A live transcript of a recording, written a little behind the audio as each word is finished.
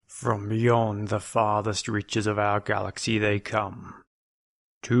From beyond the farthest reaches of our galaxy they come.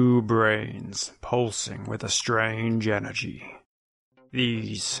 Two brains pulsing with a strange energy.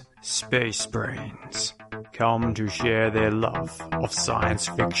 These space brains come to share their love of science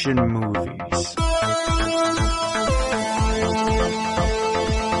fiction movies.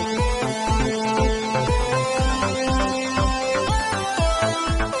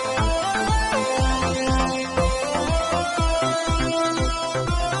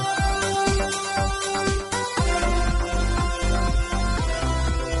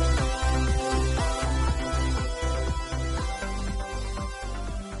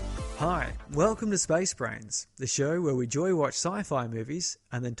 Hi, welcome to Space Brains, the show where we joy watch sci-fi movies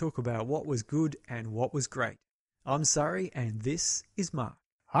and then talk about what was good and what was great. I'm Surrey and this is Mark.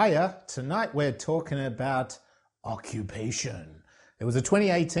 Hiya, tonight we're talking about Occupation. It was a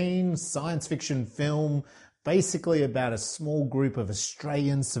 2018 science fiction film basically about a small group of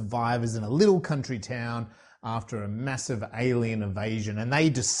Australian survivors in a little country town after a massive alien invasion, and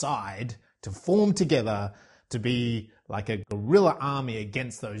they decide to form together to be like a guerrilla army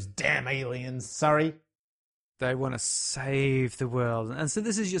against those damn aliens. Sorry? They want to save the world. And so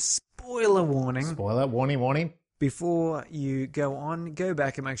this is your spoiler warning. Spoiler, warning. Before you go on, go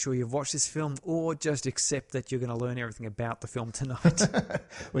back and make sure you've watched this film or just accept that you're going to learn everything about the film tonight.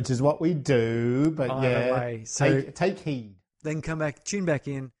 Which is what we do, but Either way. So take heed. Then come back, tune back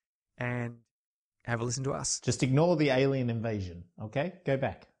in and have a listen to us. Just ignore the alien invasion, okay? Go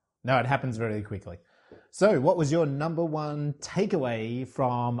back. No, it happens very quickly. So, what was your number one takeaway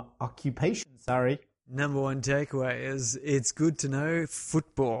from Occupation, Sorry? Number one takeaway is it's good to know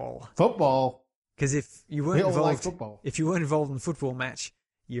football. Football. Because if you weren't We all involved, like football. if you weren't involved in a football match,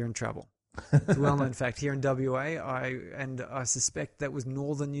 you're in trouble. It's a well-known fact here in WA. I suspect that was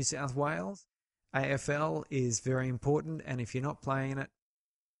northern New South Wales. AFL is very important, and if you're not playing it,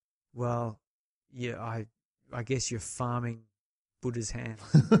 well, yeah, I guess you're farming Buddha's hand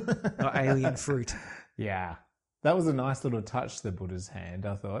or alien fruit. Yeah. That was a nice little touch, the Buddha's hand,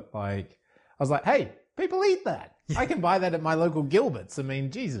 I thought. I was like, hey, people eat that. I can buy that at my local Gilbert's. I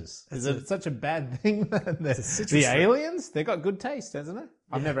mean, Jesus. Is it such a bad thing? The aliens, they've got good taste, hasn't it?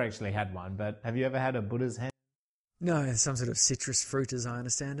 Yeah. I've never actually had one, but have you ever had a Buddha's hand? No, some sort of citrus fruit, as I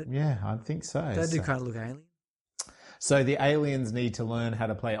understand it. Yeah, I think so. They do kind of look alien. So the aliens need to learn how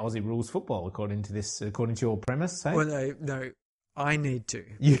to play Aussie rules football, according to your premise, hey? Well, no. I need to.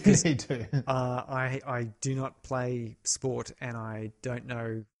 You need to. I do not play sport and I don't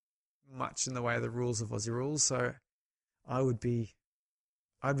know much in the way of the rules of Aussie rules, so I'd be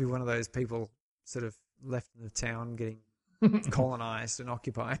one of those people sort of left in the town getting colonised and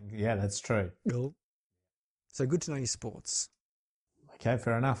occupied. Yeah, that's true. Cool. So good to know your sports. Okay,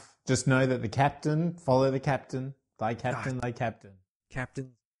 fair enough. Just know that the captain, follow the captain, thy captain, thy captain.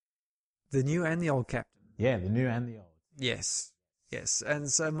 Captain. The new and the old captain. Yeah, the new and the old. Yes. And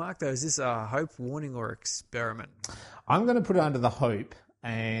so, Mark, though, is this a hope, warning, or experiment? I'm going to put it under the hope,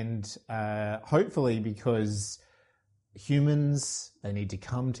 and hopefully because humans, they need to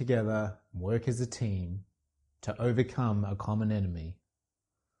come together, work as a team to overcome a common enemy,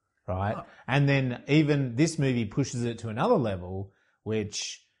 right? Oh. And then even this movie pushes it to another level,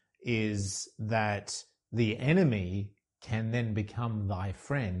 which is that the enemy can then become thy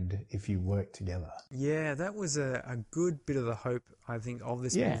friend if you work together. Yeah, that was a good bit of the hope, I think, of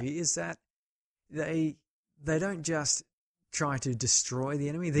this movie, is that they don't just try to destroy the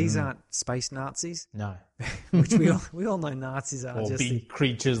enemy. These aren't space Nazis. No. Which we all know Nazis are. Or just big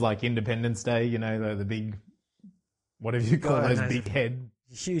creatures like Independence Day, you know, the big, whatever you call those big head.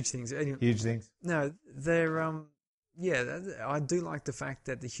 Huge things. Anyway, huge things. No, they're, I do like the fact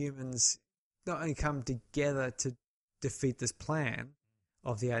that the humans not only come together to defeat this plan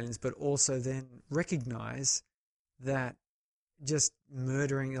of the aliens, but also then recognize that just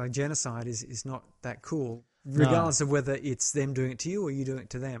murdering, like genocide, is not that cool, regardless of whether it's them doing it to you or you doing it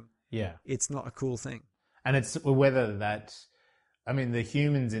to them. Yeah. It's not a cool thing. And it's whether that, I mean, the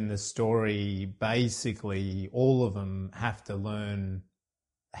humans in the story, basically all of them have to learn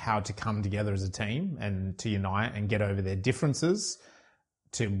how to come together as a team and to unite and get over their differences,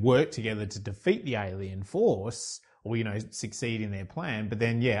 to work together to defeat the alien force, or, succeed in their plan. But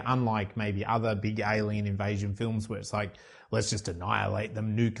then, unlike maybe other big alien invasion films where it's like, let's just annihilate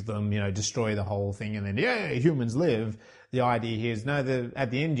them, nuke them, destroy the whole thing, and then, humans live. The idea here is, no,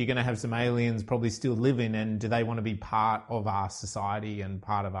 at the end, you're going to have some aliens probably still living, and do they want to be part of our society and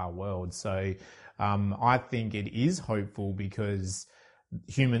part of our world? So I think it is hopeful because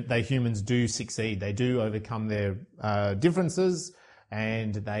humans do succeed. They do overcome their differences.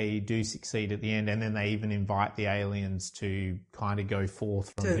 and they do succeed at the end, and then they even invite the aliens to kind of go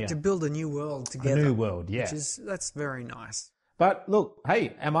forth from here. To build a new world together. A new world, yeah. That's very nice. But look,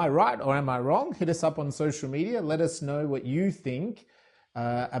 hey, am I right or am I wrong? Hit us up on social media. Let us know what you think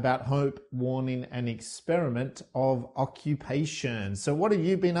about Hope, Warning, and Experiment of Occupation. So what have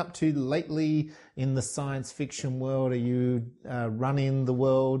you been up to lately in the science fiction world? Are you running the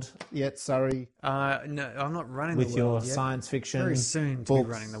world yet, Surrey? No, I'm not running with the world your yet. science fiction Very soon to be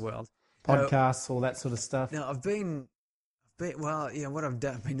running the world. Podcasts, all that sort of stuff. Now, I've been well, yeah, what I've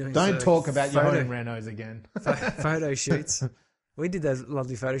been doing. Don't talk about your own renos again. Photo shoots. We did those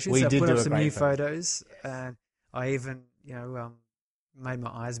lovely photo shoots. We I did put do up a some great new photo. photos, and I even, made my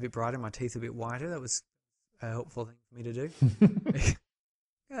eyes a bit brighter, my teeth a bit whiter. That was a helpful thing for me to do.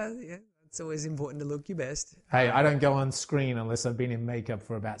 Yeah, it's always important to look your best. Hey, I don't go on screen unless I've been in makeup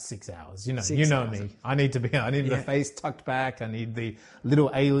for about 6 hours. You know 6 hours. me. I need the face tucked back. I need the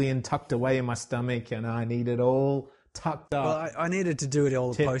little alien tucked away in my stomach, and I need it all tucked up. Well, I needed to do it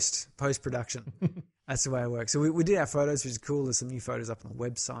all post-production. That's the way it works. So we did our photos, which is cool. There's some new photos up on the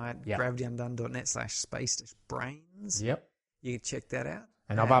website, gravityundone.net/space-brains. Yep. You can check that out.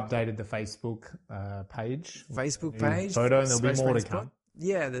 And I've updated the Facebook page. Facebook page. Photo, and there'll be more to Brains come.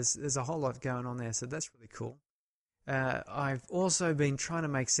 Yeah, there's a whole lot going on there, so that's really cool. I've also been trying to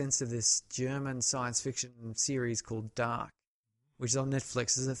make sense of this German science fiction series called Dark, which is on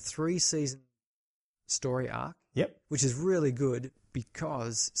Netflix. It's a 3-season story arc. Yep. Which is really good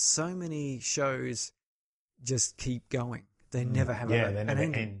because so many shows just keep going. They never have they an never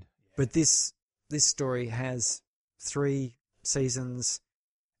ending. end. But this story has 3 seasons.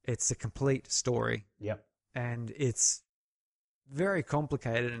 It's a complete story. Yep. And it's very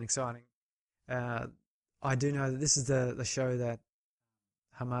complicated and exciting. I do know that this is the show that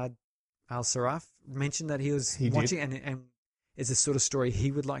Hamad Al-Sarraf mentioned that he was watching, and it's a sort of story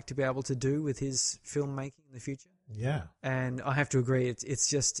he would like to be able to do with his filmmaking in the future. Yeah. And I have to agree, it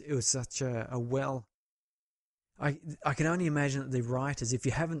was such a well... I can only imagine that the writers, if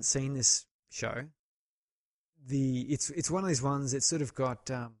you haven't seen this show, it's one of these ones, it's sort of got...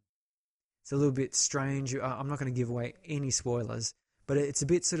 it's a little bit strange. I'm not going to give away any spoilers, but it's a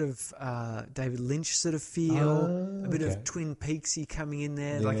bit sort of David Lynch sort of feel, a bit of Twin Peaksy coming in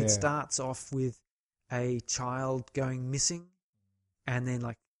there. Yeah. Like it starts off with a child going missing, and then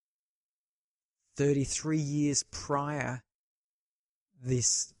like 33 years prior,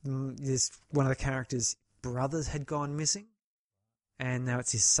 this one of the characters' brothers had gone missing, and now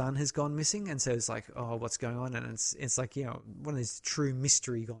it's his son has gone missing, and so it's like, oh, what's going on? And it's like, one of these true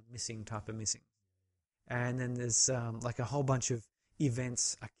mystery gone missing type of missing. And then there's like a whole bunch of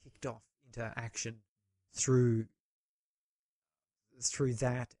events are kicked off into action through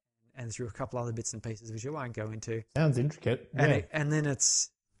that and through a couple other bits and pieces which I won't go into. Sounds intricate. And then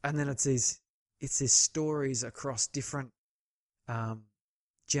it's these stories across different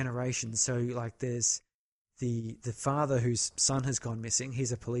generations. So like there's the father whose son has gone missing.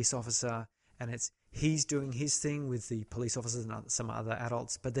 He's a police officer, and he's doing his thing with the police officers and some other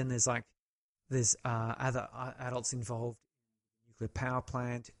adults. But then there's other adults involved in the nuclear power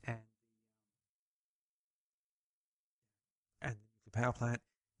plant and the nuclear power plant.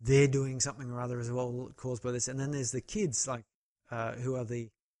 They're doing something or other as well caused by this. And then there's the kids, like who are the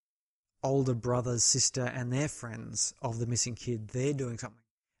older brother, sister, and their friends of the missing kid. They're doing something.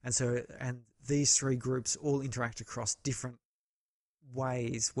 And these 3 groups all interact across different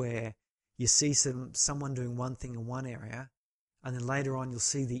ways where you see someone doing one thing in one area, and then later on you'll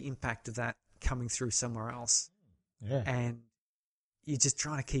see the impact of that coming through somewhere else. Yeah. And you're just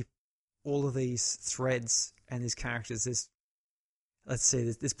trying to keep all of these threads and these characters.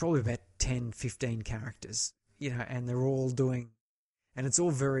 There's probably about 10, 15 characters, and they're all doing, and it's all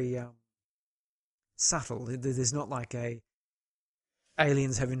very subtle. There's not like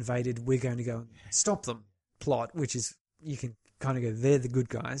aliens have invaded, we're going to go and stop them plot, which is, you can kind of go, they're the good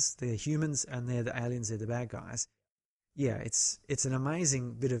guys, they're humans, and they're the aliens, they're the bad guys. Yeah, it's an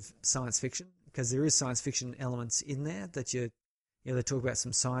amazing bit of science fiction, because there is science fiction elements in there that they talk about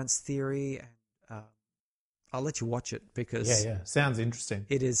some science theory, and I'll let you watch it because sounds interesting.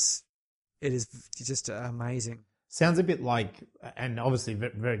 It is just amazing. Sounds a bit like, and obviously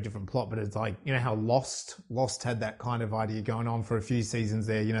very different plot, but it's like, how Lost had that kind of idea going on for a few seasons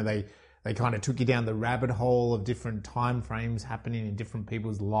there. They kind of took you down the rabbit hole of different time frames happening in different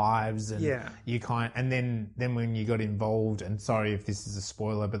people's lives, and and then when you got involved, and sorry if this is a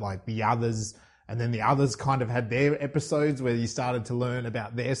spoiler, but like the others, and then the others kind of had their episodes where you started to learn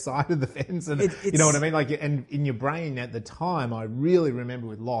about their side of the fence, and you know what I mean? Like, and in your brain at the time, I really remember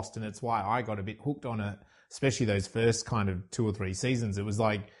with Lost, and it's why I got a bit hooked on it especially those first kind of 2 or 3 seasons, it was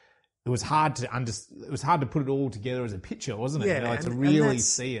like, it was hard to it was hard to put it all together as a picture, wasn't it? Yeah, You know, like and- to and really that's-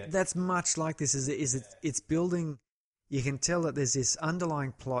 see it. That's much like this. It's building. You can tell that there's this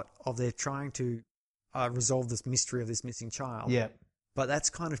underlying plot of they're trying to resolve this mystery of this missing child. Yeah. But that's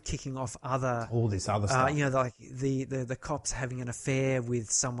kind of kicking off other, All this other stuff. like the cops having an affair with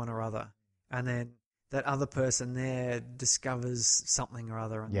someone or other, and then that other person there discovers something or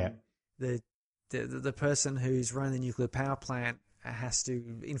other, and Yeah. then the person who's running the nuclear power plant has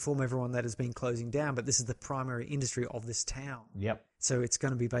to inform everyone that it's been closing down, but this is the primary industry of this town. Yep. So it's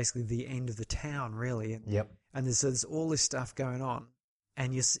going to be basically the end of the town, really. And, Yep. and there's all this stuff going on,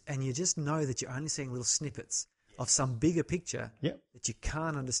 and you just know that you're only seeing little snippets of some bigger picture Yep. that you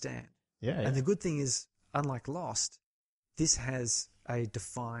can't understand. Yeah. And the good thing is, unlike Lost, this has a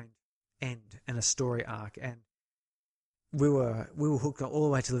defined end and a story arc. And we were hooked all the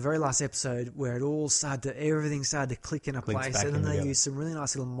way to the very last episode where everything started to click in a Clicks place, back and then in they together. used some really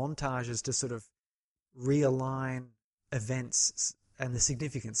nice little montages to sort of realign events and the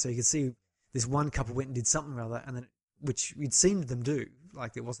significance. So you could see this one couple went and did something or other, and then which we'd seen them do,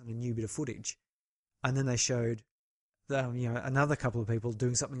 like it wasn't a new bit of footage, and then they showed another couple of people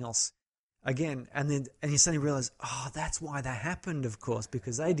doing something else again, and you suddenly realize, that's why that happened, of course,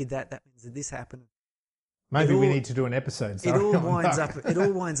 because they did that. That means that this happened. Maybe we all- need to do an episode. It Sorry. all winds up. It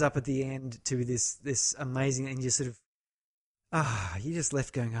all winds up at the end to this amazing, and you sort of you just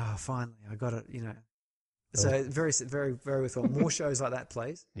left going, finally, I got it. So very, very, very worthwhile. More shows like that,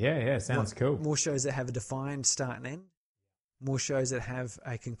 please. Yeah. Sounds cool. More shows that have a defined start and end. More shows that have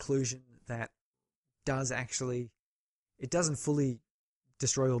a conclusion that does actually. It doesn't fully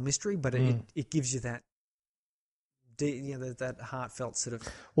destroy all mystery, but it gives you that. That heartfelt sort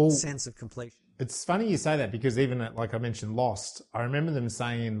of sense of completion. It's funny you say that because even like I mentioned Lost, I remember them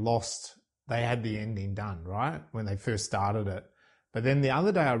saying in Lost they had the ending done, right? When they first started it. But then the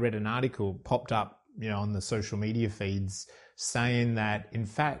other day I read an article popped up, on the social media feeds saying that in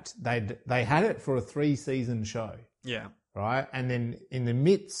fact they had it for a 3-season show. Yeah. Right? And then in the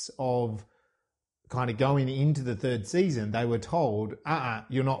midst of kind of going into the 3rd season, they were told,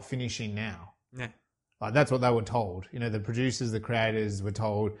 you're not finishing now. Yeah. Like that's what they were told. The producers, the creators were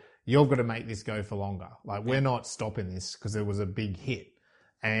told, you've got to make this go for longer. Like we're not stopping this because it was a big hit.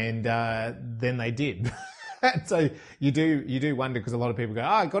 And then they did. So you do wonder because a lot of people go,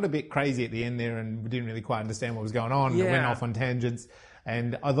 it got a bit crazy at the end there and we didn't really quite understand what was going on. Yeah. It went off on tangents.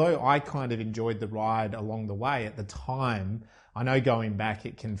 And although I kind of enjoyed the ride along the way at the time, I know going back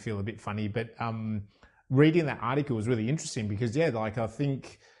it can feel a bit funny, but reading that article was really interesting because, I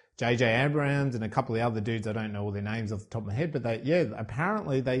think J.J. Abrams and a couple of the other dudes, I don't know all their names off the top of my head, but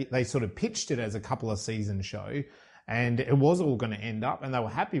apparently they sort of pitched it as a couple of season show and it was all going to end up and they were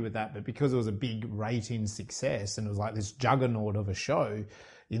happy with that. But because it was a big rating success and it was like this juggernaut of a show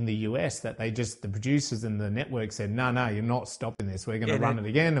in the US that the producers and the network said, no, you're not stopping this. We're going to run it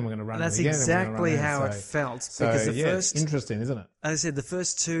again and we're going to run it again. That's exactly how it felt. So, because it's interesting, isn't it? As I said, the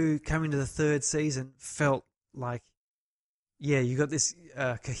first 2 coming to the 3rd season felt like, you got this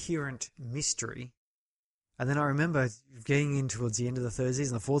coherent mystery. And then I remember getting in towards the end of the 3rd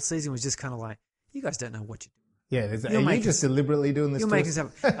season. The 4th season was just kind of like, you guys don't know what you're doing. Yeah, are you just deliberately doing this? You're making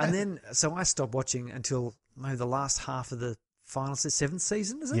stuff. And then, so I stopped watching until maybe the last half of the final 7th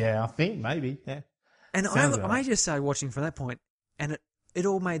season, is it? Yeah, I think maybe, yeah. And I just started watching from that point, and it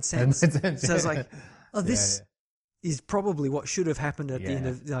all made sense. So I was like, this is probably what should have happened at the end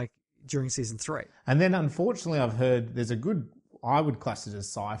of, during season 3. And then, unfortunately, I've heard there's a good, I would class it as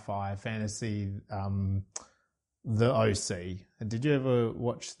sci-fi, fantasy, The OC. Did you ever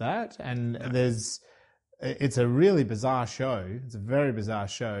watch that? And it's a really bizarre show. It's a very bizarre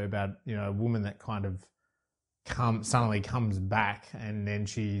show about, a woman that kind of suddenly comes back and then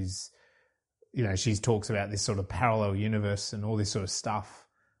she talks about this sort of parallel universe and all this sort of stuff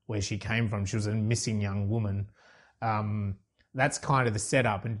where she came from. She was a missing young woman. That's kind of the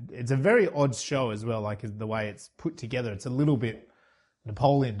setup. And it's a very odd show as well, like the way it's put together. It's a little bit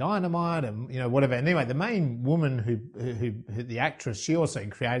Napoleon Dynamite and, whatever. Anyway, the main woman who the actress, she also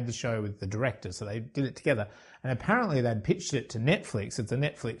created the show with the director. So they did it together. And apparently they'd pitched it to Netflix. It's a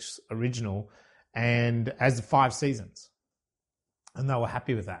Netflix original and as 5 seasons. And they were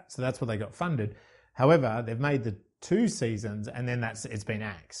happy with that. So that's what they got funded. However, they've made the 2 seasons and then it's been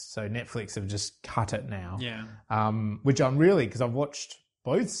axed. So Netflix have just cut it now. Yeah. Which I'm really, because I've watched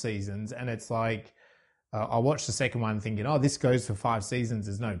both seasons and it's like, I watched the second one thinking, this goes for 5 seasons,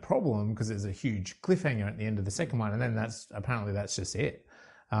 there's no problem because there's a huge cliffhanger at the end of the second one. And then that's just it,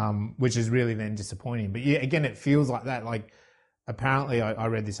 which is really then disappointing. But yeah, again, it feels like that. Like apparently I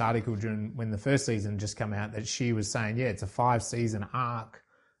read this article during when the first season just came out that she was saying, yeah, it's a 5-season arc.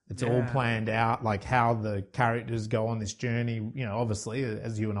 It's all planned out, like how the characters go on this journey, you know, obviously,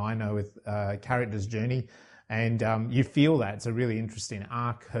 as you and I know with characters' journey. And you feel that. It's a really interesting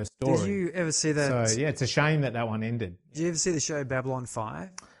arc, her story. Did you ever see that? So, yeah, it's a shame that one ended. Did you ever see the show Babylon 5?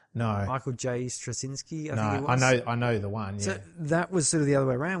 No. Michael J. Straczynski, I No, think it was. I know the one, yeah. So that was sort of the other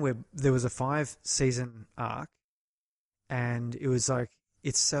way around, where there was a 5-season arc, and it was like,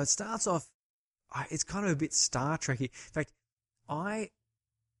 it starts off, it's kind of a bit Star Trek-y. In fact,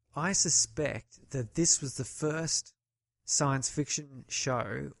 I suspect that this was the first science fiction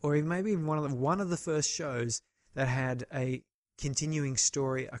show, or maybe even one of the first shows that had a continuing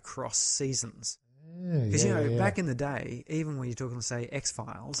story across seasons. Because, back in the day, even when you're talking, say,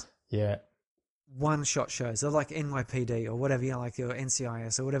 X-Files, one-shot shows, they're like NYPD or whatever, like your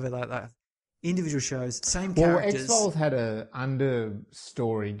NCIS or whatever, like individual shows, same characters. Well, X-Files had a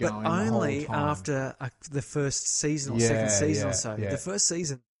understory going, but only the whole time. after the first season or second season or so. Yeah. The first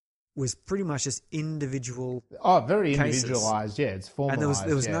season was pretty much just individual. Oh, very cases. individualized. Yeah, it's formalized. And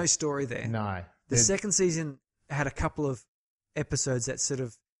there was no story there. No. The second season had a couple of episodes that sort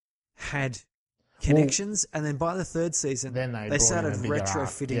of had connections, and then by the third season, then they started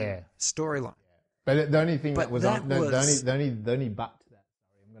retrofitting storyline. But the only thing the only but to that,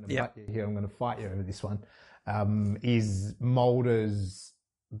 sorry, I'm going to butt you here, I'm going to fight you over this one, is Mulder's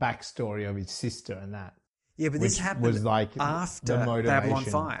backstory of his sister and that. Yeah, but this happened was like after Babylon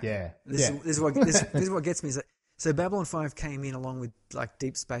 5. Yeah. This is what gets me. So Babylon 5 came in along with like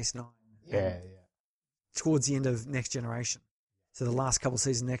Deep Space Nine. Yeah. Towards the end of Next Generation. So the last couple of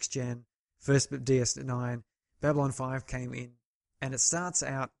seasons, Next Gen, first DS9, Babylon 5 came in, and it starts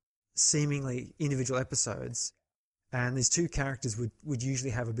out seemingly individual episodes, and these two characters would usually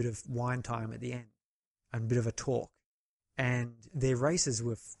have a bit of wine time at the end, and a bit of a talk, and their races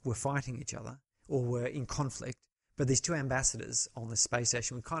were fighting each other, or were in conflict, but these two ambassadors on the space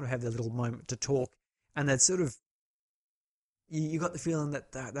station would kind of have their little moment to talk, and they'd sort of, you got the feeling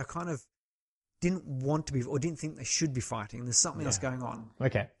that they're kind of didn't want to be, or didn't think they should be fighting. There's something else going on.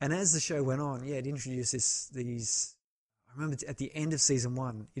 Okay. And as the show went on, it introduced these. I remember at the end of season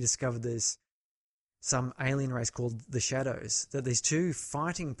 1, you discovered there's some alien race called the Shadows that these two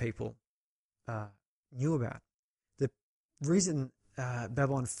fighting people knew about. The reason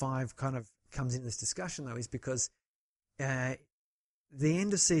Babylon 5 kind of comes into this discussion, though, is because the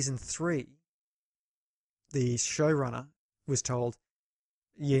end of season 3, the showrunner was told,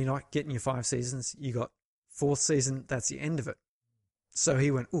 you're not getting your 5 seasons. You got 4th season. That's the end of it. So he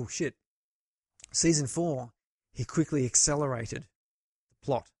went, oh shit. Season 4, he quickly accelerated the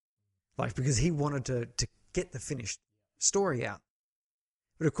plot, like because he wanted to get the finished story out.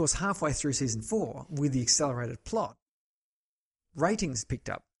 But of course, halfway through season 4, with the accelerated plot, ratings picked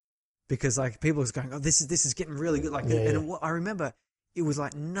up because like people was going, oh, this is getting really good. Like, and I remember. It was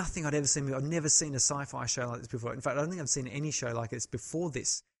like nothing I'd ever seen. I'd never seen a sci-fi show like this before. In fact, I don't think I've seen any show like this before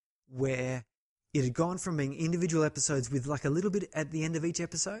this, where it had gone from being individual episodes with like a little bit at the end of each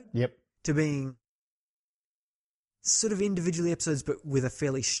episode, to being sort of individually episodes, but with a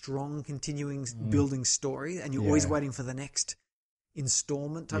fairly strong continuing building story, and you're always waiting for the next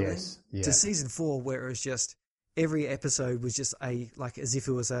installment type thing. To season 4, where it was just every episode was just as if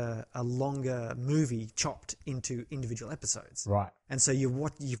it was a longer movie chopped into individual episodes. Right. And so you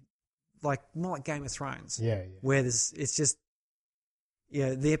like more like Game of Thrones. Where it's just,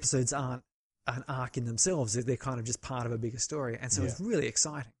 the episodes aren't an arc in themselves. They're kind of just part of a bigger story. And so it's really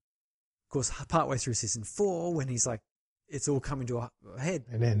exciting. Of course, partway through season 4, when he's like, it's all coming to a head,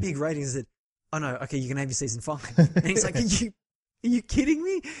 and then big ratings said, oh no, okay, you can have your season 5. And he's like, are you kidding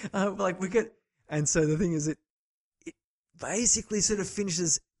me? And so the thing is it basically sort of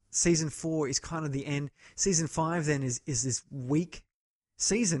finishes season 4 is kind of the end. Season 5 then is this weak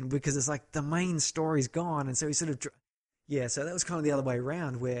season because it's like the main story's gone. And so he sort of, so that was kind of the other way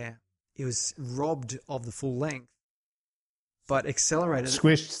around where it was robbed of the full length, but accelerated.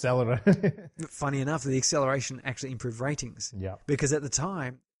 Squished, accelerated. Funny enough, the acceleration actually improved ratings. Yeah. Because at the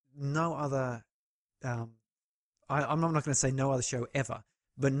time, no other, I'm not going to say no other show ever,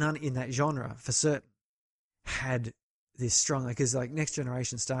 but none in that genre for certain had this strong, because like Next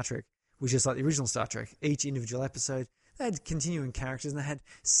Generation Star Trek was just like the original Star Trek. Each individual episode, they had continuing characters and they had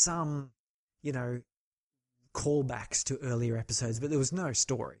some, callbacks to earlier episodes, but there was no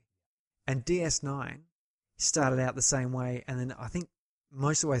story. And DS9 started out the same way, and then I think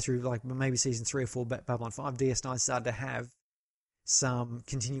most of the way through, like maybe season 3 or 4, Babylon 5, DS9 started to have some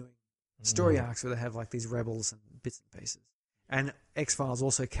continuing story arcs where they have like these rebels and bits and pieces. And X-Files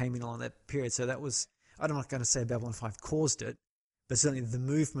also came in on that period, so that was, I'm not going to say Babylon 5 caused it, but certainly the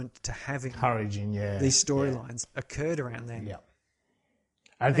movement to having Encouraging, these storylines occurred around then. Yeah.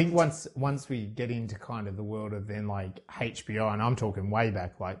 I think once we get into kind of the world of then like HBO, and I'm talking way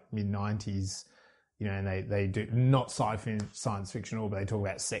back, like mid-90s, you know, and they do not science fiction at all, but they talk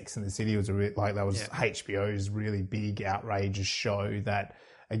about Sex and the City. It was that was HBO's really big, outrageous show that,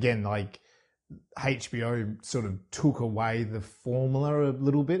 again, like HBO sort of took away the formula a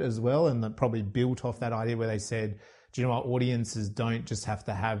little bit as well, and that probably built off that idea where they said, do you know what, audiences don't just have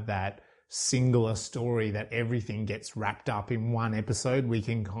to have that singular story that everything gets wrapped up in one episode. We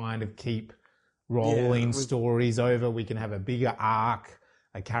can kind of keep rolling stories over. We can have a bigger arc.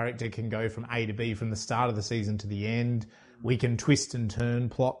 A character can go from A to B from the start of the season to the end. We can twist and turn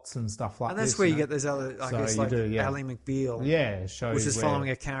plots and stuff like that. And that's where you get those other, I guess, like Ally McBeal. Shows which is following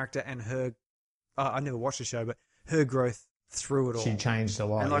a character and her, I never watched the show, but her growth through it all. She changed a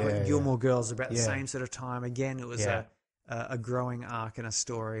lot. And like Gilmore Girls, about the same sort of time. Again, it was a growing arc in a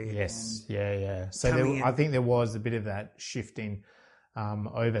story. Yes, So I think there was a bit of that shifting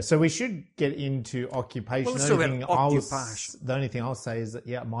over. So we should get into occupation. Well, let's talk about occupation. The only thing I'll say is that,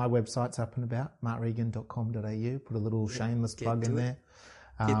 my website's up and about, markregan.com.au. Put a little shameless plug in there.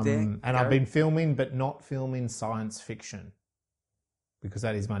 Get there. And I've been filming, but not filming science fiction, because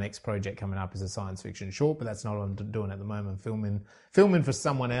that is my next project coming up, is a science fiction short, but that's not what I'm doing at the moment. Filming for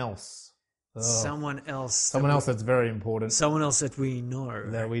someone else. Someone else that's very important. Someone else that we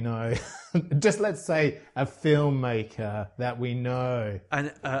know. Just let's say a filmmaker that we know.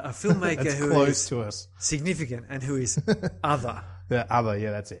 And a filmmaker who close is to us. Significant and who is other.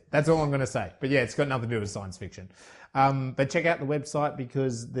 That's it. That's all I'm going to say. But it's got nothing to do with science fiction. But check out the website,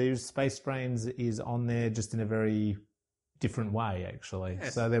 because there's Space Brains is on there just in a very different way, actually.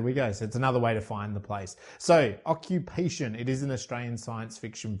 Yes. So there we go. So it's another way to find the place. So Occupation, it is an Australian science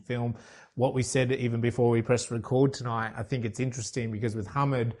fiction film. What we said even before we pressed record tonight, I think it's interesting because with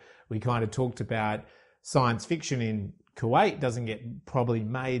Hamid, we kind of talked about science fiction in Kuwait doesn't get probably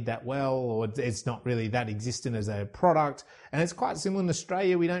made that well, or it's not really that existent as a product. And it's quite similar in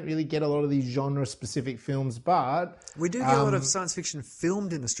Australia. We don't really get a lot of these genre-specific films, but we do get a lot of science fiction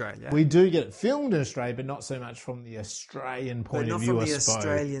filmed in Australia. We do get it filmed in Australia, but not so much from the Australian point of view, not from the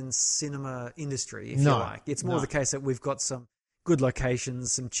Australian cinema industry, if you like. It's more the case that we've got some good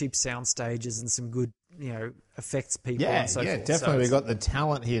locations, some cheap sound stages, and some good, effects people and so forth. Definitely. So we've got the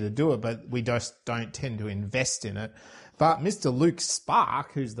talent here to do it, but we just don't tend to invest in it. But Mr. Luke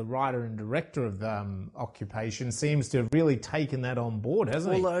Spark, who's the writer and director of Occupation, seems to have really taken that on board,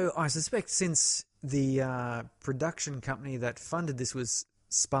 hasn't he? Although I suspect since the production company that funded this was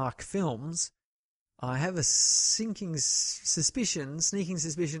Spark Films, I have a sneaking suspicion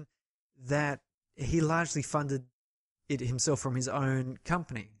that he largely funded it himself from his own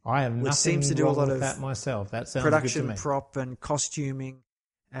company. I have nothing seems to do a lot of that myself. That sounds production, good to me. prop, and costuming,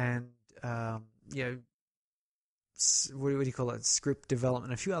 and what do you call it? Script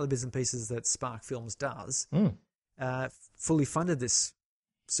development, a few other bits and pieces that Spark Films does. Fully funded this,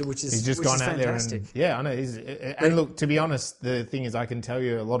 so he's just gone out fantastic. There and I know. And look, to be honest, the thing is, I can tell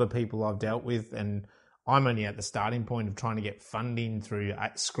you a lot of people I've dealt with, and I'm only at the starting point of trying to get funding through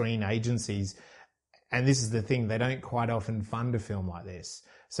screen agencies. And this is the thing, they don't quite often fund a film like this.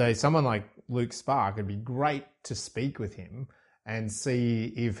 So someone like Luke Spark, it'd be great to speak with him and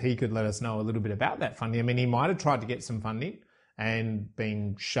see if he could let us know a little bit about that funding. I mean, he might have tried to get some funding and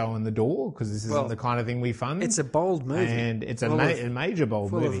been shown the door, because this isn't the kind of thing we fund. It's a bold movie. And it's a major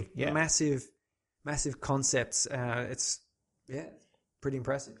bold movie. Massive concepts. It's pretty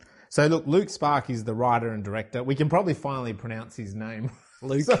impressive. So look, Luke Spark is the writer and director. We can probably finally pronounce his name.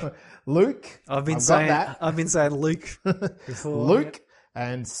 Luke. Luke. I've been saying Luke before. Luke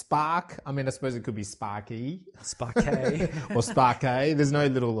and Spark. I mean, I suppose it could be Sparky. Sparky. Or Sparky. There's no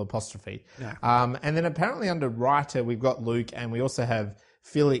little apostrophe. No. And then apparently under writer, we've got Luke, and we also have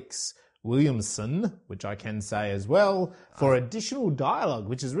Felix Williamson, which I can say as well, for additional dialogue,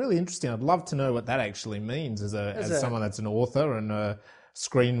 which is really interesting. I'd love to know what that actually means as someone that's an author and a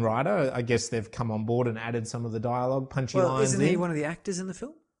screenwriter. I guess they've come on board and added some of the dialogue, punchy lines. Isn't he one of the actors in the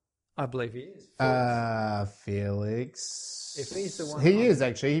film? I believe he is. Felix. If he's the one, he is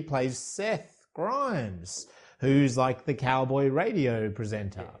actually. He plays Seth Grimes, who's like the cowboy radio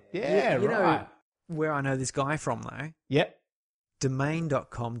presenter. Yeah, you right. Know where I know this guy from though? Yep.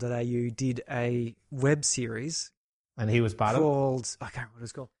 Domain.com.au did a web series, and he was part of it. I can't remember what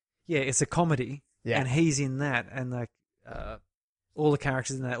it's called. Yeah, it's a comedy. Yeah, and he's in that, and like. All the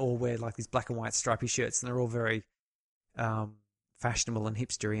characters in that all wear like these black and white stripy shirts, and they're all very fashionable and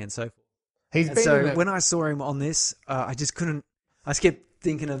hipstery and so forth. When I saw him on this, I just couldn't. I just kept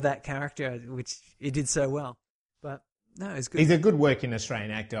thinking of that character, which he did so well. But No, it's good. He's a good working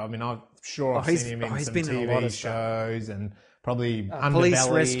Australian actor. I mean, I'm sure I've he's- seen him in he's some been in a lot TV of stuff. shows and probably Underbelly, Police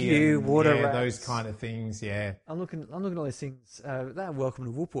Rescue, and, Water yeah, Rats. those kind of things. Yeah, I'm looking at all these things. That Welcome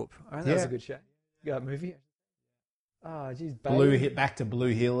to Whoop Whoop. That was Yeah. a good show. Movie. Oh, geez, back to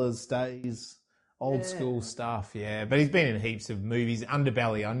Blue Heelers days, old school stuff. Yeah, but he's been in heaps of movies.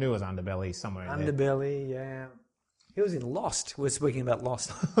 Underbelly, I knew it was Underbelly somewhere in there. Underbelly, yeah. He was in Lost. We're speaking about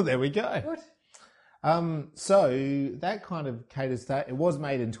Lost. There we go. What? So that kind of caters that. It was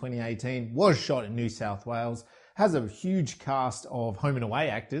made in 2018, was shot in New South Wales, has a huge cast of home and away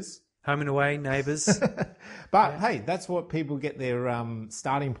actors. Home and Away, Neighbours. But hey, that's what people get their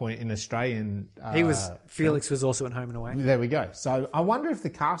starting point in Australian. Felix was also in Home and Away. There we go. So I wonder if the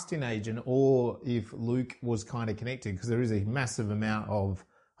casting agent or if Luke was kind of connected, because there is a massive amount of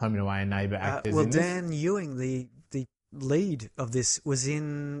home and away and neighbour actors Well, in this. Dan Ewing, the lead of this, was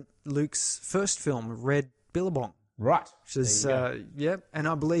in Luke's first film, Red Billabong. Right. Which is, and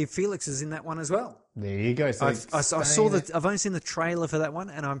I believe Felix is in that one as well. There you go. So I saw that. I've only seen the trailer for that one,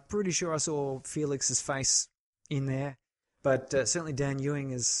 and I'm pretty sure I saw Felix's face in there. But certainly Dan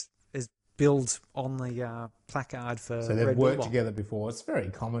Ewing is billed on the placard for. So they've Red worked Billabong. together before. It's very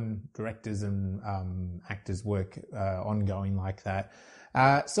common. Directors and actors work ongoing like that.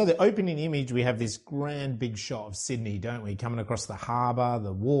 So the opening image, we have this grand big shot of Sydney, don't we? Coming across the harbour,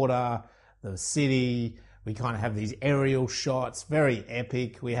 the water, the city. We kind of have these aerial shots, very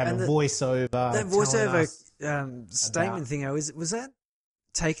epic. We have a voiceover. That telling voiceover us statement about- thing, was that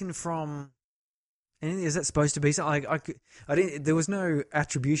taken from anything? Is that supposed to be something? I didn't. There was no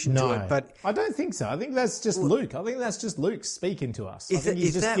attribution to it, but I don't think so. I think that's just Luke. I think that's just Luke speaking to us. I think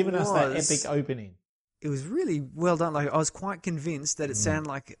he's just that given us that was- epic opening. it was really well done. Like I was quite convinced that it Mm. sounded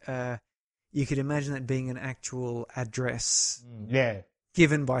like you could imagine that being an actual address Yeah.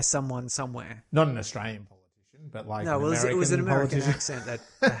 given by someone somewhere. Not an Australian politician, but like No, well, it was an American politician. accent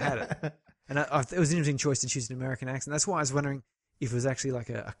that had it. And it was an interesting choice to choose an American accent. That's why I was wondering if it was actually like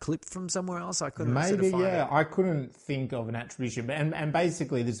a clip from somewhere else. I couldn't sort of Maybe, find yeah. it. I couldn't think of an attribution. And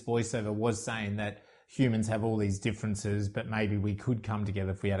basically this voiceover was saying that humans have all these differences, but maybe we could come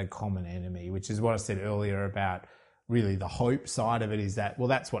together if we had a common enemy, which is what I said earlier about really the hope side of it is that, well,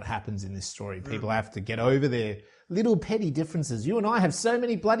 that's what happens in this story. People have to get over their little petty differences. You and I have so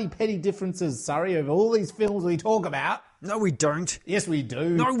many bloody petty differences, Surrey, over all these films we talk about. No, we don't. Yes, we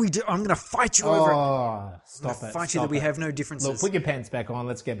do. No, we do. I'm going to fight you over it. Oh, stop it. Fight you stop that we it. have no differences. Look, put your pants back on.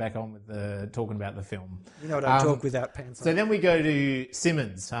 Let's get back on with talking about the film. You know, I don't talk without pants on. So then we go to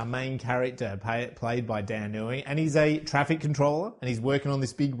Simmons, our main character, played by Dan Ewing, and he's a traffic controller, and he's working on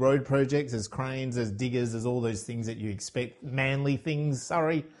this big road project. There's cranes, there's diggers, there's all those things that you expect, manly things,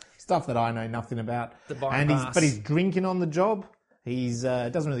 sorry, stuff that I know nothing about. bypass. But he's drinking on the job. He's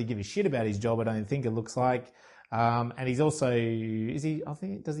doesn't really give a shit about his job, I don't think it looks like. And he's also,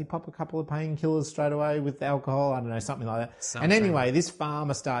 does he pop a couple of painkillers straight away with alcohol? I don't know, something like that. Something. And anyway, this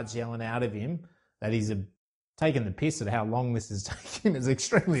farmer starts yelling out of him that he's taking the piss at how long this is taking. It's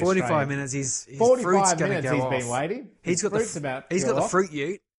extremely 45 Australian. minutes. His 45 fruit's going to minutes go he's off. been waiting. He's got fruit's the about to he's go got the off. fruit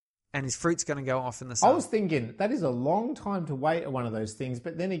ute, and his fruit's going to go off in the sun. I was thinking that is a long time to wait at one of those things,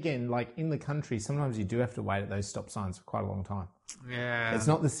 but then again, like in the country, sometimes you do have to wait at those stop signs for quite a long time. Yeah. It's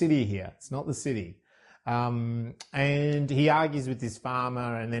not the city here. It's not the city. And he argues with this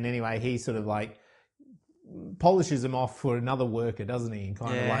farmer, and then anyway, he sort of like polishes him off for another worker, doesn't he? And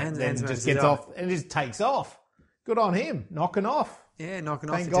kind of like then just gets off and just takes off. Good on him, knocking off. Yeah, knocking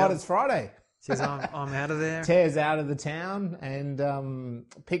off. Thank God it's Friday. Says, I'm out of there. Tears out of the town and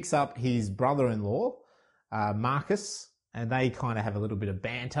picks up his brother-in-law, Marcus, and they kind of have a little bit of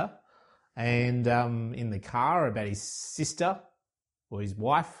banter. And in the car about his sister or his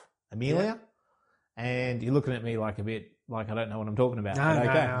wife, Amelia. And you're looking at me like a bit like I don't know what I'm talking about.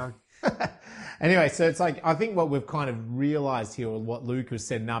 No. Anyway, so it's like I think what we've kind of realised here, or what Luke was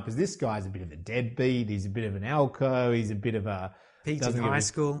setting up, is this guy's a bit of a deadbeat. He's a bit of an alco. He's a bit of a Peaked in high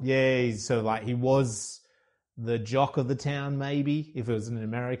school. Yeah, he's sort of like he was the jock of the town, maybe if it was an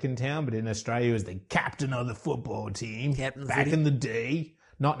American town, but in Australia, he was the captain of the football team. Captain back footy. in the day.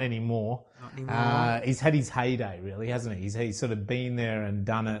 Not anymore. Not anymore. He's had his heyday, really, hasn't he? He's sort of been there and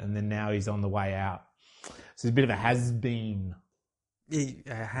done it, and then now he's on the way out. So he's a bit of a has-been. He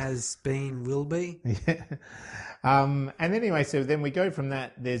has been, will be. Yeah. And anyway, so then we go from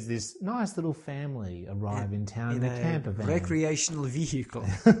that. There's this nice little family arrive in town in a camper van. Recreational vehicle.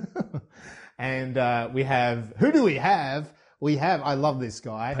 And we have, who do we have? We have, I love this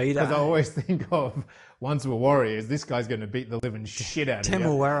guy. Peter. Because I always think of Once Were Warriors. This guy's going to beat the living shit out of you.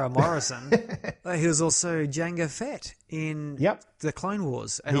 Temawara Morrison. He was also Jango Fett in Yep. the Clone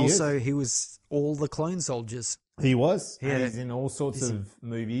Wars. And He also he was all the clone soldiers. He was. Yeah. And he's in all sorts of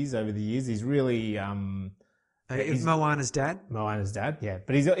movies over the years. He's really Moana's dad. Moana's dad, yeah.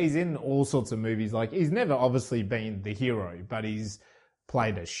 But he's in all sorts of movies. Like, he's never obviously been the hero, but he's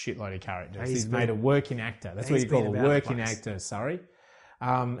played a shitload of characters. He's made a working actor. That's what you call a working actor, sorry.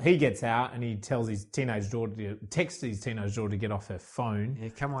 He gets out and he tells his teenage daughter texts his teenage daughter to get off her phone. Yeah,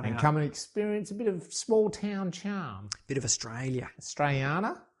 come on and out. come and experience a bit of small town charm. Bit of Australia.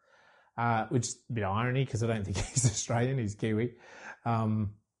 Australiana, which is a bit of irony because I don't think he's Australian, he's Kiwi.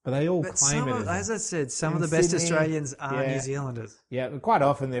 But they all claim it. As I said, some of the best Sydney, Australians are New Zealanders. Yeah, but quite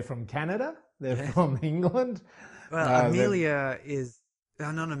often they're from Canada. They're from England. Well, Amelia is...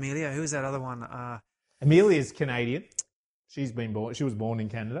 not Amelia. Who's that other one? Amelia's Canadian. She was born in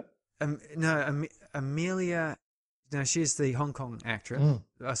Canada. Amelia... No, she's the Hong Kong actress,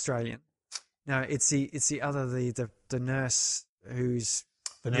 Australian. No, it's the other, the nurse who's...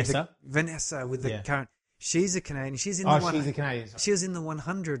 Vanessa with the current... She's a Canadian. She's in the she's a Canadian. Sorry. She was in the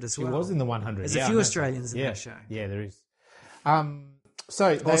 100 as well. She was in the 100. There's a few Australians in that show. Yeah, there is.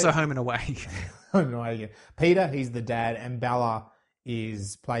 Also Home and Away. Home and Away, yeah. Peter, he's the dad, and Bella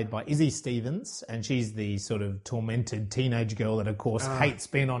is played by Izzy Stevens, and she's the sort of tormented teenage girl that, of course, hates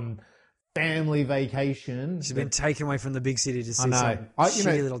being on family vacation. She's been taken away from the big city to see some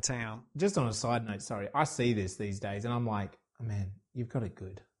shitty little town. Just on a side note, sorry, I see this these days, and I'm like, oh, man, you've got it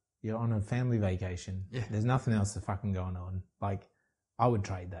good. You're on a family vacation. Yeah. There's nothing else to fucking going on. Like, I would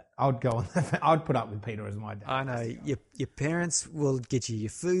trade that. I would go on that. I would put up with Peter as my dad. I know. Your parents will get you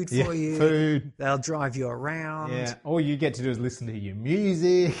your food for you. Food. They'll drive you around. Yeah. All you get to do is listen to your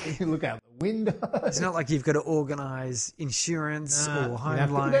music, look out the window. It's not like you've got to organise insurance or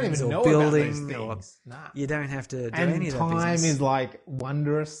home loans don't even know building. Nah. You don't have to do and any of that business. time is like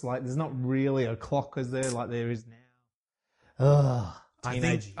wondrous. Like, there's not really a clock as there like there is now. Ugh. I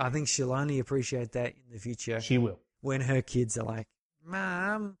think she'll only appreciate that in the future. She will. When her kids are like,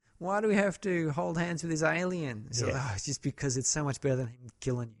 Mom, why do we have to hold hands with this alien? So, it's just because it's so much better than him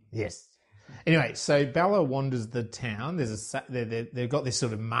killing you. Yes. Anyway, so Bella wanders the town. They've got this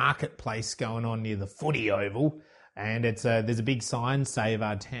sort of marketplace going on near the footy oval, and there's a big sign, Save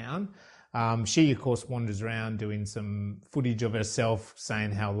Our Town. She, of course, wanders around doing some footage of herself,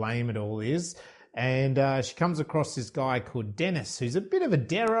 saying how lame it all is. And she comes across this guy called Dennis, who's a bit of a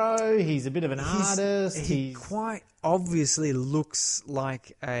dero. He's a bit of an artist. He quite obviously looks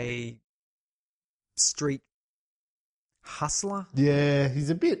like a street hustler. Yeah, he's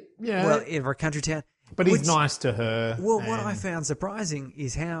a bit, well, in a country town. But he's nice to her. Well, what I found surprising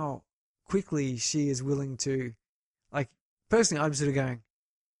is how quickly she is willing to, like, personally, I'm sort of going,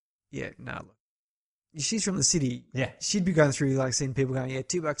 look. She's from the city. Yeah. She'd be going through, like, seeing people going,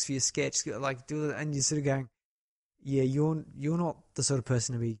 $2 for your sketch, like, do it. And you're sort of going, you're not the sort of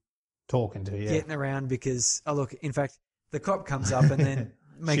person to be talking to, getting around because, look, in fact, the cop comes up and then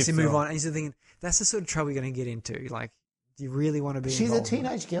makes him move on. And you're sort of thinking, that's the sort of trouble you're going to get into. Like, do you really want to be She's involved a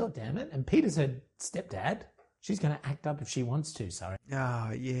teenage girl, damn it. And Peter's her stepdad. She's going to act up if she wants to, sorry.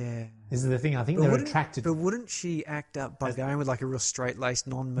 Oh, yeah. This is the thing. I think they're attracted. But wouldn't she act up by going with, like, a real straight-laced,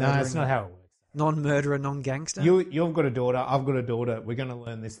 non-murdering? No, that's not how it works. Non-murderer, non-gangster? You've got a daughter. I've got a daughter. We're going to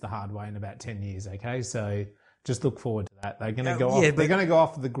learn this the hard way in about 10 years, okay? So just look forward to that. They're going to go off. They're going to go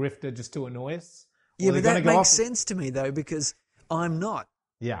off the grifter just to annoy us. Yeah, but that makes sense to me, though, because I'm not.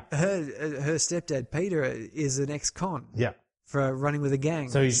 Yeah. Her stepdad, Peter, is an ex-con. Yeah. For running with a gang.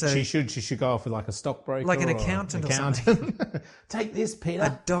 So she should go off with like a stockbroker. Like an accountant or something. Take this, Peter.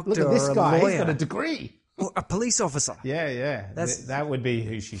 A doctor Look at this or guy. a lawyer. He's got a degree. Or a police officer. Yeah. That would be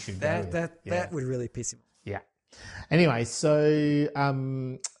who she should go with. That would really piss him off. Yeah. Anyway,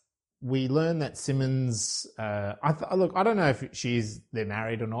 so we learn that Simmons... look, I don't know if they're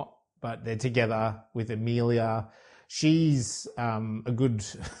married or not, but they're together with Amelia. She's a good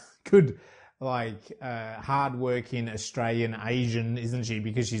hard-working Australian Asian, isn't she?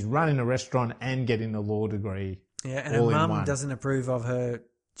 Because she's running a restaurant and getting a law degree. Yeah, and her mum doesn't approve of her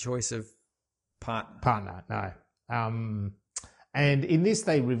choice of partner. No. And in this,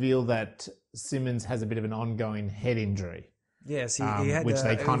 they reveal that Simmons has a bit of an ongoing head injury. Yes, he had which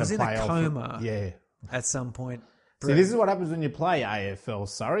they kind of play in a coma. Yeah, at some point. See, this is what happens when you play AFL.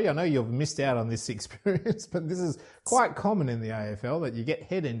 Sorry, I know you've missed out on this experience, but this is quite common in the AFL that you get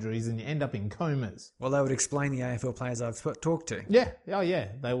head injuries and you end up in comas. Well, that would explain the AFL players I've talked to. Yeah. Oh, yeah.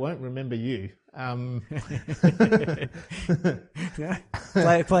 They won't remember you. Play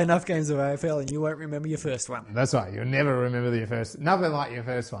enough games of AFL and you won't remember your first one. That's right. You'll never remember your first. Nothing like your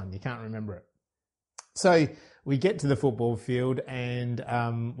first one. You can't remember it. So we get to the football field and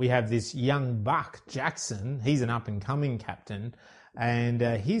we have this young buck, Jackson. He's an up-and-coming captain. And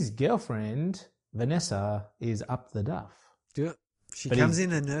his girlfriend Vanessa is up the duff. Do it. She But comes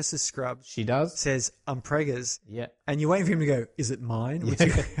in a nurse's scrub, She does. says, I'm preggers. Yeah. And you wait for him to go, is it mine?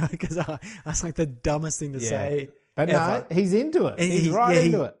 Because that's like the dumbest thing to say. But ever. no, he's into it. And He's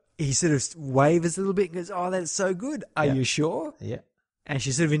into it. He sort of waves a little bit and goes, oh, that's so good. Are you sure? Yeah. And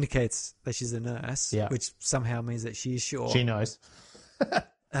she sort of indicates that she's a nurse, Yeah. which somehow means that she is sure. She knows.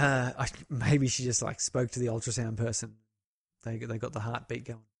 Maybe she just like spoke to the ultrasound person. They got the heartbeat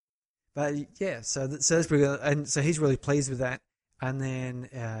going. But yeah, so that's pretty good. And so he's really pleased with that. And then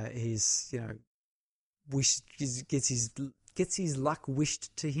he's gets his luck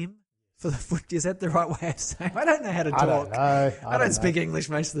wished to him for the foot. Is that the right way of saying? I don't know how to talk. I don't know. I don't speak English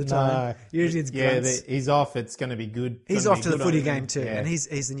most of the time. Usually it's grunts. He's off. It's going to be good. He's Gonna off be to the good footy on game him. too, Yeah. and he's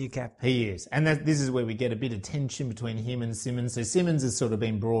the new captain. He is, and this is where we get a bit of tension between him and Simmons. So Simmons has sort of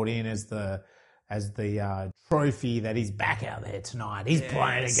been brought in as the trophy that he's back out there tonight. He's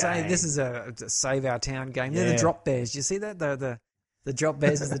playing a game. This is a save our town game. They're the drop bears. You see that the drop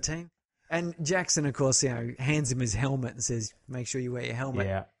bears is the team. And Jackson, of course, hands him his helmet and says, "Make sure you wear your helmet."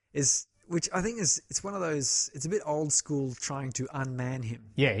 Yeah. Which I think it's one of those. It's a bit old school trying to unman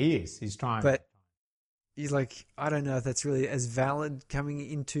him. Yeah, he is. He's trying. But he's like, I don't know if that's really as valid coming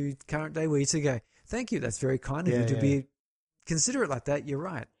into current day where you say, go, thank you, that's very kind of you to be considerate like that. You're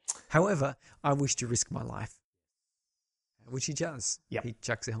right. However, I wish to risk my life. Which he does. Yep. He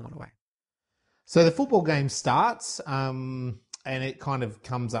chucks the helmet away. So the football game starts, and it kind of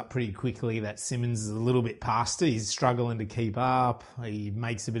comes up pretty quickly that Simmons is a little bit past it. He's struggling to keep up. He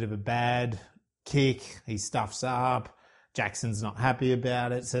makes a bit of a bad kick. He stuffs up. Jackson's not happy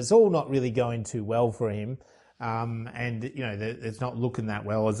about it. So it's all not really going too well for him. And, it's not looking that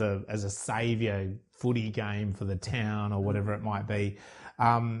well as a saviour footy game for the town or whatever it might be.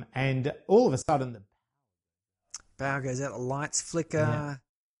 And all of a sudden, the power goes out, the lights flicker,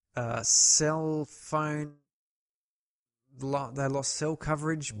 cell phone, they lost cell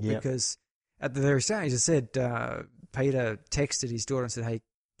coverage because at the very start, as I said, Peter texted his daughter and said, hey,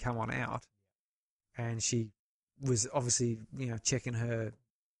 come on out. And she was obviously, checking her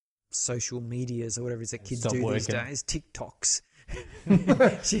social medias or whatever it is that kids do these days, TikToks.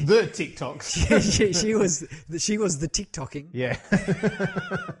 The TikToks. she was the TikToking. Yeah.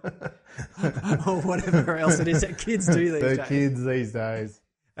 Or whatever else it is that kids do these days. The kids these days.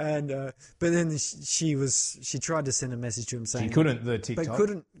 And but then she tried to send a message to him saying she couldn't the TikTok.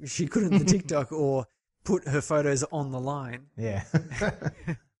 But she couldn't the TikTok or put her photos on the line. Yeah.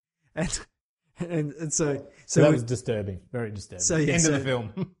 and so that was disturbing. Very disturbing. So end of the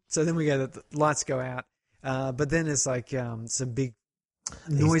film. So then we go that the lights go out. But then it's like some big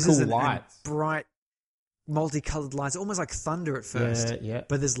noises cool and bright multicolored lights, almost like thunder at first. Yeah.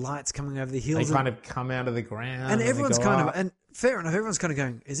 But there's lights coming over the hills. They kind of come out of the ground. And everyone's kind of, and fair enough, everyone's kind of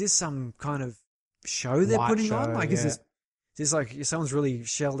going, is this some kind of show they're putting on? Like, is this like someone's really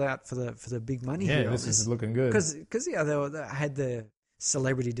shelled out for the big money here? Yeah, this is looking good. Because they had the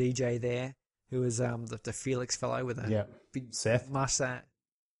celebrity DJ there who was the Felix fellow with a big Seth mustache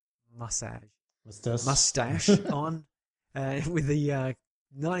mustache on, with the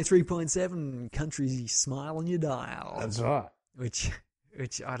 93.7 country smile on your dial. That's right. Which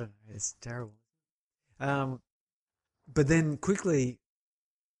I don't know, it's terrible. But then quickly,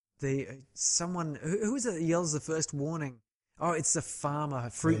 someone who is it that yells the first warning? Oh, it's the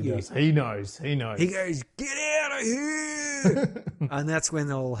farmer, Fruit You. He knows. He goes, "Get out of here!" And that's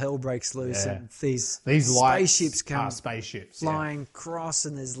when all hell breaks loose, and these spaceships come flying across,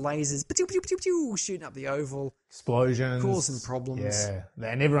 and there's lasers shooting up the oval, explosions, causing problems. Yeah,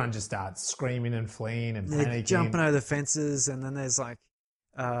 and everyone just starts screaming and fleeing and panicking, jumping over the fences, and then there's like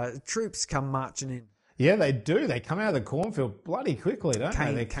troops come marching in. Yeah, they do. They come out of the cornfield bloody quickly, don't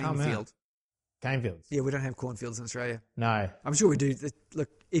they? They come out. Cane fields. Yeah, we don't have cornfields in Australia. No. I'm sure we do. Look,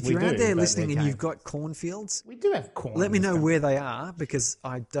 if you're out there listening and you've got cornfields, we do have corn. Let me know where they are because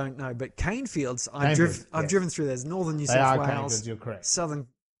I don't know. But cane fields, I've driven through those. Northern New South Wales. Cane fields, you're correct. Southern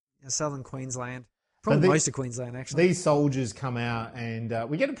Queensland. Probably most of Queensland, actually. These soldiers come out and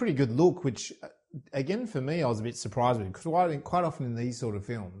we get a pretty good look, which, again, for me, I was a bit surprised with because quite often in these sort of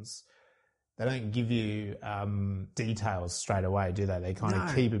films, they don't give you details straight away, do they? They kind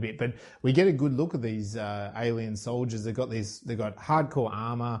of keep a bit. But we get a good look at these alien soldiers. They've got hardcore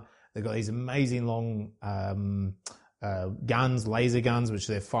armor. They've got these amazing long guns, laser guns, which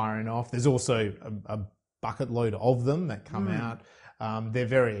they're firing off. There's also a bucket load of them that come out. They're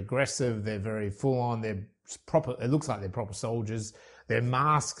very aggressive. They're very full on. They're proper. It looks like they're proper soldiers. Their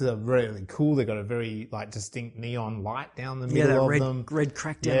masks are really cool. They've got a very like distinct neon light down the Yeah, middle that of them. red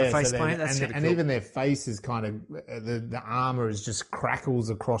crack down the face so paint. That's and cool. even their face is kind of the armor is just crackles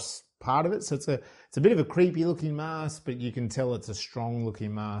across part of it. So it's a bit of a creepy looking mask, but you can tell it's a strong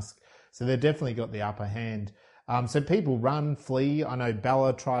looking mask. So they've definitely got the upper hand. So people run, flee. I know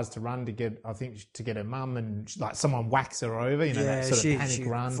Bella tries to run to get her mum, and like someone whacks her over. You know, that sort of panic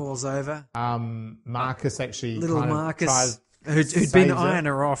run. Falls over. Marcus actually Little Marcus, who'd been eyeing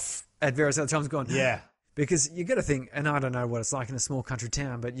her off at various other times, gone. Yeah. Because you got to think, and I don't know what it's like in a small country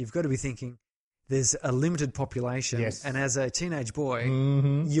town, but you've got to be thinking there's a limited population. Yes. And as a teenage boy,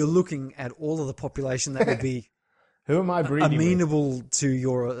 you're looking at all of the population that would be who am I breeding amenable to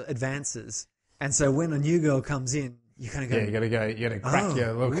your advances. And so when a new girl comes in, you kind of go, yeah, you gotta crack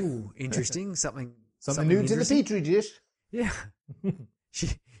your look. Ooh, interesting, something new to the petri dish. Yeah,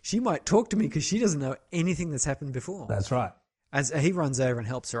 she might talk to me because she doesn't know anything that's happened before. That's right. As he runs over and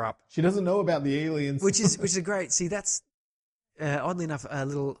helps her up, she doesn't know about the aliens, which is a great. See, that's oddly enough,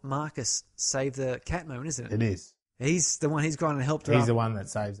 little Marcus saved the cat moment, isn't it? It is. He's the one. He's gone and helped her. He's the one that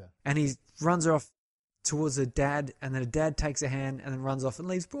saves her, and he runs her off towards her dad, and then her dad takes her hand and then runs off and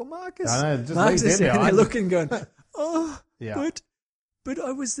leaves poor Marcus. I know, just Marcus leaves is him sitting there behind. looking, going, "Oh, yeah. but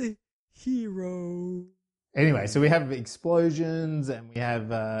I was the hero." Anyway, so we have explosions and we have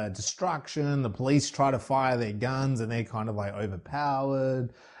destruction. The police try to fire their guns and they're kind of like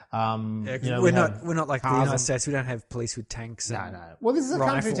overpowered. We're not like the United States. We don't have police with tanks. No. Well, this is a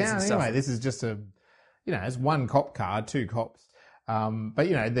country town anyway. This is just it's one cop car, two cops. But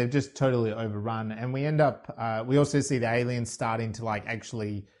they're just totally overrun, and we end up. We also see the aliens starting to like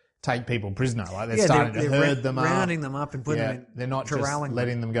actually take people prisoner. Like they're starting to herd them up, rounding them up, and putting them in. They're not just corralling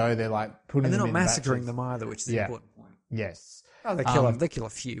letting them go. They're like putting them in. And they're not massacring batches. them either, which is the important point. Yes. Oh, they kill a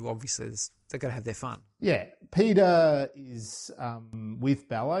few. Obviously, they've got to have their fun. Yeah, Peter is with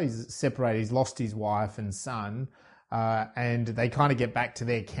Bella. He's separated. He's lost his wife and son, and they kind of get back to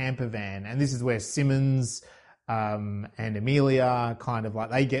their camper van. And this is where Simmons and Amelia kind of like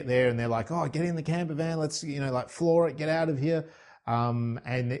they get there and they're like, "Oh, get in the camper van. Let's like floor it. Get out of here."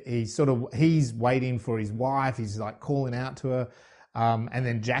 And he's waiting for his wife. He's like calling out to her. And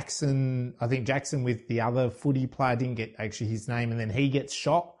then Jackson, I think Jackson with the other footy player didn't get actually his name, and then he gets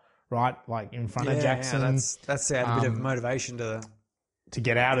shot right like in front of Jackson. Yeah, that's a bit of motivation to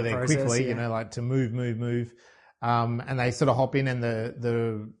get out of there process, quickly. Like to move. And they sort of hop in, and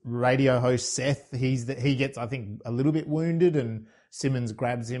the radio host Seth, he gets I think a little bit wounded, and Simmons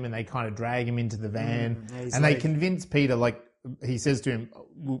grabs him, and they kind of drag him into the van, and they convince Peter like. He says to him,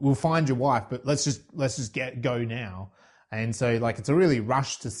 "We'll find your wife, but let's just go now." And so, like, it's a really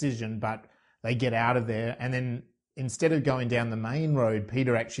rushed decision, but they get out of there, and then instead of going down the main road,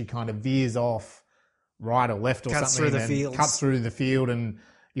 Peter actually kind of veers off right or left or cuts something, through the fields. Cuts through the field, and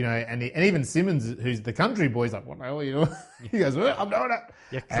and even Simmons, who's the country boy, is like, "What the hell are you doing?" He goes, "Well, I'm doing it."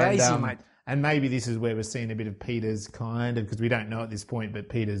 You're crazy, mate. And maybe this is where we're seeing a bit of Peter's kind of, because we don't know at this point, but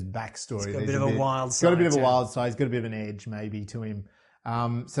Peter's backstory. He's got a bit of a wild side. He's got a bit of a wild side. He's got a bit of an edge maybe to him.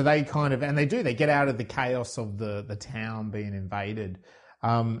 So they kind of, and they get out of the chaos of the town being invaded.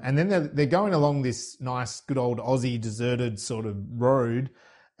 And then they're going along this nice, good old Aussie deserted sort of road.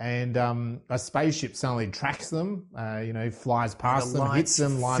 And a spaceship suddenly tracks them, flies past them, hits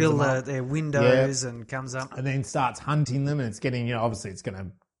them, lines them up. Their windows and comes up. And then starts hunting them, and it's getting, obviously it's going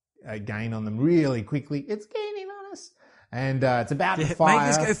to gain on them really quickly. It's gaining on us. And it's about to fire.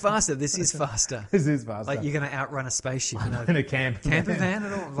 Make this go faster. This is faster. This is faster. Like you're going to outrun a spaceship in a camper van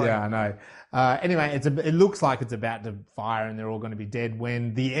at all. Yeah, I know. Anyway, it looks like it's about to fire and they're all going to be dead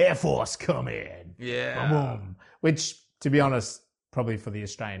when the Air Force come in. Yeah. Boom. Which, to be honest, probably for the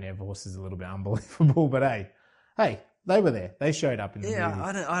Australian Air Force is a little bit unbelievable. But hey, they were there. They showed up in the movie.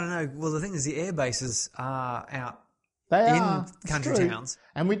 I don't know. Well, the thing is, the air bases are out in country towns,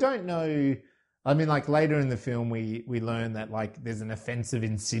 and we don't know. I mean, like later in the film, we learn that like there's an offensive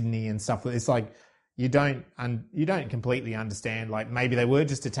in Sydney and stuff. It's like you don't completely understand. Like maybe they were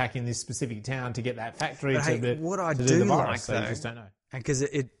just attacking this specific town to get that factory but to what I do do the virus, like, so though, you just don't know. And because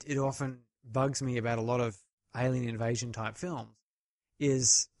it often bugs me about a lot of alien invasion type films,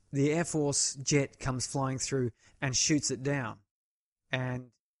 is the Air Force jet comes flying through and shoots it down, and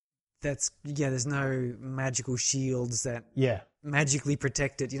there's no magical shields that magically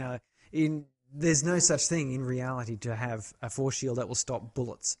protect it. There's no such thing in reality to have a force shield that will stop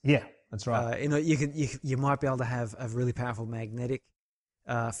bullets. Yeah, that's right. You might be able to have a really powerful magnetic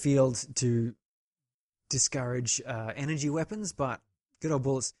field to discourage energy weapons, but good old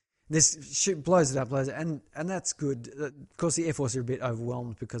bullets. This blows it up, and that's good. Of course, the Air Force are a bit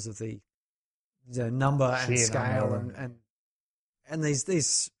overwhelmed because of the number and scale, and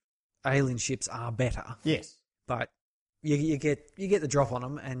these alien ships are better, Yes. but you get the drop on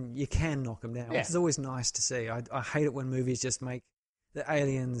them, and you can knock them down, Yeah. which is always nice to see. I hate it when movies just make the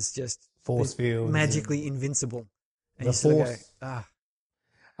aliens just Force fields. magically invincible, and The you sort of Force. go,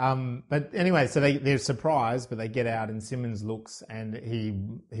 But anyway, so they're surprised, but they get out, and Simmons looks, and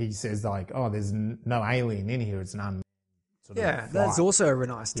he says like, "Oh, there's no alien in here. It's an unmanned sort of yeah, that's flight." also a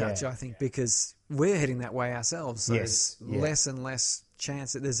nice touch, Yeah. I think, because we're heading that way ourselves. So Yes, there's yeah. less and less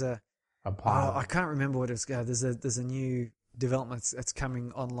chance that there's a pilot. I can't remember what it's called. There's a new development that's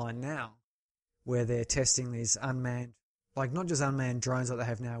coming online now, where they're testing these unmanned, like not just unmanned drones like they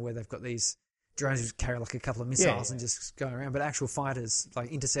have now, where they've got these drones which carry like a couple of missiles Yeah. and just go around, but actual fighters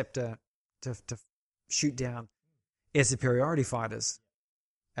like interceptor to shoot down air superiority fighters.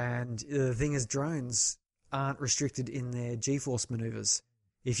 And the thing is, drones aren't restricted in their G-force maneuvers.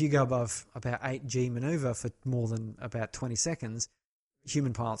 If you go above about 8G maneuver for more than about 20 seconds,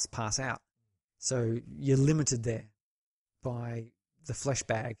 human pilots pass out. So you're limited there by the flesh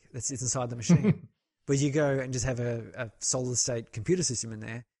bag that's inside the machine. But you go and just have a solid state computer system in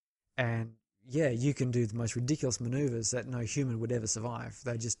there, and yeah, you can do the most ridiculous maneuvers that no human would ever survive.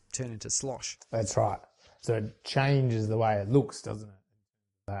 They just turn into slosh. That's right. So it changes the way it looks, doesn't it?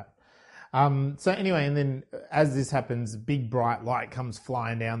 That. So anyway, and then as this happens, big bright light comes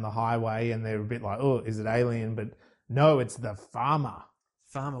flying down the highway, and they're a bit like, "Oh, is it alien?" But no, it's the farmer.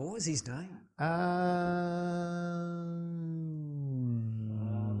 Farmer, what was his name?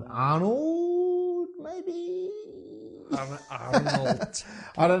 Arnold, maybe. Arnold.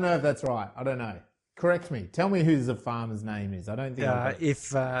 I don't know if that's right. I don't know. Correct me. Tell me who the farmer's name is. I don't think.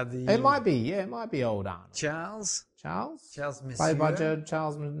 It might be. Yeah, it might be old Arnold. Charles Charles. Monsieur. Played by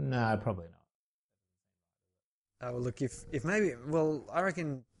Charles. No, probably not. Oh, well, look, if maybe, well, I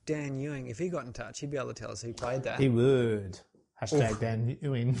reckon Dan Ewing, if he got in touch, he'd be able to tell us who played that. He would. Hashtag Dan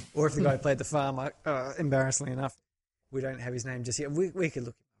Ewing. Or if the guy played the farmer, embarrassingly enough, we don't have his name just yet. We could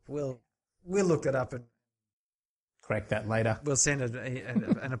look him up. We'll look that up and Correct that later. we'll send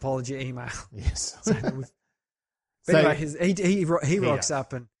an apology email. Yes. But anyway, he rocks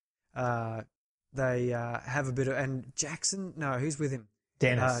up and they have a bit of, and Jackson, no, who's with him?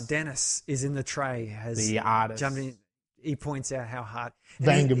 Dennis. Dennis is in the tray, has The artist. jumped in. He points out how hard.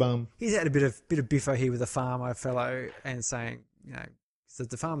 Vangabum. He's had a bit of biffo here with the farmer fellow, and saying, that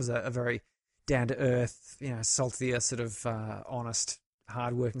the farmer's a very down to earth, salt of the earth sort of honest,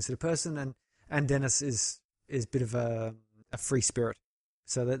 hard working sort of person, and Dennis is a bit of a free spirit,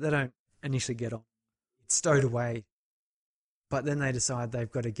 so that they don't initially get on. It's stowed away, but then they decide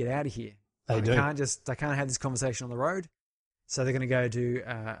they've got to get out of here. They can't have this conversation on the road, so they're going to go to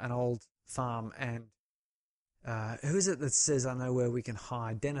an old farm. And who is it that says, "I know where we can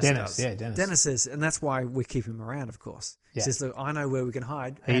hide"? Dennis does. Yeah, Dennis. Dennis says, and that's why we keep him around, of course. Yeah. He says, "Look, I know where we can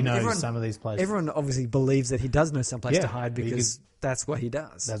hide." He And knows some of these places. Everyone obviously believes that he does know some place Yeah, to hide because that's what he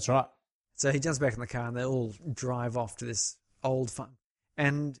does. That's right. So he jumps back in the car and they all drive off to this old farm.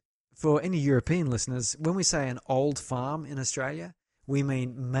 And for any European listeners, when we say an old farm in Australia, we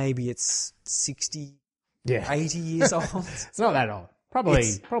mean maybe it's 60, 80 years old. It's not that old.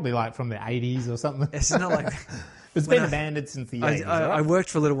 Probably like from the 80s or something. It's not like... It's been abandoned since the 80s, right? I worked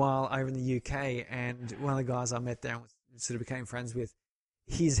for a little while over in the UK, and one of the guys I met there and sort of became friends with,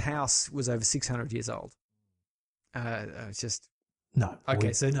 his house was over 600 years old. It's just... No.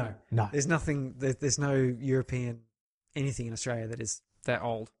 Okay, so no. No. There's nothing, there's no European anything in Australia that is that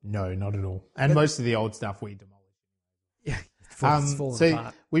old. No, not at all. And most of the old stuff we demolished. Yeah, it's fallen so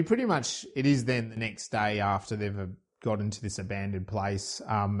apart. we pretty much, it is then the next day after they've got into this abandoned place,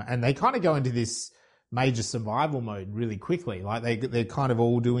 and they kind of go into this major survival mode really quickly. Like they're kind of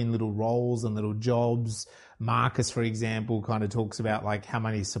all doing little roles and little jobs. Marcus, for example, kind of talks about like how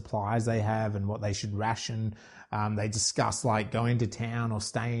many supplies they have and what they should ration. They discuss like going to town or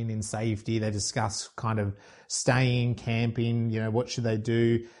staying in safety. They discuss kind of staying, camping, what should they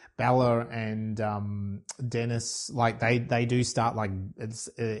do? Bella and Dennis, like they do start like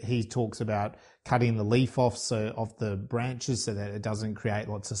he talks about cutting the leaf off the branches so that it doesn't create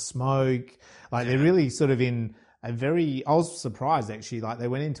lots of smoke. Like they're really sort of in a very, I was surprised actually, like they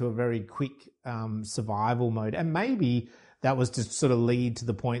went into a very quick survival mode, and maybe that was to sort of lead to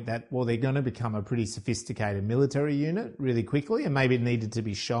the point that, well, they're going to become a pretty sophisticated military unit really quickly, and maybe it needed to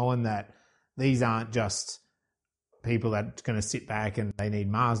be shown that these aren't just people that are going to sit back and they need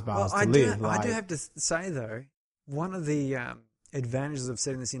Mars bars to live. I do have to say, though, one of the advantages of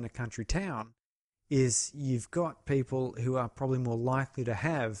setting this in a country town is you've got people who are probably more likely to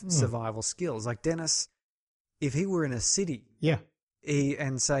have survival skills. Like Dennis, if he were in a city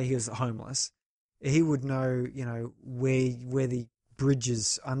and say he was homeless, he would know, where the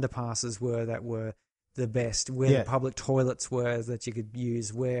bridges, underpasses were that were the best, where the public toilets were that you could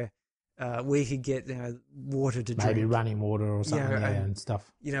use, where you could get water to drink. Maybe running water or something and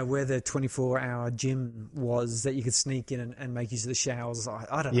stuff. Where the 24-hour gym was that you could sneak in and make use of the showers.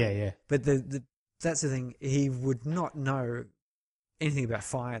 I don't know. Yeah. But that's the thing. He would not know anything about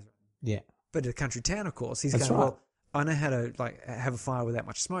fire. Yeah. But at a country town, of course, he's That's going, right. well, I know how to have a fire without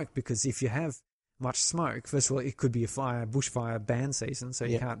much smoke, because if you have much smoke, first of all, it could be a bushfire ban season, so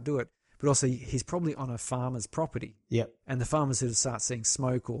you can't do it. But also, he's probably on a farmer's property. Yep. And the farmers who start seeing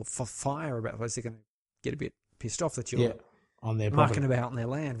smoke or fire about the place, they're going to get a bit pissed off that you're on their mucking about on their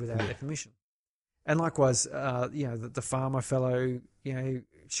land without their permission. And likewise, the farmer fellow,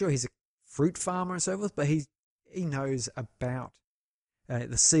 sure, he's a fruit farmer and so forth, but he knows about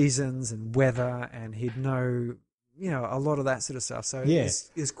the seasons and weather, and he'd know, a lot of that sort of stuff. So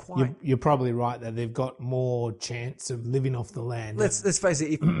it's quite... You're probably right that they've got more chance of living off the land. Let's face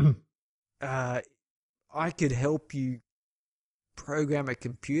it, if I could help you program a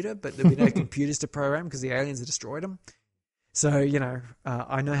computer, but there'd be no computers to program because the aliens have destroyed them. So,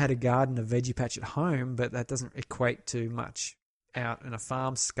 I know how to garden a veggie patch at home, but that doesn't equate to much out in a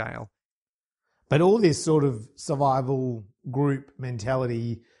farm scale. But all this sort of survival group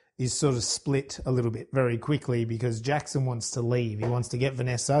mentality is sort of split a little bit very quickly because Jackson wants to leave. He wants to get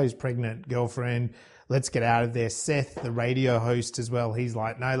Vanessa, his pregnant girlfriend. Let's get out of there. Seth, the radio host as well, he's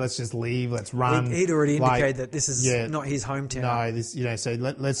like, no, let's just leave. Let's run. He'd already indicated that this is not his hometown. No, so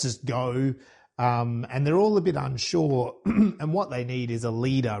let's just go. And they're all a bit unsure. And what they need is a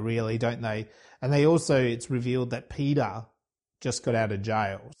leader, really, don't they? And it's revealed that Peter just got out of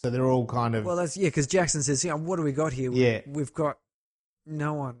jail. So they're all kind of... Well, that's, because Jackson says, what do we got here? We've got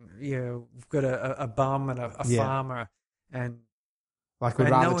no one. We've got a bum and a farmer, and... Like,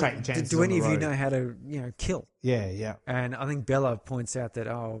 we'd rather take the chances. Do any of you know how to, kill? Yeah. And I think Bella points out that,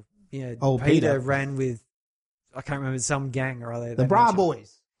 Peter ran with, I can't remember, some gang or other. The Bra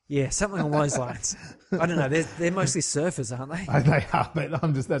Boys. Yeah, something along those lines. I don't know. They're mostly surfers, aren't they? They are, but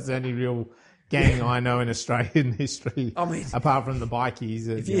that's the only real gang I know in Australian history. I mean, apart from the bikies.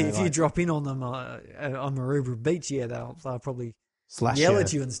 If you drop in on them on Maroubra Beach, they'll probably yell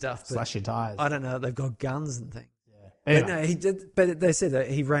at you and stuff. Slash your tires. I don't know. They've got guns and things. Anyway. But no, he did. But they said that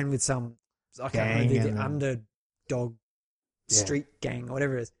he ran with some, I can't remember, the underdog street gang or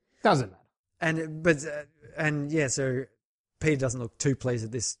whatever it is. Doesn't matter. So Peter doesn't look too pleased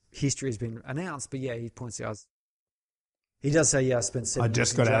that this history has been announced. But he points out, he does say, I spent 7 years in jail. I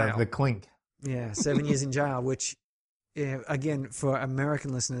just got out of the clink. Yeah, 7 years in jail, which, again, for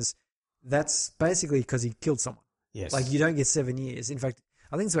American listeners, that's basically because he killed someone. Yes. Like, you don't get 7 years. In fact,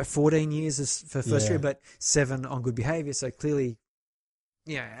 I think it's about 14 years for first degree, but 7 on good behaviour. So clearly,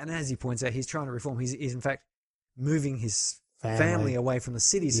 and as he points out, he's trying to reform. He's in fact moving his family away from the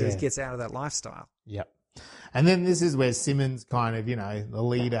city so he gets out of that lifestyle. Yep. And then this is where Simmons kind of, the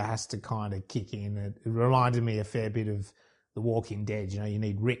leader has to kind of kick in. It reminded me a fair bit of The Walking Dead. You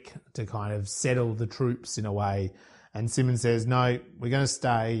need Rick to kind of settle the troops in a way. And Simmons says, no, we're going to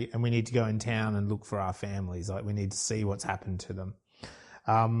stay and we need to go in town and look for our families. Like, we need to see what's happened to them.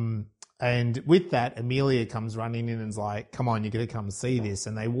 And with that, Amelia comes running in and's like, come on, you're going to come see this.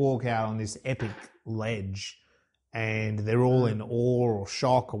 And they walk out on this epic ledge and they're all in awe or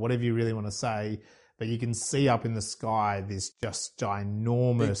shock or whatever you really want to say. But you can see up in the sky this just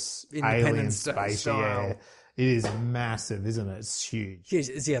ginormous alien space. Yeah. It is massive, isn't it? It's huge.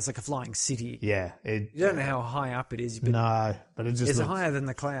 It's like a flying city. Yeah. You don't know how high up it is. But no, but it just it's higher than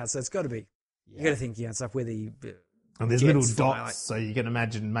the clouds, so it's got to be. Yeah. You got to think, it's like where the... And there's little dots, so you can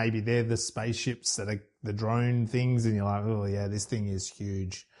imagine maybe they're the spaceships that are the drone things, and you're like, oh yeah, this thing is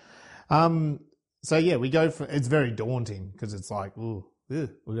huge. We go for, it's very daunting because it's like, we're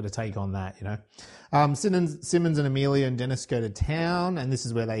going to take on that, Simmons and Amelia and Dennis go to town, and this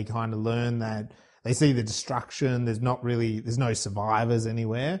is where they kind of learn that they see the destruction. There's no survivors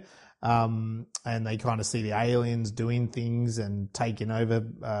anywhere. And they kind of see the aliens doing things and taking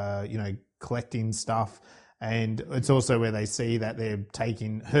over, collecting stuff. And it's also where they see that they're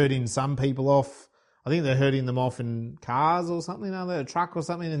herding some people off. I think they're herding them off in cars or something, a truck or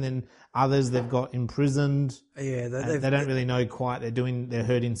something, and then others they've got imprisoned. Yeah, they don't really know quite. They're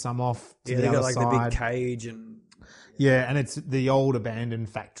herding some off to the they other got side. the big cage and... Yeah, and it's the old abandoned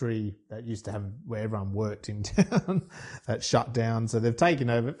factory that used to have where everyone worked in town that shut down. So they've taken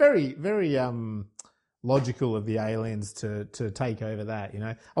over. Very, very logical of the aliens to take over that,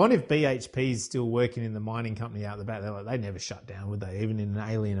 I wonder if BHP is still working in the mining company out the back. They never shut down, would they? Even in an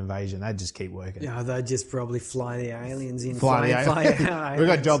alien invasion, they'd just keep working. Yeah, they'd just probably fly the aliens in. Fly out. We've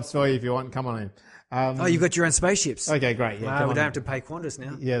got jobs for you if you want. Come on in. Oh, you've got your own spaceships. Okay, great. Yeah, Well, we don't have to pay Qantas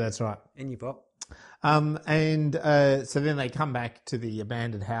now. Yeah, that's right. In you pop. So then they come back to the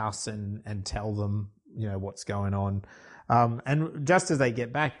abandoned house and tell them, what's going on. And just as they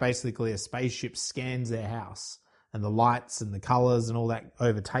get back, basically a spaceship scans their house, and the lights and the colors and all that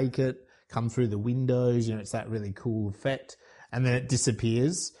overtake it, come through the windows. It's that really cool effect, and then it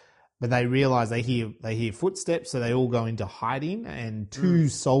disappears. But they realize they hear footsteps, so they all go into hiding, and two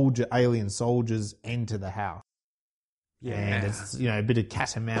alien soldiers enter the house. Yeah. And it's, a bit of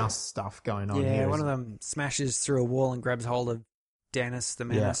cat and mouse stuff going on here. Yeah, one of them smashes through a wall and grabs hold of Dennis the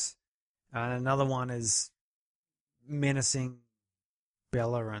Menace. Yeah. And another one is menacing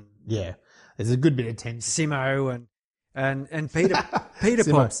Bella and... Yeah, there's a good bit of tension. Simo and Peter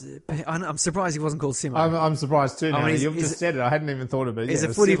Pops. I'm surprised he wasn't called Simo. I'm surprised too now. You've just said it. I hadn't even thought of it. He's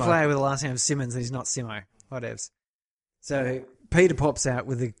a footy player with the last name of Simmons, and he's not Simo. Whatevs. So Peter pops out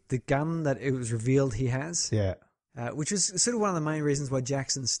with the gun that it was revealed he has. Yeah. Which was sort of one of the main reasons why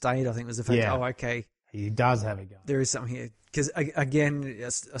Jackson stayed, I think, was the fact, okay. He does have a gun. There is something here. Because, again,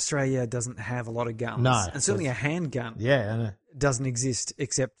 Australia doesn't have a lot of guns. No. And certainly a handgun I know. doesn't exist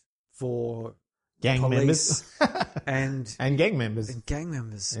except for gang police members. and gang members. And gang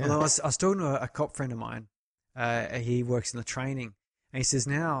members. Yeah. Although I was talking to a cop friend of mine. He works in the training. And he says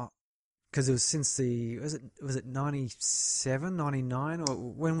now, because it was since was it 97, 99? Or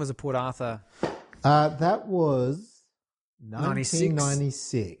when was it Port Arthur? That was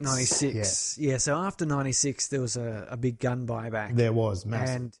 1996. 96. Yeah, so after 96, there was a big gun buyback. There was,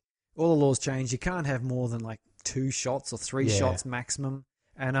 massive. And all the laws changed. You can't have more than like 2 shots or 3 shots maximum.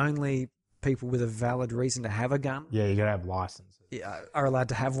 And only people with a valid reason to have a gun. Yeah, you got to have licenses. Are allowed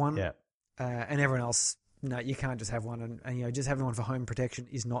to have one. Yeah. And everyone else, no, you can't just have one. And just having one for home protection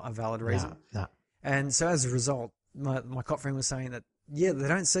is not a valid reason. No. And so as a result, my cop friend was saying that, they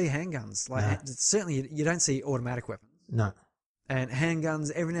don't see handguns. Certainly you don't see automatic weapons. No. And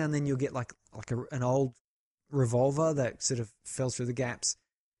handguns, every now and then you'll get like an old revolver that sort of fell through the gaps.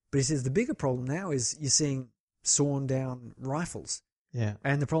 But he says the bigger problem now is you're seeing sawn down rifles. Yeah.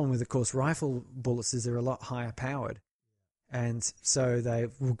 And the problem with, of course, rifle bullets is they're a lot higher powered. And so they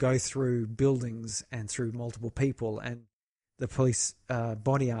will go through buildings and through multiple people and the police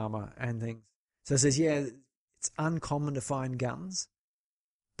body armor and things. So it says, it's uncommon to find guns.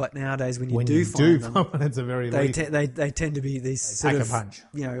 But nowadays, when you do find them, it's a very they tend to be these sort of punch.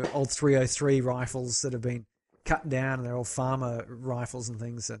 Old 303 rifles that have been cut down, and they're all farmer rifles and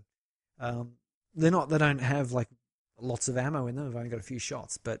things. And they don't have like lots of ammo in them. They've only got a few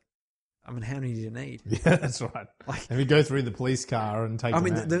shots, but I mean, how many do you need? Yeah, that's right. If you go through the police car and take,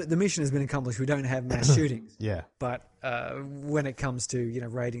 the mission has been accomplished. We don't have mass shootings. Yeah, but when it comes to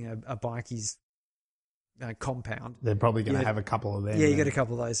raiding a bikies compound, they're probably going to have a couple of them. Yeah, you get a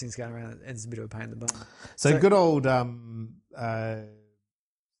couple of those things going around, and it's a bit of a pain in the bum. So good old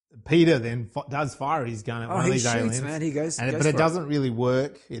Peter then does fire his gun at one of these aliens. Man, he goes, but it doesn't really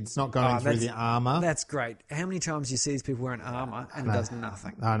work. It's not going through the armor. That's great. How many times do you see these people wearing armor and it does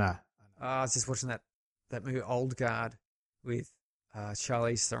nothing? I know. I was just watching that movie Old Guard with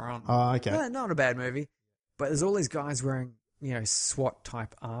Charlize Theron. Oh, okay. Not a bad movie, but there's all these guys wearing SWAT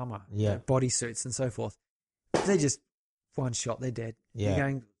type armor, bodysuits and so forth. They're just one shot, they're dead. Yeah. You're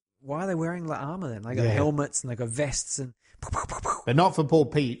going, why are they wearing the armor then? They got helmets and they got vests and. But not for poor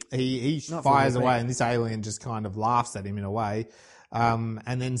Pete. He fires away, and this alien just kind of laughs at him in a way. And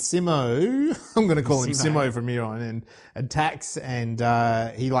then Simo, I'm going to call him Simo from here on, and attacks, and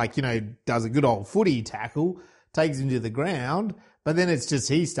he does a good old footy tackle, takes him to the ground, but then it's just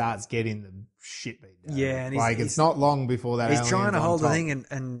he starts getting the shit beat down. Yeah, and it's not long before that. He's trying to hold the thing,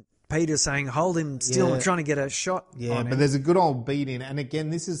 and Peter's saying, "Hold him still." I'm trying to get a shot. Yeah, but there's a good old beating, and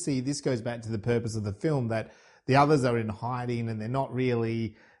again, this goes back to the purpose of the film, that the others are in hiding and they're not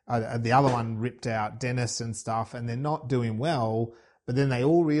really. The other one ripped out Dennis and stuff, and they're not doing well. But then they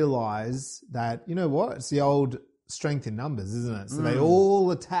all realise that, you know what, it's the old strength in numbers, isn't it? So they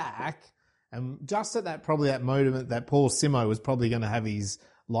all attack, and just at that moment that poor Simo was probably going to have his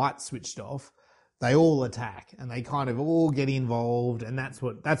light switched off, they all attack and they kind of all get involved, and that's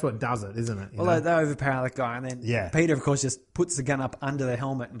what does it, isn't it? They overpower that guy, and then Peter, of course, just puts the gun up under the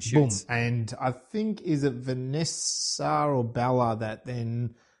helmet and shoots. Boom. And I think, is it Vanessa or Bella that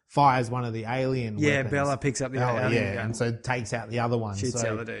then fires one of the alien weapons? Bella picks up the alien gun. And so takes out the other one. Shoots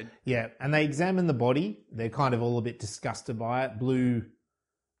the other dude. Yeah, and they examine the body. They're kind of all a bit disgusted by it. Blue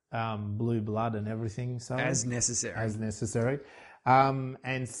blood and everything. So As necessary. And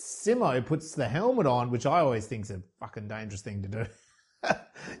Simo puts the helmet on, which I always think is a fucking dangerous thing to do.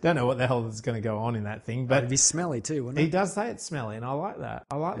 Don't know what the hell is going to go on in that thing, but it'd be smelly too, wouldn't it? He does say it's smelly, and I like that.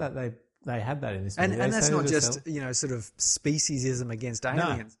 I like that they they had that in this And movie. and They that's say not to just themselves, sort of speciesism against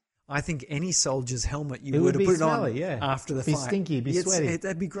aliens. I think any soldier's helmet you It were would to be put smelly, it on yeah. after the Be fight, stinky, be it's- sweaty.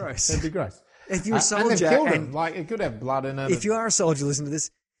 that'd be gross. That'd be gross. If you're a And soldier, they've killed and him. Like, it could have blood in it. if you are a soldier, listen to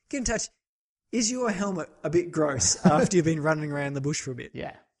this. Get in touch. Is your helmet a bit gross after you've been running around the bush for a bit?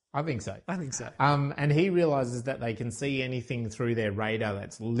 Yeah, I think so. I think so. And he realizes that they can see anything through their radar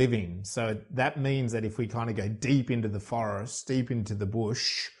that's living. So that means that if we kind of go deep into the forest, deep into the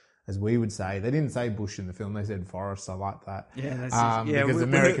bush, as we would say, they didn't say bush in the film, they said forest. I like that. Yeah, that's because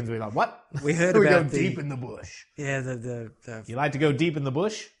Americans were like, what? We heard we about go deep in the bush. Yeah, the You like to go deep in the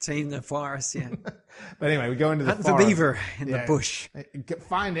bush? team, the forest, yeah. But anyway, we go into the Hunting for forest. beaver in the bush.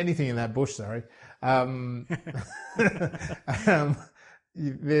 Find anything in that bush, sorry.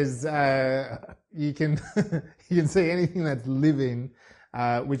 There's you can you can see anything that's living,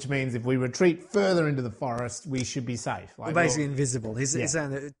 which means if we retreat further into the forest, we should be safe. Well, basically invisible. He's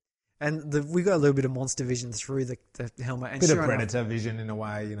saying that, and we got a little bit of monster vision through the helmet. And bit sure of predator enough, vision in a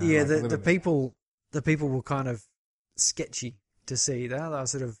way, you know. yeah, like a the little bit. people were kind of sketchy to see. They were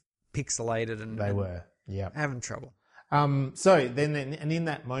sort of pixelated and They were, yeah. having trouble. So then, and in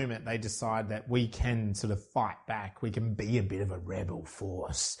that moment, they decide that we can sort of fight back. We can be a bit of a rebel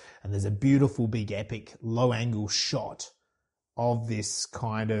force. And there's a beautiful, big, epic, low-angle shot of this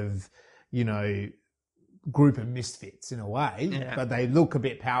kind of, you know, group of misfits in a way. Yeah. But they look a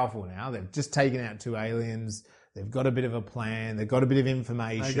bit powerful now. They've just taken out 2 aliens. They've got a bit of a plan. They've got a bit of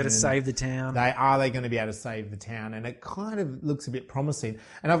information. They've got to save the town. Are they going to be able to save the town? And it kind of looks a bit promising.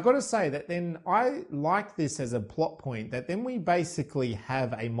 And I've got to say that then I like this as a plot point, that then we basically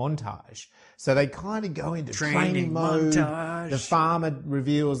have a montage. So they kind of go into training mode. montage. The farmer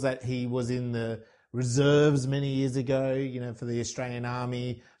reveals that he was in the reserves many years ago, you know, for the Australian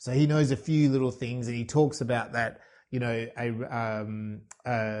Army. So he knows a few little things, and he talks about that, you know,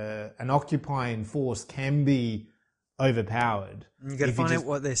 an occupying force can be overpowered. You got to find out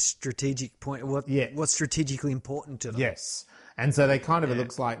what their strategic point, what's strategically important to them. Yes. And so they kind of, it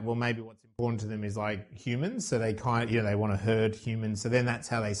looks like, well, maybe what's important to them is like humans. So they kind of, you know, they want to herd humans. So then that's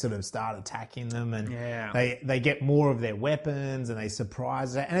how they sort of start attacking them, and they get more of their weapons, and they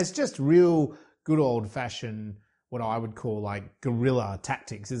surprise it. And it's just real good old fashioned, what I would call like guerrilla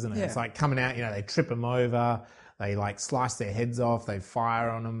tactics, isn't it? Yeah. It's like coming out, you know, they trip them over. They like slice their heads off. They fire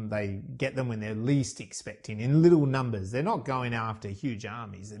on them. They get them when they're least expecting, in little numbers. They're not going after huge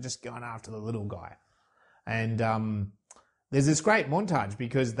armies. They're just going after the little guy. And there's this great montage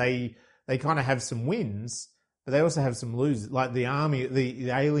because they kind of have some wins, but they also have some losers. Like the army,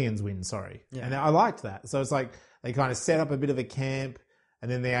 the aliens win. Sorry, and I liked that. So it's like they kind of set up a bit of a camp, and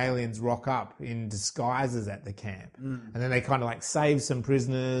then the aliens rock up in disguises at the camp, and then they kind of like save some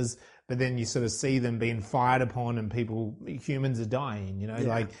prisoners. But then you sort of see them being fired upon, and humans are dying, you know,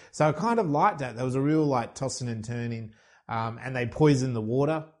 like, so I kind of liked that. There was a real like tossing and turning, and they poison the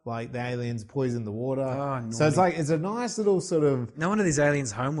water, like the aliens poison the water. Oh, so it's like, it's a nice little sort of, No wonder these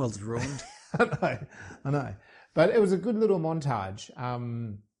aliens' homeworld's ruined. I know, but it was a good little montage.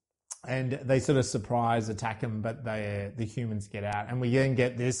 And they sort of surprise attack them, but the humans get out, and we then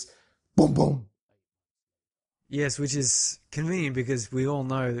get this boom, boom. Yes, which is convenient because we all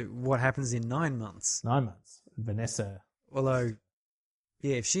know what happens in 9 months. 9 months. Vanessa. Although,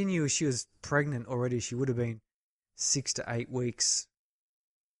 yeah, if she knew she was pregnant already, she would have been 6 to 8 weeks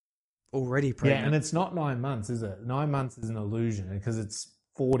already pregnant. Yeah, and it's not 9 months, is it? 9 months is an illusion because it's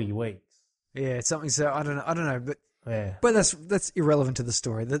 40 weeks. Yeah, it's something. So I don't know, but Yeah, but that's irrelevant to the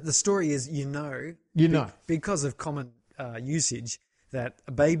story. The story is because of common usage that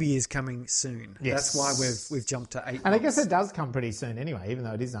a baby is coming soon. Yes. That's why we've jumped to 8 months. and I guess it does come pretty soon anyway, even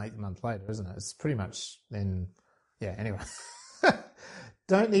though it is 8 months later, isn't it? It's pretty much then. Yeah. Anyway.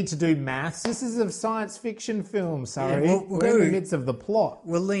 Don't need to do maths. This is a science fiction film, sorry. Yeah, we're in the midst of the plot.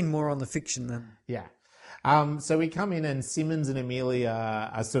 We'll lean more on the fiction then. Yeah. So we come in, and Simmons and Amelia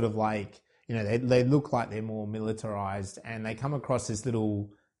are sort of like, you know, they look like they're more militarized, and they come across this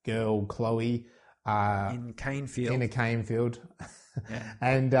little girl, Chloe, In cane field. in a cane field. Yeah.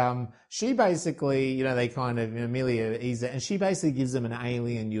 And she basically, you know, they kind of, Amelia ease it, and she basically gives them an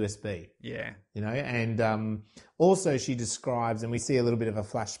alien USB. Yeah. You know, and also she describes, and we see a little bit of a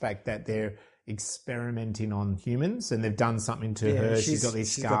flashback, that they're experimenting on humans, and they've done something to her. She's got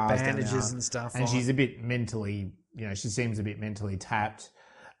these she's scars, got down bandages her, and stuff and on. she's a bit mentally, you know, she seems a bit mentally tapped.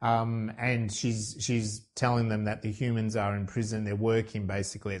 And she's telling them that the humans are in prison. They're working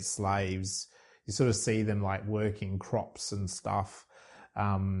basically as slaves. You sort of see them like working crops and stuff.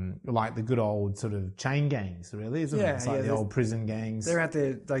 Like the good old sort of chain gangs, really, isn't it? It's like the old prison gangs. They're out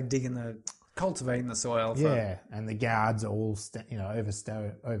there like digging the cultivating the soil. Yeah, and the guards are all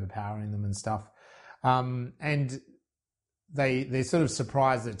overpowering them and stuff, and they're sort of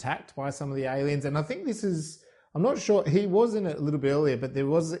surprised attacked by some of the aliens. And I think this is, I'm not sure, he was in it a little bit earlier, but there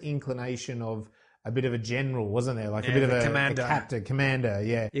was an inclination of a bit of a general, wasn't there? Like a bit of a commander.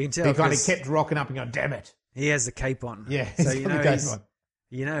 Yeah, you can tell he kind of kept rocking up and going, "Damn it!" He has the cape on. Yeah, so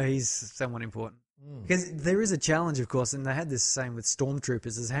you know he's somewhat important. Because there is a challenge, of course, and they had this same with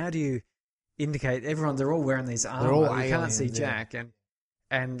stormtroopers. Is how do you indicate they're all wearing these armor? You aliens, can't see Jack,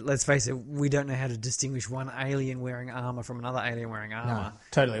 and let's face it, we don't know how to distinguish one alien wearing armor from another alien wearing armor. No,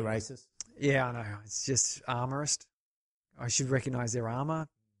 totally racist. Yeah, I know. It's just armorist. I should recognize their armor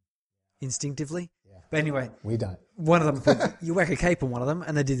instinctively. Yeah. But anyway, we don't. One of them, you whack a cape on one of them,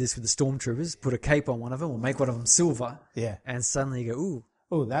 and they did this with the stormtroopers. Put a cape on one of them, or make one of them silver. Yeah, and suddenly you go, ooh.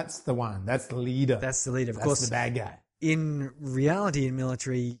 Oh, that's the one. That's the leader. That's the leader. Of that's course, the bad guy. In reality, in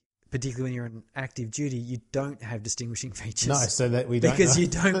military, particularly when you're in active duty, you don't have distinguishing features. No, so that we don't. Because you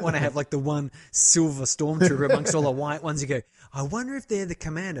don't want to have like the one silver stormtrooper amongst all the white ones. You go, I wonder if they're the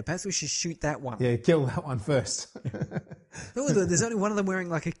commander. Perhaps we should shoot that one. Yeah, kill that one first. Oh, there's only one of them wearing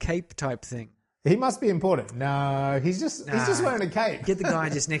like a cape type thing. He must be important. No, he's just wearing a cape. Get the guy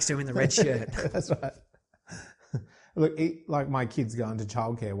just next to him in the red shirt. That's right. Look, like my kids going to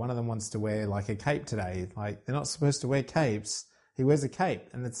childcare, one of them wants to wear like a cape today. Like they're not supposed to wear capes. He wears a cape,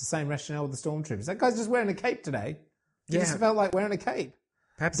 and it's the same rationale with the stormtroopers. That guy's just wearing a cape today. He just felt like wearing a cape.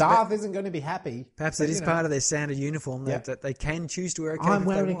 Perhaps Darth isn't going to be happy. Perhaps it is part of their standard uniform that they can choose to wear a cape. I'm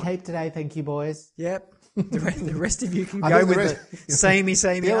wearing a cape today, thank you, boys. Yep. The rest of you can go with the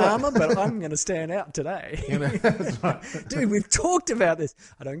samey armor, but I'm going to stand out today. That's right. Dude, we've talked about this.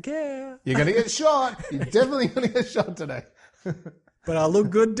 I don't care. You're going to get shot. You're definitely going to get shot today. But I'll look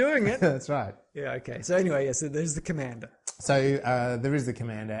good doing it. That's right. Yeah, okay. So anyway, so there's the commander. So there is the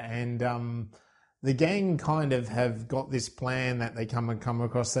commander, and the gang kind of have got this plan that they come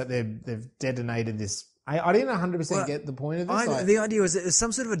across, that they've detonated this. I didn't 100% get the point of this. The idea was that there's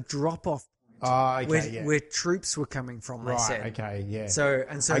some sort of a drop-off okay, where troops were coming from, they said. Okay, yeah. So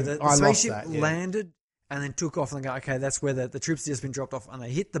the spaceship landed and then took off, and they go, okay, that's where the troops have just been dropped off, and they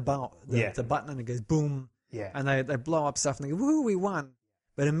hit the button and it goes boom. Yeah. And they blow up stuff and they go, woohoo, we won.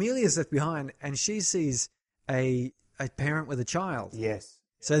 But Amelia's left behind and she sees a parent with a child. Yes.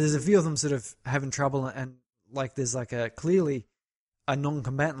 So there's a few of them sort of having trouble, and like there's like clearly a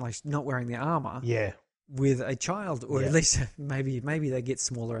non-combatant, like not wearing the armor. Yeah. With a child, or at least maybe they get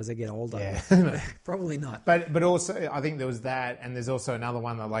smaller as they get older. Yeah. Probably not. But also, I think there was that, and there's also another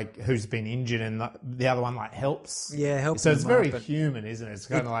one that who's been injured, and the other one helps. Yeah, helps. So it's very human, isn't it? It's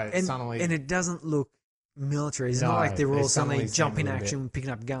kind of like suddenly, and it doesn't look military. It's not like they're all suddenly jumping action, picking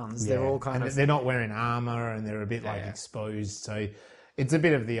up guns. Yeah. They're all they're not wearing armor, and they're a bit exposed. So it's a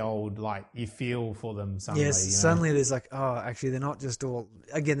bit of the old you feel for them suddenly. Yes, suddenly there's actually they're not just all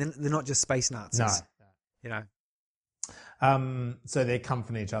they're not just space Nazis. No. So they're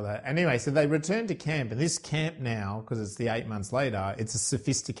comforting each other. Anyway, so they return to camp, and this camp now, because it's the 8 months later, it's a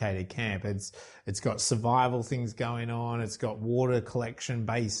sophisticated camp. It's got survival things going on. It's got water collection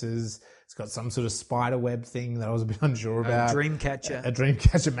bases. It's got some sort of spider web thing that I was a bit unsure about. A dream catcher. A dream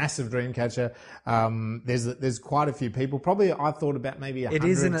catcher, massive dream catcher. There's quite a few people. Probably I thought about maybe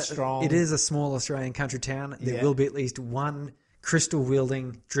 100 strong. It is a small Australian country town. There will be at least one crystal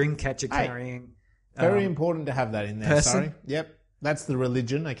wielding dream catcher carrying. Very important to have that in there. Person. Sorry. Yep. That's the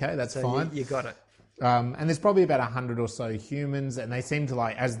religion. Okay. That's fine. You got it. And there's probably about 100 or so humans, and they seem to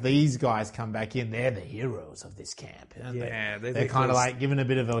as these guys come back in, they're the heroes of this camp. Aren't they? They're kind of given a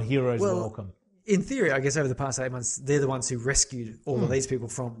bit of a hero's welcome. In theory, I guess over the past 8 months, they're the ones who rescued all of these people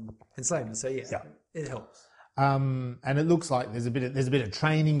from enslavement. So it helps. And it looks like there's a bit of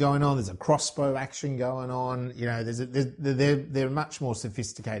training going on. There's a crossbow action going on. They're a much more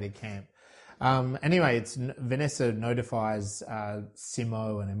sophisticated camp. Anyway, Vanessa notifies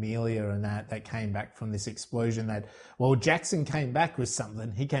Simo and Amelia and that came back from this explosion Jackson came back with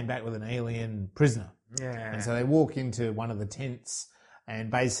something. He came back with an alien prisoner. Yeah. And so they walk into one of the tents, and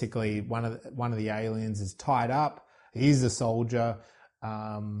basically one of the aliens is tied up. He's a soldier.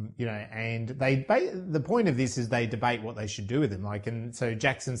 And the point of this is they debate what they should do with him. And so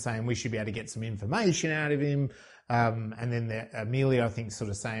Jackson's saying we should be able to get some information out of him. And then Amelia, I think, sort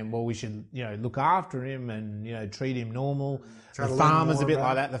of saying, well, we should, look after him and, treat him normal. The farmer's a bit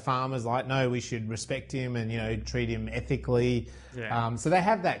like that. The farmer's like, no, we should respect him and, treat him ethically. Yeah. So they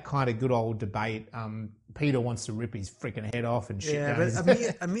have that kind of good old debate. Peter wants to rip his freaking head off and shit. Yeah,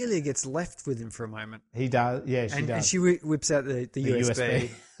 but Amelia gets left with him for a moment. He does. Yeah, she does. And she whips out the USB.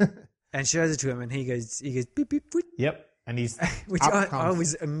 And shows it to him, and he goes beep, beep, beep. Yep. and he's Which I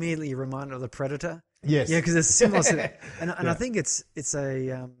was immediately reminded of the Predator. Yes. Yeah, because it's similar to that. And Yeah. I think it's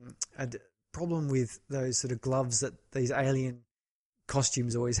a problem with those sort of gloves that these alien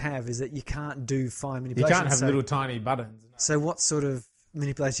costumes always have is that you can't do fine You manipulation. can't have little tiny buttons. So what sort of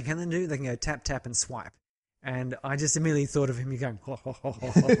manipulation can they do? They can go tap, tap, and swipe. And I just immediately thought of him going,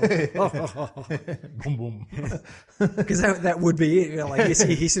 Boom, boom. because that would be it. You know, like he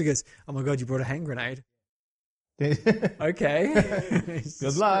sort of goes, "Oh my god, you brought a hand grenade." Okay,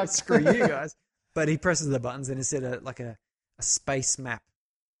 Good luck. Screw you guys. But he presses the buttons, and instead a space map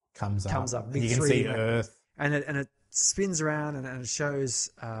comes up. big You can 3D see map. Earth. and it spins around and it shows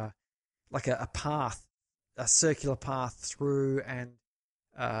like a path, a circular path through, and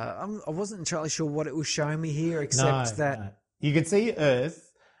I wasn't entirely sure what it was showing me here, except that No. You could see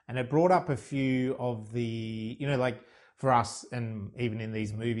Earth, and it brought up a few of the, like for us, and even in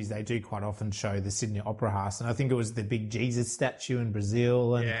these movies, they do quite often show the Sydney Opera House, and I think it was the big Jesus statue in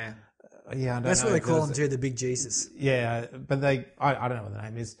Brazil, and I don't that's know. what they call him too, the big Jesus. Yeah, but I don't know what the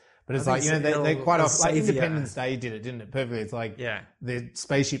name is. But it's I like, think they quite El often, like Savior. Independence Day did it, didn't it? Perfectly. It's like the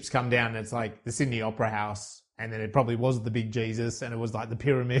spaceships come down and it's like the Sydney Opera House, and then it probably was the big Jesus, and it was like the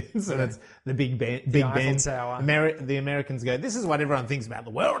pyramids, and it's the Big Ben. Eiffel Tower. The Americans go, this is what everyone thinks about the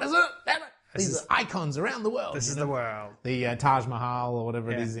world, isn't it? Damn it. These are icons around the world. This is the world. The Taj Mahal or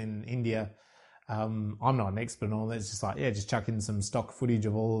whatever it is in India. I'm not an expert on all that. It's just like, just chuck in some stock footage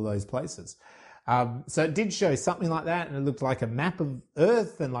of all of those places. So it did show something like that, and it looked like a map of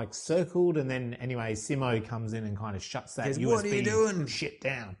Earth and like circled, and then anyway, Simo comes in and kind of shuts that USB what are you doing? shit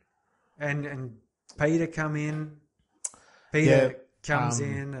down. And Peter come in. Peter comes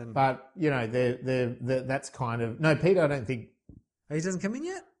in, and But that's kind of Peter. I don't think. he doesn't come in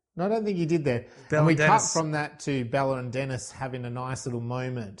yet. No, I don't think he did there. Bella and we and cut Dennis. from that to Bella and Dennis having a nice little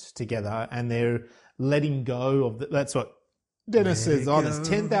moment together, and they're letting go of that's what Dennis says. Oh, there's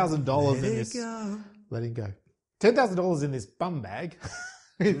 $10,000 in this. Letting go. $10,000 in this bum bag.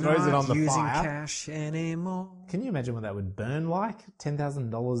 He throws it on the using fire. cash anymore. Can you imagine what that would burn like?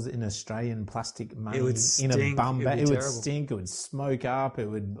 $10,000 in Australian plastic money It would in a stink. bum It would bag. be It would terrible. stink. It would smoke up. It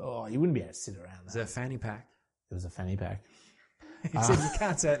would. Oh, you wouldn't be able to sit around It's that. a fanny pack. It was a fanny pack. He said you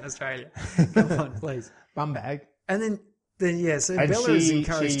can't say it in Australia. Come on, please. Bum bag. And then so And Bella is she-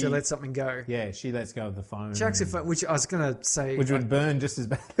 encouraged to she- let something go. Yeah, she lets go of the phone. Chucks a phone, which I was going to say. which would burn just as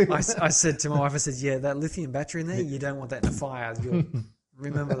badly. I said to my wife, I said, that lithium battery in there, you don't want that in a fire.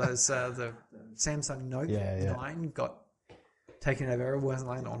 Remember those, the Samsung Note 9 got taken over,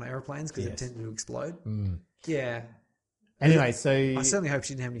 wasn't on airplanes because it tended to explode. Yeah. Anyway, so I certainly hope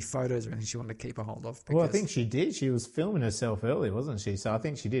she didn't have any photos or anything she wanted to keep a hold of. well, I think she did. She was filming herself earlier, wasn't she? So I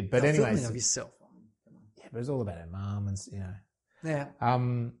think she did. But You're anyway, filming of yourself. yeah, but it was all about her mum and Yeah.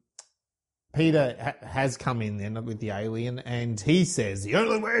 Peter has come in then with the alien, and he says the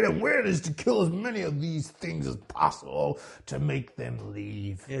only way to win is to kill as many of these things as possible to make them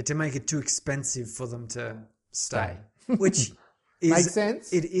leave. Yeah, to make it too expensive for them to stay. Which is, Makes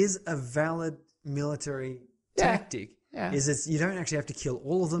sense. It is a valid military tactic. Yeah. Is you don't actually have to kill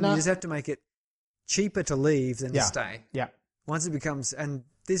all of them. No. You just have to make it cheaper to leave than to stay. Yeah. Once it becomes, and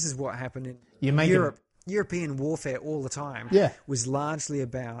this is what happened in You make Europe. European warfare all the time Yeah. was largely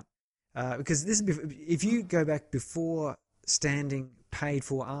about, because this is if you go back before standing paid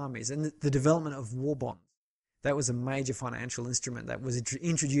for armies and the development of war bonds, that was a major financial instrument that was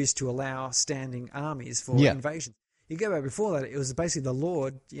introduced to allow standing armies for invasion. You go back before that, it was basically the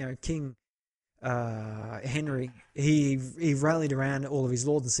Lord, King Henry. He rallied around all of his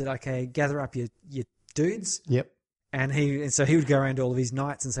lords and said, "Okay, gather up your dudes." Yep. And so he would go around to all of his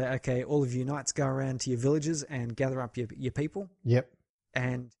knights and say, "Okay, all of you knights go around to your villages and gather up your people." Yep.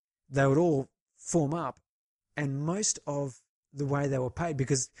 And they would all form up, and most of the way they were paid,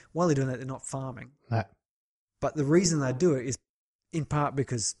 because while they're doing that, they're not farming. No. But the reason they do it is in part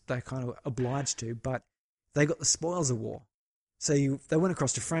because they're kind of obliged to, but they got the spoils of war. So they went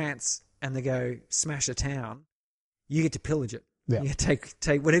across to France and they go smash a town. You get to pillage it. Yeah. You take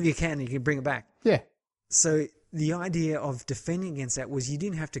whatever you can and you can bring it back. Yeah. So the idea of defending against that was you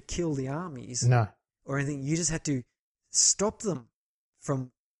didn't have to kill the armies No. or anything. You just had to stop them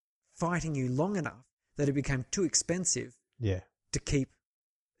from fighting you long enough that it became too expensive Yeah. to keep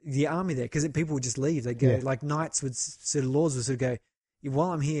the army there, because people would just leave. They'd go, like knights would, sort of lords would sort of go,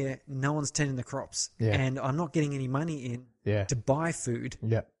 while I'm here, no one's tending the crops, and I'm not getting any money in to buy food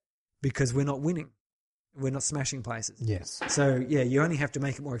because we're not winning. We're not smashing places. Yes. So, you only have to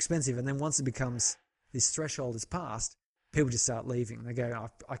make it more expensive, and then once it becomes, this threshold is passed, people just start leaving. They go,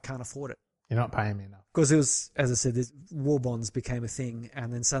 I can't afford it. You're not paying me enough. Because it was, as I said, war bonds became a thing,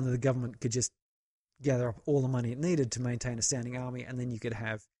 and then suddenly the government could just gather up all the money it needed to maintain a standing army, and then you could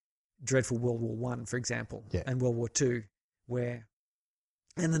have dreadful World War One, for example, and World War Two, where,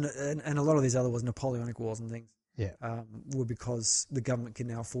 and a lot of these other wars, Napoleonic Wars and things, were because the government can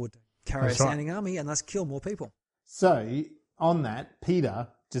now afford to carry a standing army and thus kill more people. So on that, Peter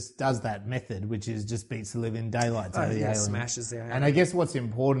just does that method, which is just beats the living daylights out of the alien. Smashes the alien. And I guess what's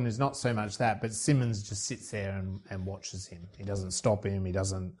important is not so much that, but Simmons just sits there and watches him. He doesn't stop him. He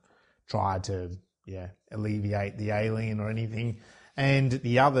doesn't try to alleviate the alien or anything. And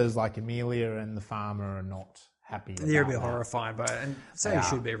the others, like Amelia and the farmer, are not happy about They're a bit that. horrified by it, and so you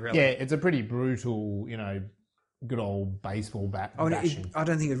should be, really. Yeah, it's a pretty brutal, good old baseball bashing. I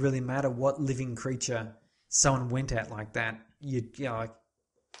don't think it really matter what living creature someone went at like that.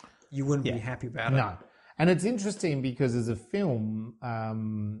 You wouldn't be happy about it. No. And it's interesting because as a film,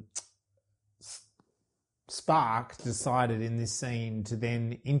 Spark decided in this scene to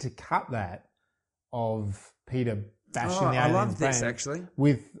then intercut that of Peter bashing the alien's I love this, brain actually.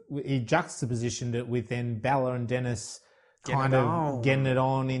 He juxtapositioned it with then Bella and Dennis getting it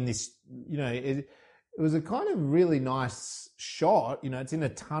on in this, it was a kind of really nice shot. It's in a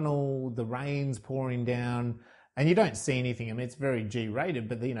tunnel, the rain's pouring down, and you don't see anything. I mean, it's very G-rated,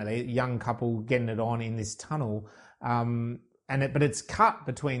 but the young couple getting it on in this tunnel, but it's cut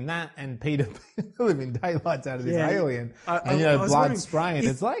between that and Peter living daylights out of this alien, blood spraying.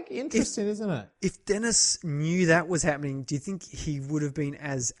 It's interesting, isn't it? If Dennis knew that was happening, do you think he would have been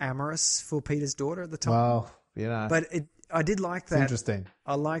as amorous for Peter's daughter at the time? Well, but I did like that. Interesting.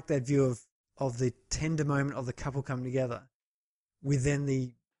 I like that view of the tender moment of the couple coming together, with then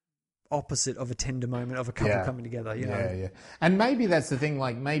the opposite of a tender moment of a couple coming together. Yeah. And maybe that's the thing.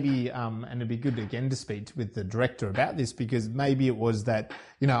 And it'd be good again to speak with the director about this, because maybe it was that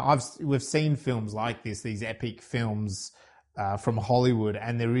we've seen films like this, these epic films from Hollywood,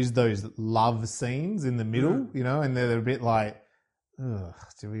 and there is those love scenes in the middle, and they're a bit like, ugh,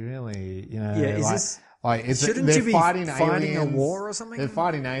 do we really, is this? Shouldn't you be fighting a war or something? They're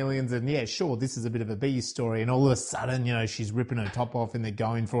fighting aliens, and this is a bit of a B story, and all of a sudden, she's ripping her top off, and they're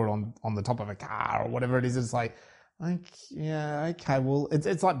going for it on the top of a car or whatever it is. It's like, okay, well,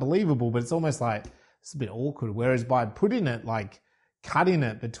 it's like believable, but it's almost like it's a bit awkward. Whereas by putting it cutting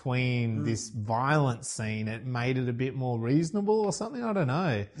it between this violent scene, it made it a bit more reasonable or something. I don't know.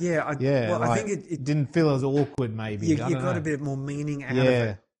 I think it didn't feel as awkward. Maybe you got a bit more meaning out of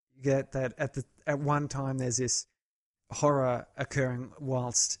it. Get that at one time there's this horror occurring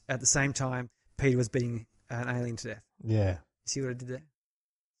whilst at the same time Peter was beating an alien to death. Yeah. See what I did there?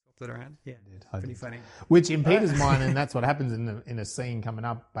 Swapped it around. Yeah, pretty funny. Which in Peter's mind, and that's what happens in a scene coming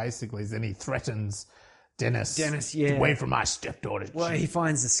up. Basically, is then he threatens Dennis, away from my stepdaughter. Well, he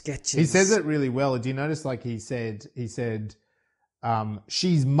finds the sketches. He says it really well. Do you notice? He said,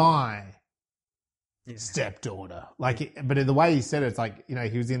 she's my stepdaughter. But the way he said it,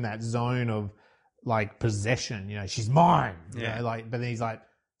 it's he was in that zone of possession. She's mine. But then he's like,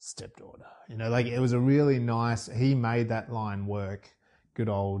 stepdaughter. It was a really nice. He made that line work. Good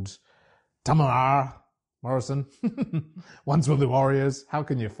old Tamara Morrison. Once with the Warriors. How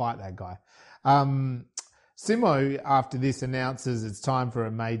can you fight that guy? Simo, after this, announces it's time for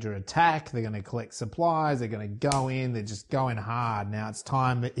a major attack. They're going to collect supplies. They're going to go in. They're just going hard. Now it's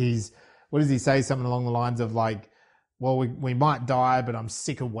time. What does he say? Something along the lines of we might die, but I'm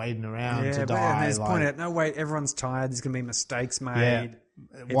sick of waiting around to die. And there's point out, no, wait, everyone's tired. There's going to be mistakes made.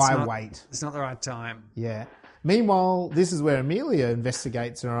 Why wait? It's not the right time. Yeah. Meanwhile, this is where Amelia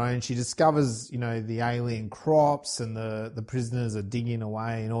investigates her own. She discovers, the alien crops and the prisoners are digging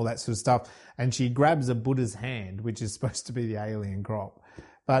away and all that sort of stuff. And she grabs a Buddha's hand, which is supposed to be the alien crop.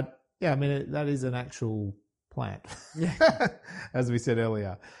 But that is an actual plant. Yeah. As we said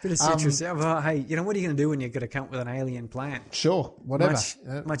earlier. Bit of citrus. Hey, what are you going to do when you've got to come up with an alien plant? Sure, whatever.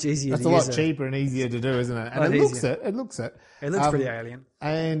 Much easier. That's a lot cheaper and easier to do, isn't it? And it looks it. It looks pretty alien.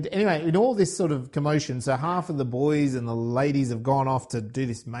 And anyway, in all this sort of commotion, so half of the boys and the ladies have gone off to do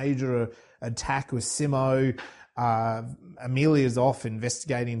this major attack with Simo. Amelia's off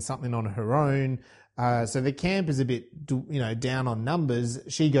investigating something on her own. So the camp is a bit, down on numbers.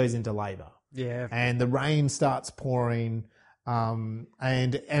 She goes into labour. Yeah. And the rain starts pouring. And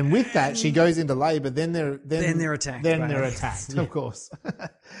with that, she goes into labour. Then they're attacked. They're attacked, of course.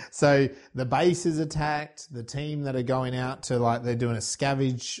 So the base is attacked. The team that are going out to they're doing a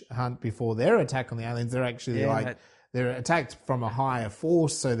scavenge hunt before their attack on the aliens. They're actually they're attacked from a higher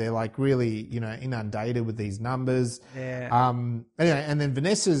force. So they're really, inundated with these numbers. Yeah. Anyway, and then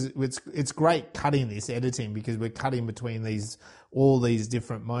Vanessa's, it's great cutting this editing because we're cutting between all these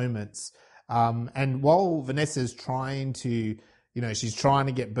different moments. And while Vanessa's trying to You know, she's trying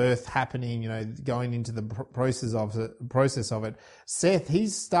to get birth happening, you know, going into the process of it. Seth, he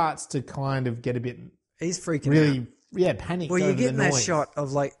starts to kind of get a bit He's freaking really, out. yeah, panicked. Well, you're over getting the that noise. shot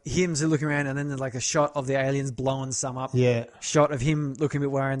of like him looking around, and then there's like a shot of the aliens blowing some up. Yeah. Shot of him looking a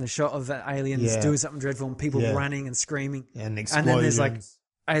bit worried, and the shot of the aliens Yeah. doing something dreadful, and people Yeah. running and screaming. And And then there's like explosions.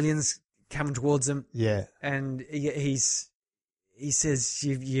 aliens coming towards him, Yeah, and he says,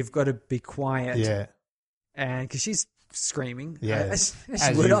 "You've got to be quiet." yeah, And because she's screaming, Yeah. as As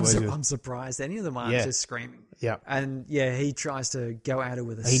she would. you I'm, would. I'm surprised any of them aren't Yeah. just screaming. yeah. And yeah, he tries to go at her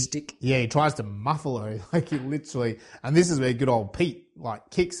with a stick. Yeah, he tries to muffle her, like he literally. And this is where good old Pete like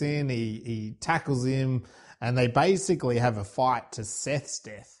kicks in. He tackles him, and they basically have a fight to Seth's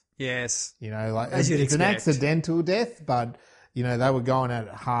death. Yes. You know, like As you'd it's an expect. accidental death, but you know they were going at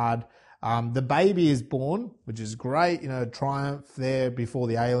it hard. The baby is born, which is great. You know, triumph there before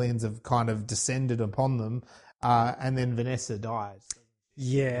the aliens have kind of descended upon them, and then Vanessa dies.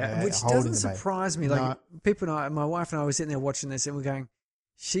 Yeah, which holding doesn't the baby. surprise me. Like people and I, my wife and I were sitting there watching this, and we're going,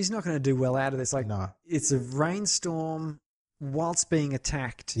 "She's not going to do well out of this." Like, No. it's a rainstorm whilst being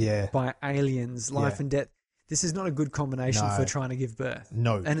attacked Yeah. by aliens, life Yeah. and death. This is not a good combination No. for trying to give birth.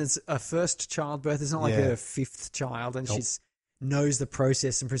 No. And it's a first childbirth. It's not like Yeah. her fifth child, and Nope. she's knows the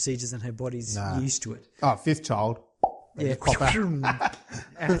process and procedures, and her body's Nah. used to it. Oh, fifth child. They Yeah, just pop out.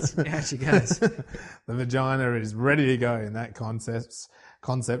 out she goes. The vagina is ready to go in that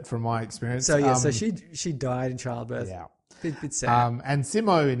concept from my experience. So yeah, so she died in childbirth. Yeah. Bit sad. And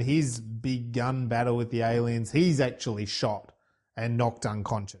Simo, in his big gun battle with the aliens, he's actually shot and knocked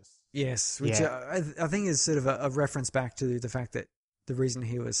unconscious. Yes, which Yeah. I think is sort of a reference back to the fact that the reason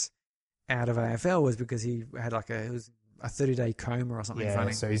he was out of AFL was because he had it was a 30-day coma or something Yeah,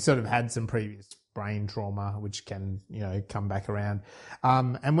 funny. so he sort of had some previous brain trauma, which can, you know, come back around.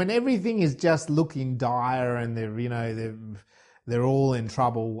 And when everything is just looking dire and they're, you know, they're all in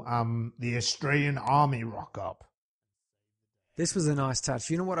trouble, the Australian Army rock up. This was a nice touch.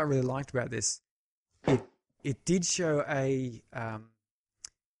 You know what I really liked about this? It did show I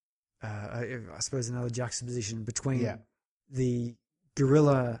suppose another juxtaposition between Yeah. the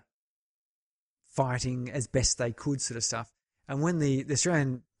guerrilla fighting as best they could sort of stuff, and when the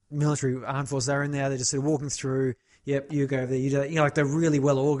Australian military armed forces are in there, they're just sort of walking through. Yep, you go over there. You do that. You know, like they're really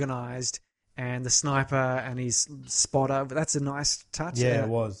well organised, and the sniper and his spotter. But that's a nice touch. Yeah, it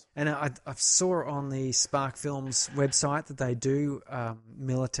was. And I saw on the Spark Films website that they do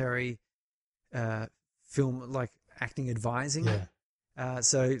military film, like acting advising. Yeah.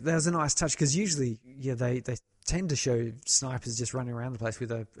 So that was a nice touch because usually, they tend to show snipers just running around the place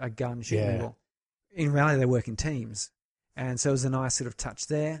with a gun shooting Yeah. people. In reality, they work in teams. And so it was a nice sort of touch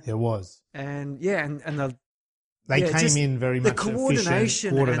there. It was. And yeah, and the They yeah, came just in very the much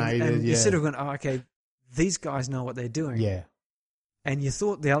coordination coordinated. and Yeah. you sort of going, oh, okay, these guys know what they're doing. Yeah. And you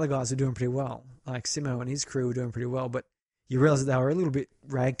thought the other guys were doing pretty well, like Simo and his crew were doing pretty well, but you realise that they were a little bit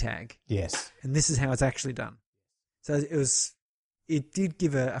ragtag, Yes. and this is how it's actually done. So it did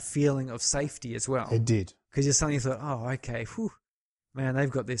give a feeling of safety as well, It did. because you suddenly thought, oh, okay, whew, man, they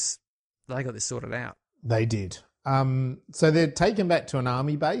got this sorted out. They did. So they're taken back to an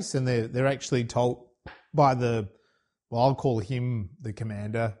army base, and they're actually told by I'll call him the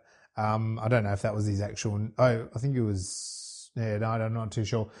commander. I don't know if that was his actual. I think it was. Yeah, no, I'm not too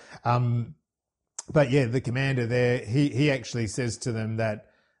sure. But yeah, the commander there, he actually says to them that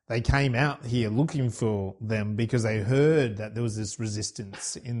they came out here looking for them because they heard that there was this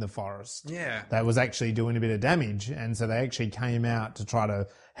resistance in the forest. Yeah. That was actually doing a bit of damage, and so they actually came out to try to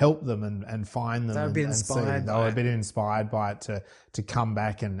help them and find them. They were a bit and see. inspired They by were a it. bit inspired by it to come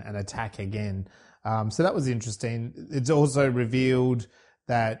back and attack again. So that was interesting. It's also revealed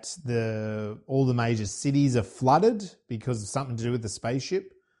that all the major cities are flooded because of something to do with the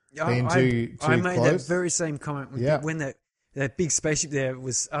spaceship being too I made close. that very same comment when that big spaceship there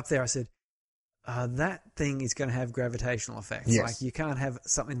was up there. I said, that thing is going to have gravitational effects. Yes. Like you can't have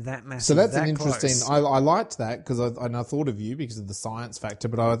something that massive. So that's that an interesting. close. I liked that because I thought of you because of the science factor.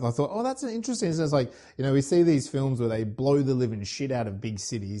 But I thought, oh, that's an interesting. So it's like, you know, we see these films where they blow the living shit out of big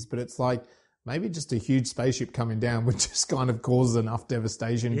cities, but it's like maybe just a huge spaceship coming down would just kind of cause enough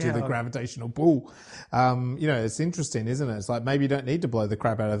devastation to the gravitational pull. You know, it's interesting, isn't it? It's like maybe you don't need to blow the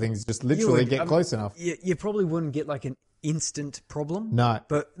crap out of things; just literally get close enough. You probably wouldn't get like an instant problem. No,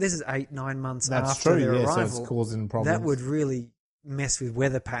 But this is 8-9 months that's after true. their Yeah, arrival. so it's causing problems. That would really mess with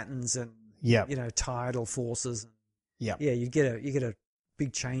weather patterns and yeah, tidal forces. yeah. Yeah, you get a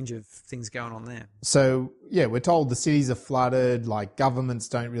big change of things going on there. So, yeah, we're told the cities are flooded, like governments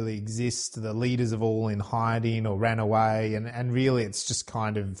don't really exist, the leaders are all in hiding or ran away, and really it's just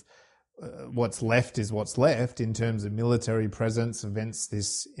kind of what's left is what's left in terms of military presence against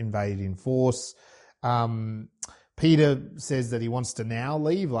this invading force. Peter says that he wants to now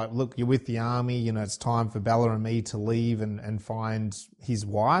leave. Like, look, you're with the army. You know, it's time for Bella and me to leave and find his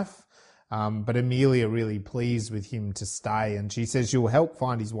wife. But Amelia really pleased with him to stay. And she says she'll help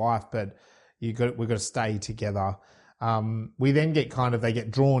find his wife, but we've got to stay together. We then they get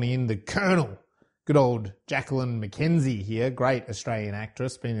drawn in. The Colonel, good old Jacqueline McKenzie here, great Australian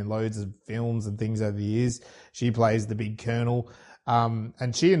actress, been in loads of films and things over the years. She plays the big Colonel.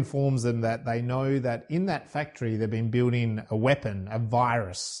 And she informs them that they know that in that factory they've been building a weapon, a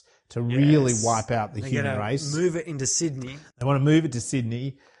virus, to really wipe out the human race. Move it into Sydney. They want to move it to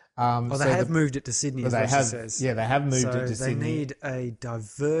Sydney. They have moved it to Sydney, is what she says. Yeah, they have moved it to Sydney. So they need a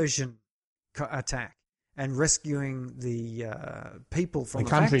diversion attack. And rescuing the people from the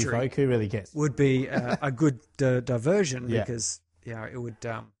country factory folk, who really cares? Would be a good diversion because it would.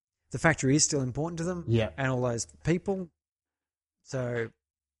 The factory is still important to them, and all those people. So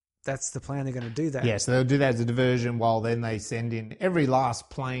that's the plan. They're going to do that. Yeah, so they'll do that as a diversion while then they send in every last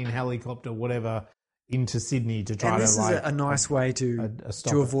plane, helicopter, whatever, into Sydney to try to. This is a nice way to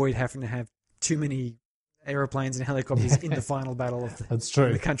avoid having to have too many aeroplanes and helicopters in the final battle of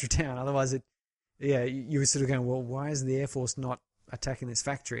the country town. Otherwise, you were sort of going, well, why is the Air Force not attacking this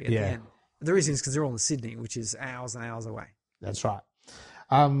factory at the end? The reason is because they're all in Sydney, which is hours and hours away. That's right.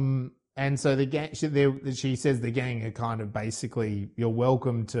 And so the gang, she says the gang are kind of basically, you're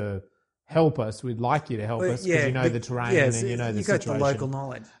welcome to help us. We'd like you to help us because you know the terrain and you know the situation. You got the local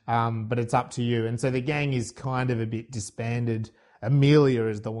knowledge. But it's up to you. And so the gang is kind of a bit disbanded. Amelia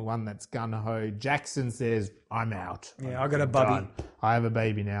is the one that's gung-ho. Jackson says, I'm out. Yeah, I got a bubby. Done. I have a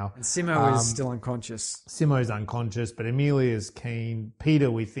baby now. And Simo is still unconscious. Simo's unconscious, but Amelia's keen. Peter,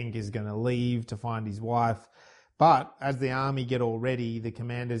 we think, is going to leave to find his wife. But as the army get all ready, the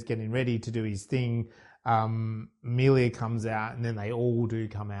commander's getting ready to do his thing. Amelia comes out, and then they all do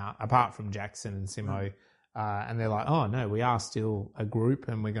come out, apart from Jackson and Simo. And they're like, oh, no, we are still a group,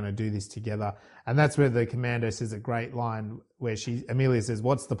 and we're going to do this together. And that's where the commander says a great line where Amelia says,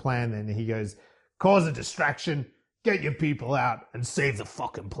 what's the plan then? And he goes, cause a distraction, get your people out, and save the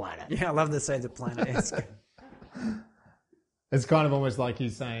fucking planet. Yeah, I love the save the planet. It's kind of almost like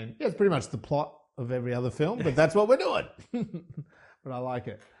he's saying, it's pretty much the plot of every other film, but that's what we're doing. But I like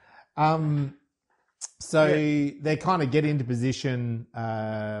it. They kind of get into position,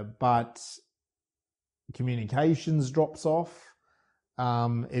 but communications drops off.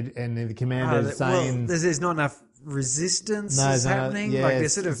 And the commander's saying... there's not enough resistance happening.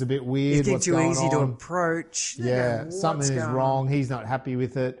 It's a bit weird. You think too easy to approach. Yeah, something is wrong. He's not happy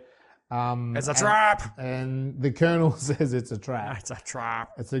with it. It's a trap. And the colonel says it's a trap. It's a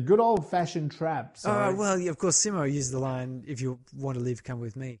trap. It's a good old-fashioned trap. So. Of course, Simo used the line, if you want to live, come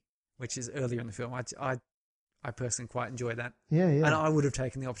with me, which is earlier in the film. I personally quite enjoy that. Yeah. And I would have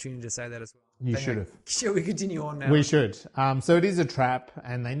taken the opportunity to say that as well. You should have. Shall we continue on now? We should. So it is a trap,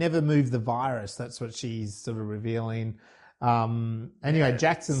 and they never move the virus. That's what she's sort of revealing. Anyway,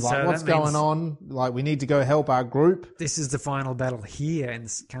 Jackson's like, what's going on? Like, we need to go help our group. This is the final battle here in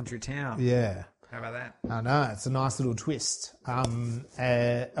this country town. Yeah. How about that? I know. It's a nice little twist. And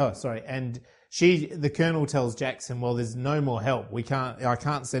the colonel tells Jackson, well, there's no more help. I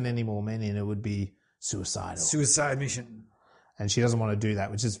can't send any more men in. It would be suicidal. Suicide mission. And she doesn't want to do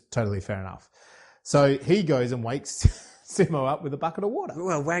that, which is totally fair enough. So he goes and wakes Simo up with a bucket of water.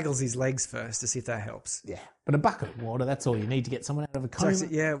 Well, waggles his legs first to see if that helps. Yeah, but a bucket of water, that's all you need to get someone out of a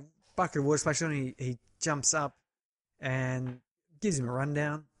coma. Bucket of water splash on. He jumps up and gives him a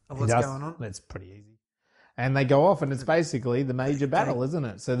rundown of what's going on. That's pretty easy. And they go off, and it's basically the major battle, isn't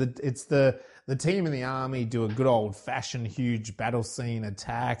it? So it's the team in the army do a good old-fashioned huge battle scene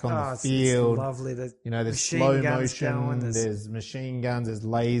attack on the field. It's lovely. There's slow motion, there's machine guns, there's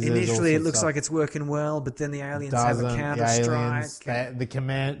lasers. Initially, it looks like it's working well, but then the aliens have a counter-strike.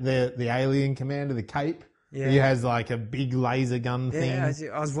 The alien commander, the Cape, he has like a big laser gun thing. Yeah,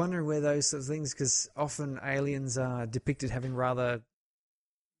 I was wondering where those sort of things, because often aliens are depicted having rather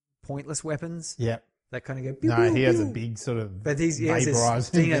pointless weapons. Yeah. That kind of go. Pew, no, pew, he pew. has a big sort of he has this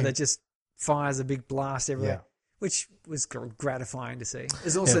stinger that just fires a big blast everywhere, which was gratifying to see.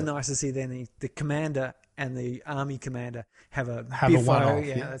 It's also nice to see then the commander and the army commander have a one-off.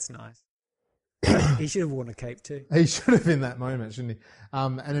 Yeah, that's nice. He should have worn a cape too. He should have in that moment, shouldn't he?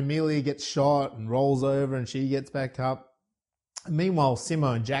 And Amelia gets shot and rolls over, and she gets back up. Meanwhile,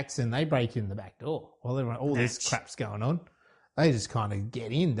 Simo and Jackson, they break in the back door while all this crap's going on. They just kind of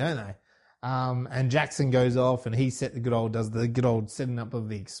get in, don't they? And Jackson goes off, and he does the good old setting up of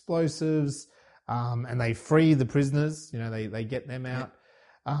the explosives, and they free the prisoners. They get them out.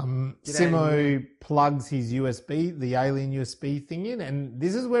 Simo plugs his USB, the alien USB thing in, and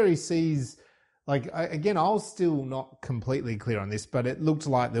this is where he sees, like, again, I was still not completely clear on this, but it looked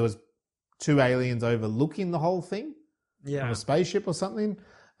like there was two aliens overlooking the whole thing Yeah. on a spaceship or something.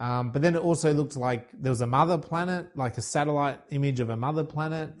 But then it also looked like there was a mother planet, like a satellite image of a mother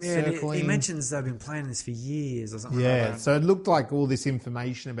planet circling. He mentions they've been planning this for years or something like Yeah, that. so it looked like all this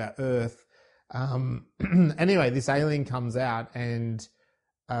information about Earth. Anyway, this alien comes out and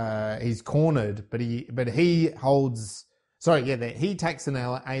he's cornered, but he holds. Sorry, yeah, he takes an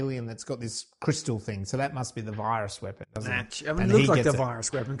alien that's got this crystal thing, so that must be the virus weapon, doesn't it? I mean, And it he looks like gets the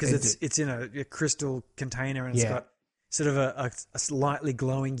virus weapon because it's in a crystal container and it's got sort of a slightly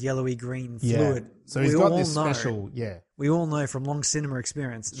glowing yellowy green fluid. Yeah. So he's got this special, We all know from long cinema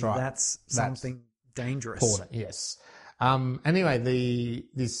experience that's something dangerous. Important, yes. Anyway,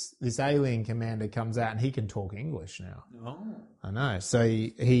 this alien commander comes out and he can talk English now. Oh. I know. So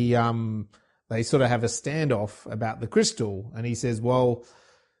he they sort of have a standoff about the crystal, and he says, "Well,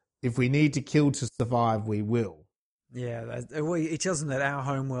 if we need to kill to survive, we will." Yeah, he tells them that our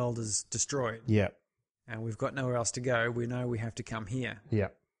home world is destroyed. Yeah. And we've got nowhere else to go. We know we have to come here. Yeah.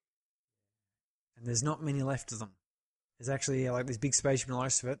 And there's not many left of them. There's actually like this big spaceship and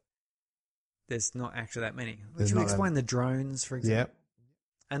most of it. There's not actually that many. Which would explain the drones, for example.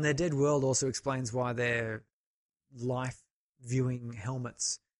 Yeah. And their dead world also explains why their life viewing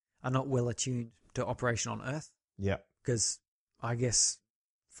helmets are not well attuned to operation on Earth. Yeah. Because I guess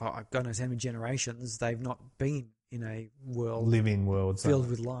for God knows how many generations they've not been in a world Living world filled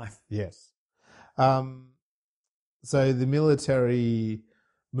with life. Yes. So the military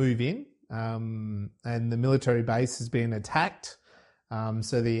move in, and the military base has been attacked.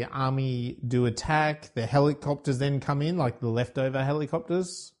 So the army do attack. The helicopters then come in, like the leftover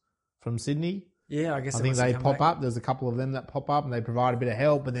helicopters from Sydney. Yeah, I guess I think they pop up. There's a couple of them that pop up and they provide a bit of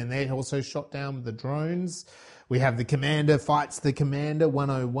help, but then they're also shot down with the drones. We have the commander fights the commander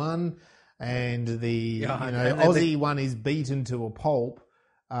 101, and the Aussie one is beaten to a pulp.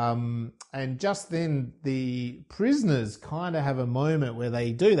 And just then the prisoners kind of have a moment where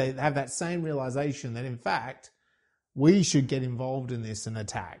they have that same realization that in fact we should get involved in this and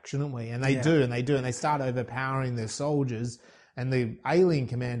attack, shouldn't we? And they do, and they start overpowering their soldiers. And the alien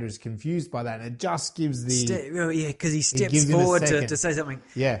commander is confused by that. And it just gives because he steps forward to say something.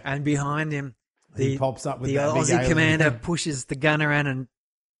 Yeah. And behind him, he pops up with the that Aussie big commander alien. pushes the gun around and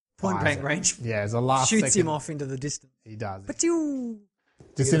point blank range. Yeah, as a last shoots second, him off into the distance. He does. But you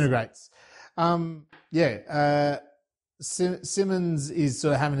disintegrates. Simmons is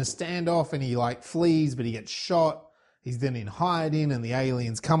sort of having a standoff and he like flees, but he gets shot. He's then in hiding and the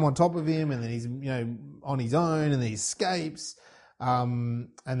aliens come on top of him and then he's, on his own and then he escapes.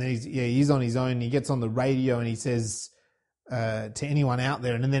 And then he's on his own and he gets on the radio and he says, to anyone out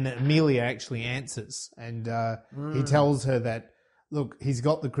there. And then Amelia actually answers and, he tells her that, look, he's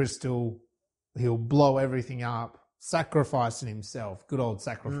got the crystal. He'll blow everything up, sacrificing himself. Good old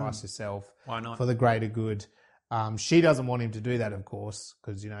sacrifice yourself. Why not? For the greater good. She doesn't want him to do that, of course,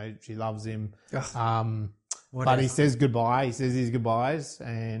 because, she loves him. But he says goodbye. He says his goodbyes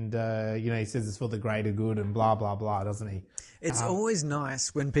and, he says it's for the greater good and blah, blah, blah, doesn't he? It's always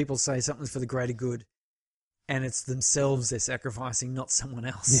nice when people say something's for the greater good and it's themselves they're sacrificing, not someone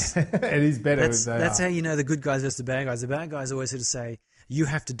else. Yeah, it is better. That's how you know the good guys versus the bad guys. The bad guys always sort of say, you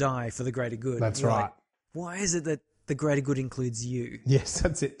have to die for the greater good. That's right. Like, why is it that the greater good includes you? Yes,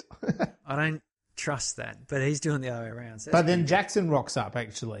 that's it. I don't trust that, but he's doing the other way around. So but then Jackson rocks up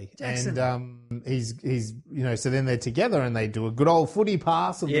actually, and he's so then they're together and they do a good old footy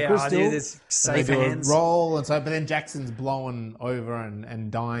pass of the crystal. Yeah, this safe they hands. do a roll and so, but then Jackson's blown over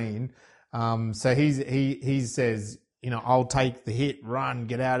and dying. So he says, I'll take the hit, run,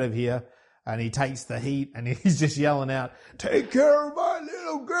 get out of here. And he takes the heat and he's just yelling out, take care of my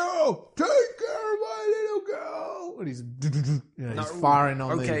little girl! Take care of my little girl! And he's firing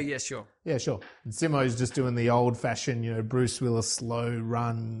on Okay, yeah, sure. Yeah, sure. And Simo's just doing the old-fashioned, Bruce Willis slow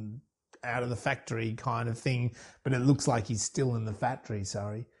run out of the factory kind of thing, but it looks like he's still in the factory,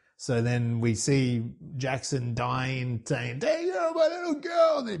 sorry. So then we see Jackson dying, saying, take care of my little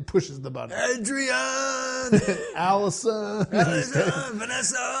girl, and then he pushes the button. Adrian! Allison!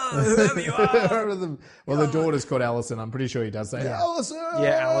 Vanessa! Whoever you are! The daughter's called Allison. I'm pretty sure he does say, Allison!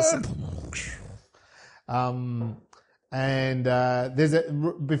 Yeah, Allison. And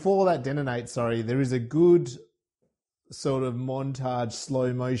before that detonates, there is a good sort of montage,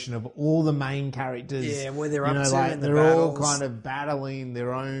 slow motion of all the main characters. Yeah, where they're up to in the they're battles. all kind of battling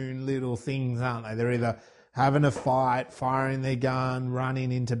their own little things, aren't they? They're either having a fight, firing their gun,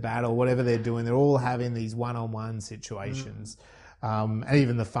 running into battle, whatever they're doing. They're all having these one-on-one situations. And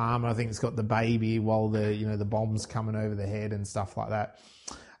even the farmer, I think, has got the baby while the bomb's coming over the head and stuff like that.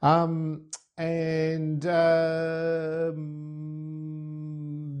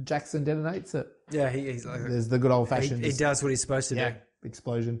 Jackson detonates it. Yeah, he's like... There's the good old-fashioned... He does what he's supposed to do.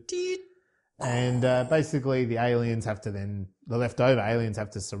 Explosion. And basically the aliens have to then... The leftover aliens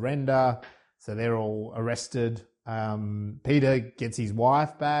have to surrender, so they're all arrested. Peter gets his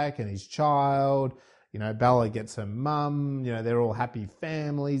wife back and his child. Bella gets her mum. They're all happy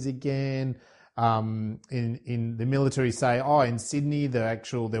families again. In the military say, in Sydney, there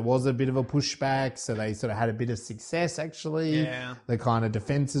was a bit of a pushback, so they sort of had a bit of success actually. Yeah. The kind of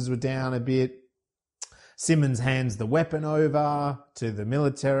defences were down a bit. Simmons hands the weapon over to the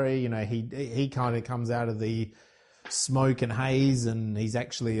military. He kind of comes out of the smoke and haze and he's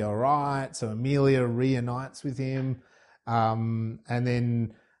actually all right. So Amelia reunites with him. And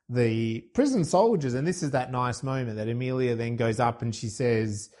then the prison soldiers, and this is that nice moment that Amelia then goes up and she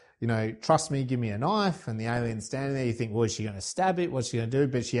says, trust me, give me a knife. And the alien's standing there. You think, well, is she going to stab it? What's she going to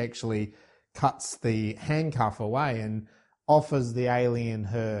do? But she actually cuts the handcuff away and offers the alien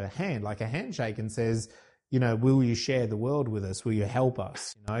her hand, like a handshake, and says, will you share the world with us? Will you help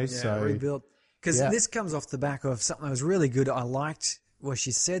us? Rebuild. Because this comes off the back of something that was really good. I liked what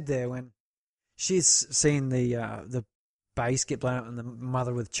she said there when she's seen the base get blown up and the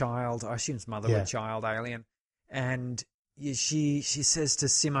mother with child, I assume it's mother with child alien, and she says to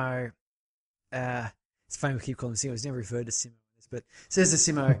Simo, it's funny we keep calling him Simo, he's never referred to Simo, but says to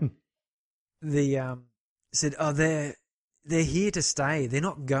Simo, said, they're here to stay, they're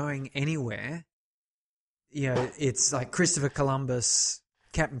not going anywhere. It's like Christopher Columbus,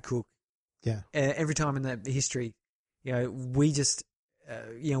 Captain Cook. Yeah. Every time in the history, we just,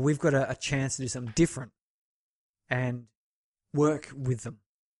 we've got a chance to do something different and work with them,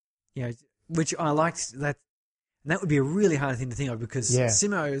 which I liked that. And that would be a really hard thing to think of because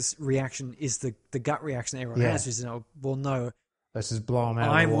Simo's reaction is the gut reaction that everyone has, which is, well, no. Let's just blow them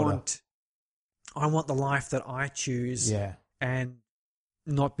out of the water. I want the life that I choose and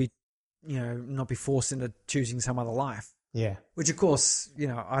not be forced into choosing some other life. Yeah. Which, of course,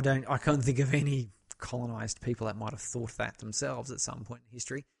 I can't think of any colonized people that might have thought that themselves at some point in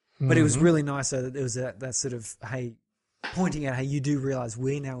history. But it was really nice that there was that sort of, pointing out, you do realize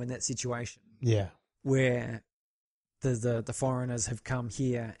we're now in that situation. Yeah. Where the foreigners have come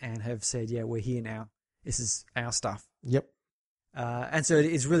here and have said, we're here now. This is our stuff. Yep. And so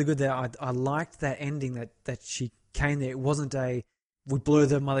it's really good that I liked that ending that she came there. It wasn't we blew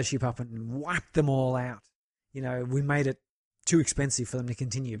the mothership up and wiped them all out. We made it too expensive for them to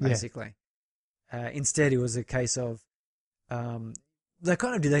continue, basically. Instead, it was a case of they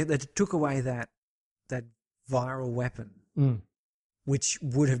kind of did. They took away that viral weapon, which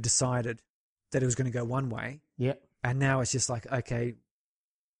would have decided that it was going to go one way. Yeah. And now it's just like, okay,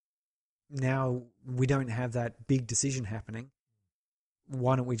 now we don't have that big decision happening.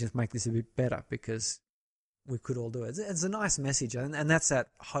 Why don't we just make this a bit better? Because we could all do it. It's a nice message, and that's that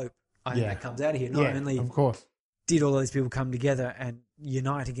hope. I think that comes out of here. Not only of course did all these people come together and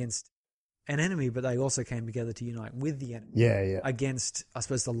unite against an enemy, but they also came together to unite with the enemy. Yeah. Against, I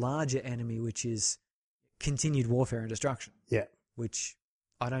suppose, the larger enemy, which is continued warfare and destruction. Yeah. Which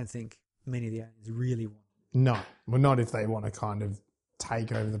I don't think many of the aliens really want. No. Well, not if they want to kind of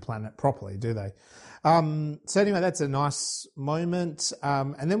take over the planet properly, do they? So anyway, that's a nice moment.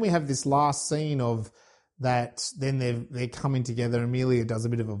 And then we have this last scene of that. Then they're coming together. Amelia does a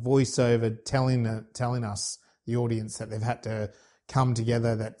bit of a voiceover telling us, the audience, that they've had to come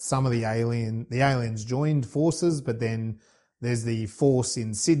together, that some of the aliens joined forces, but then there's the force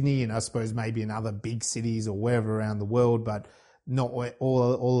in Sydney and I suppose maybe in other big cities or wherever around the world, but not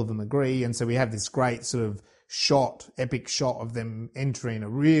all of them agree. And so we have this great sort of epic shot of them entering a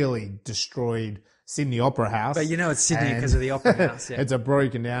really destroyed Sydney Opera House. But it's Sydney because of the Opera House. Yeah. It's a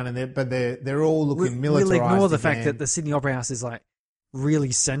broken down, and they're all looking militarized. We'll ignore the fact that the Sydney Opera House is like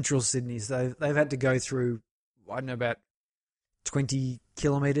really central Sydney. So they've had to go through, I don't know, about 20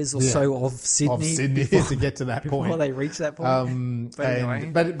 kilometres or so of Sydney to get to that point. Before they reach that point. But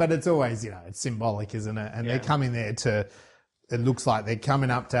anyway. But it's always, it's symbolic, isn't it? And they're coming there it looks like they're coming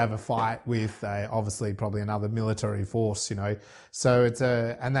up to have a fight with obviously probably another military force, So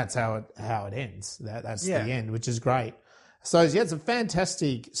and that's how it ends. That's the end, which is great. So it's a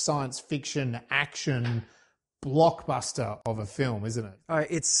fantastic science fiction action blockbuster of a film, isn't it?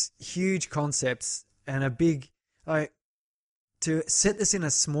 It's huge concepts and a big, to set this in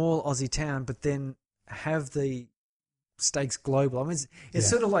a small Aussie town, but then have the stakes global. I mean, it's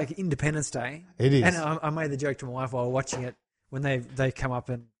sort of like Independence Day. It is. And I made the joke to my wife while watching it when they come up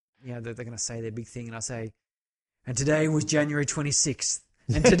and they're going to say their big thing, and I say, And today was January 26th.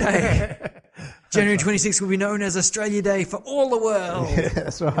 And today, January 26th will be known as Australia Day for all the world. Yeah,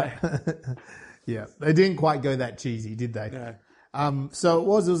 that's right. Yeah, they didn't quite go that cheesy, did they? No. So it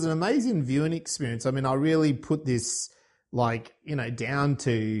was an amazing viewing experience. I mean, I really put this down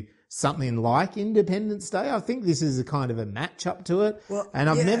to something like Independence Day. I think this is a kind of a match up to it. Well, and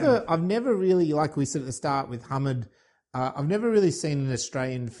I've yeah. never really, like we said at the start with Hamid, I've never really seen an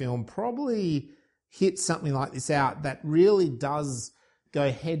Australian film probably hit something like this out that really does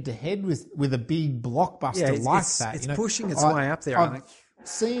go head to head with a big blockbuster that. It's pushing its way up there, I think. I've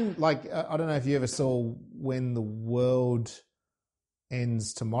seen, I don't know if you ever saw When the World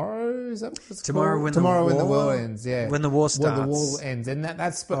Ends Tomorrow. Is that what it's called? Tomorrow when the world ends. Yeah, when the war starts. When the war ends, and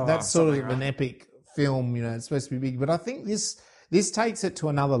that's sort of an epic film. It's supposed to be big, but I think this takes it to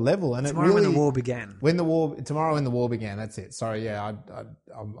another level. And Tomorrow when the war began. Tomorrow when the war began. That's it. Sorry, yeah,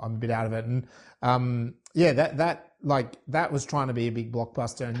 I'm a bit out of it. And that was trying to be a big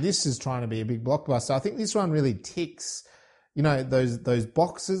blockbuster, and this is trying to be a big blockbuster. I think this one really ticks, those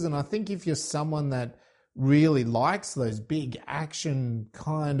boxes. And I think if you're someone that really likes those big action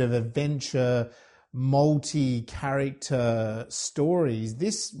kind of adventure, multi-character stories,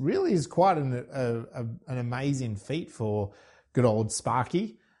 this really is quite an amazing feat for good old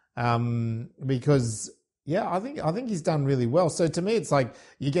Sparky, because I think he's done really well. So to me, it's like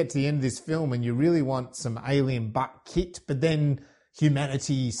you get to the end of this film and you really want some alien butt kicked, but then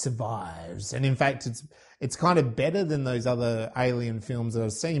humanity survives, and in fact, it's kind of better than those other alien films that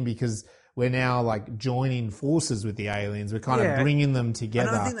I've seen, because we're now like joining forces with the aliens. We're kind of bringing them together.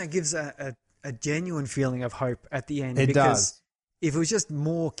 And I think that gives a genuine feeling of hope at the end. It does. If it was just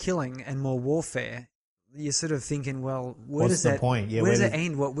more killing and more warfare, you're sort of thinking, well, what's the point? Yeah, where does it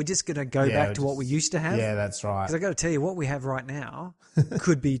end? What, we're just going to go back to what we used to have? Yeah, that's right. Because I got to tell you, what we have right now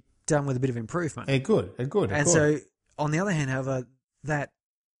could be done with a bit of improvement. It could. So, on the other hand, however, that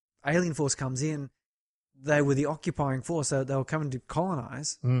alien force comes in, they were the occupying force, so they were coming to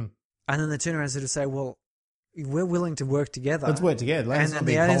colonize. And then they turn around and sort of say, well, we're willing to work together. Let's work together. Let's not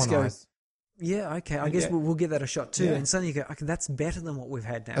be colonized. Yeah, okay, I guess we'll give that a shot too. Yeah. And suddenly you go, okay, that's better than what we've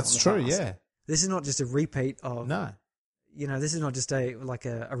had now. That's true, past. Yeah. This is not just a repeat of... No. This is not just a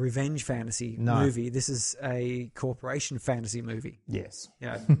revenge fantasy movie. This is a corporation fantasy movie. Yes.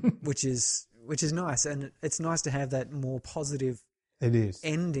 Which is nice. And it's nice to have that more positive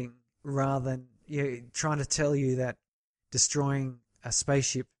ending rather than trying to tell you that destroying a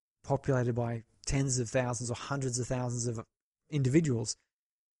spaceship populated by tens of thousands or hundreds of thousands of individuals,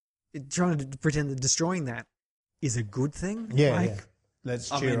 trying to pretend that destroying that is a good thing. Yeah.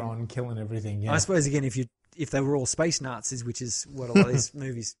 Let's cheer on killing everything. Yeah. I suppose, again, if they were all space Nazis, which is what a lot of these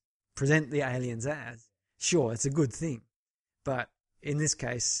movies present the aliens as, sure, it's a good thing. But in this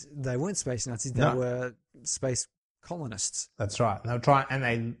case, they weren't space Nazis. They were space colonists. That's right. They were trying,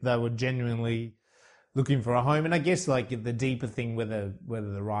 and they were genuinely looking for a home. And I guess like the deeper thing, whether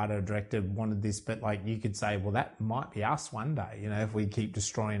the writer or director wanted this, but like you could say, well, that might be us one day. If we keep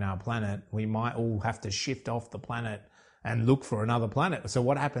destroying our planet, we might all have to shift off the planet and look for another planet. So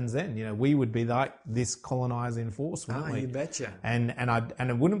what happens then? We would be like this colonizing force, wouldn't we? You betcha. And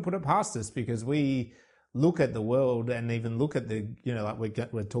I wouldn't put it past us, because we look at the world and even look at the, like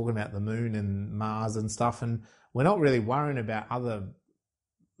we're talking about the moon and Mars and stuff, and we're not really worrying about other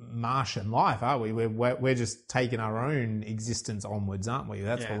Martian life, are we? We're just taking our own existence onwards, aren't we?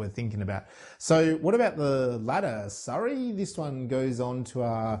 That's what we're thinking about. So what about the ladder, Surrey? This one goes on to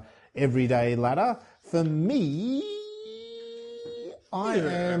our everyday ladder. For me, I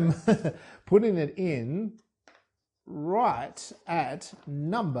am putting it in right at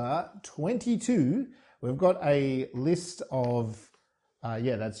number 22. We've got a list of,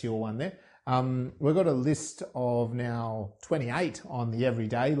 that's your one there. We've got a list of now 28 on the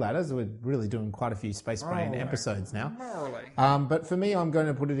everyday ladder. So we're really doing quite a few Space Brain episodes now. But for me, I'm going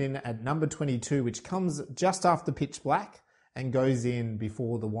to put it in at number 22, which comes just after Pitch Black and goes in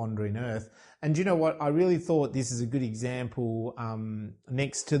before The Wandering Earth. And you know what? I really thought this is a good example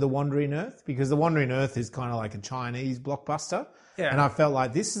next to The Wandering Earth, because The Wandering Earth is kind of like a Chinese blockbuster. Yeah. And I felt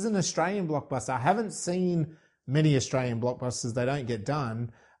like this is an Australian blockbuster. I haven't seen many Australian blockbusters. They don't get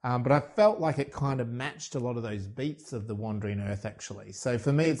done. But I felt like it kind of matched a lot of those beats of The Wandering Earth, actually. So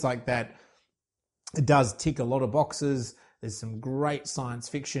for me, it's like that. It does tick a lot of boxes. There's some great science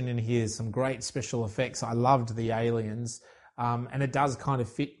fiction in here, some great special effects. I loved the aliens. And it does kind of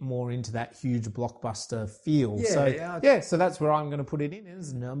fit more into that huge blockbuster feel. So that's where I'm going to put it in,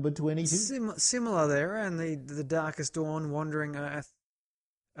 is number 22. Similar there, and the Darkest Dawn, Wandering Earth.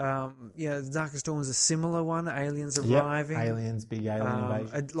 The Darkest Dawn was a similar one. Aliens arriving. Aliens, big alien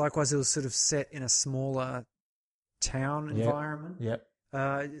invasion. Likewise, it was sort of set in a smaller town environment. Yep.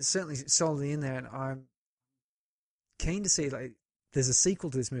 Certainly solidly in there, and I'm keen to see, like, there's a sequel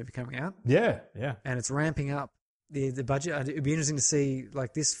to this movie coming out. Yeah. And it's ramping up the budget. It'd be interesting to see,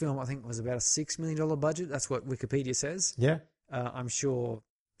 like, this film, I think, was about a $6 million budget. That's what Wikipedia says. Yeah. I'm sure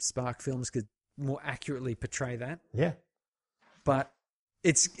Spark Films could more accurately portray that. Yeah. But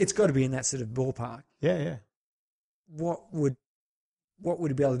it's got to be in that sort of ballpark. Yeah. What would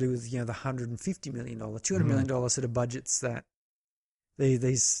it be able to do with, the $150 million, $200 million sort of budgets that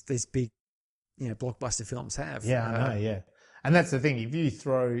these big, blockbuster films have? Yeah, I know, yeah. And that's the thing. If you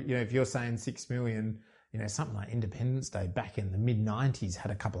throw, if you're saying 6 million, something like Independence Day back in the mid-90s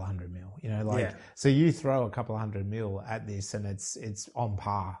had a couple of $100 million, so you throw a couple of $100 million at this and it's on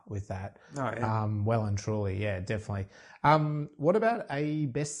par with that. Oh, yeah. Well and truly, yeah, definitely. What about a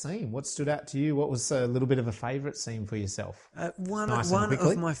best scene? What stood out to you? What was a little bit of a favourite scene for yourself? One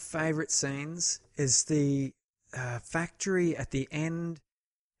of my favourite scenes is the factory at the end.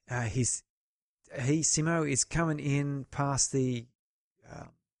 Simo is coming in past the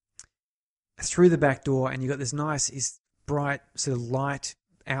through the back door, and you've got this nice, bright sort of light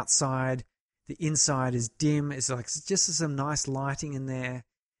outside. The inside is dim. It's like just some nice lighting in there.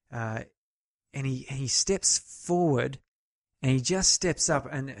 And he steps forward, and he just steps up,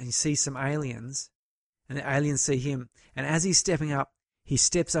 and he sees some aliens, and the aliens see him. And as he's stepping up, he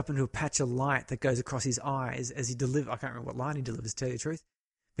steps up into a patch of light that goes across his eyes as he delivers. I can't remember what line he delivers, to tell you the truth.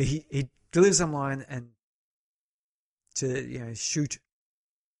 But he delivers some line and to shoot,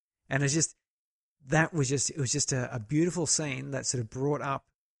 and it was just a beautiful scene that sort of brought up,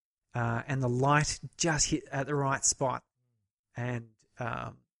 and the light just hit at the right spot, and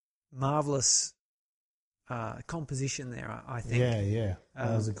marvelous composition there, I think. Yeah,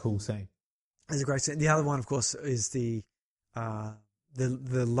 that was a cool scene. It's a great scene. The other one, of course, is the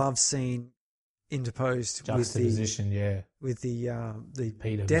love scene interposed juxtaposition, with the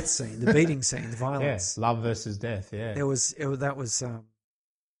Peter. Death scene, the beating scene, the violence. Love versus death. Yeah, that was.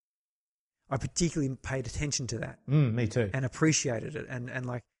 I particularly paid attention to that. Me too. And appreciated it, and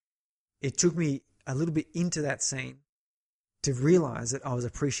like, it took me a little bit into that scene to realize that I was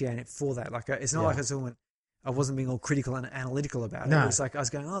appreciating it for that. Like, it's not like I wasn't being all critical and analytical about it. No. It was like I was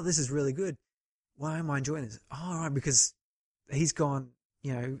going, "Oh, this is really good. Why am I enjoying this?" Oh, right, because he's gone,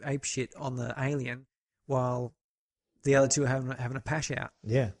 ape shit on the alien, while the other two are having a pash out.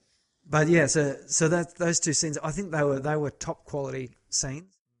 Yeah. But yeah, so that those two scenes, I think they were top quality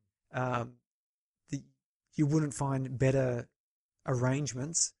scenes. You wouldn't find better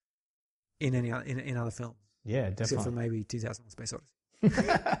arrangements in other films. Yeah, definitely. Except for maybe 2001: Space Odyssey.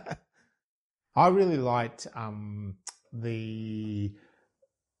 I really liked the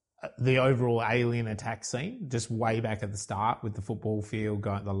overall alien attack scene, just way back at the start with the football field,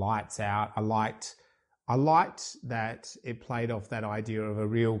 going the lights out. I liked that it played off that idea of a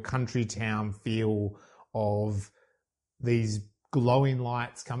real country town feel of these glowing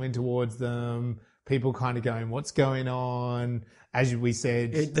lights coming towards them, people kind of going, "What's going on?" As we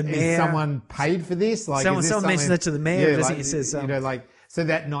said, the mayor, someone paid for this? Like, someone mentioned that to the mayor, doesn't he? Says, so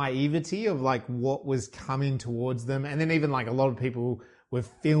that naivety of like what was coming towards them, and then even like a lot of people were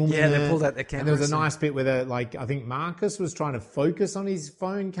filming. Yeah, they pulled out their cameras. And there was a nice bit where I think Marcus was trying to focus on his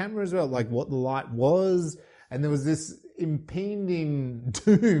phone camera as well, like what the light was, and there was this impending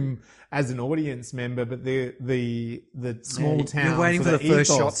doom as an audience member, but the small town. You're waiting for the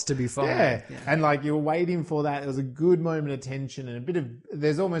first shots to be fired. Yeah. And like you were waiting for that. There was a good moment of tension and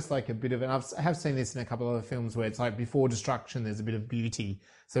there's almost like a bit of, and I have seen this in a couple of other films where it's like before destruction, there's a bit of beauty.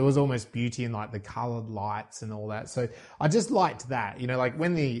 So it was almost beauty in like the coloured lights and all that. So I just liked that, like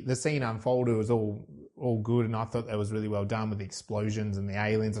when the scene unfolded, it was all good, and I thought that was really well done with the explosions and the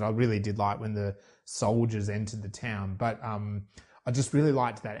aliens, and I really did like when the soldiers entered the town. But I just really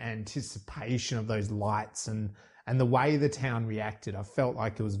liked that anticipation of those lights and the way the town reacted. I felt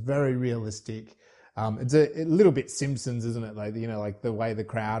like it was very realistic. It's a little bit Simpsons, isn't it? Like, like the way the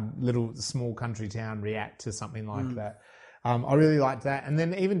crowd, little small country town react to something like that. I really liked that. And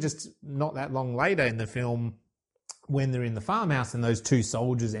then even just not that long later in the film, when they're in the farmhouse and those two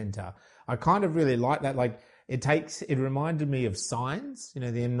soldiers enter, I kind of really like that. Like it reminded me of Signs, the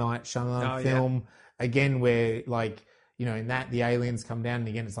M. Night Shyamalan film, again, where like, in that the aliens come down and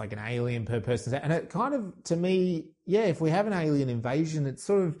again, it's like an alien per person. And it kind of, to me, if we have an alien invasion, it's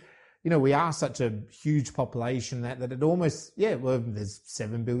sort of, we are such a huge population that it almost, there's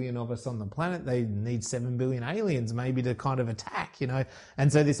 7 billion of us on the planet. They need 7 billion aliens maybe to kind of attack,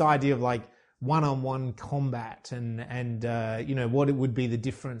 And so this idea of like one-on-one combat and what it would be the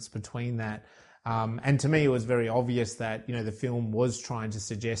difference between that. And to me, it was very obvious that, the film was trying to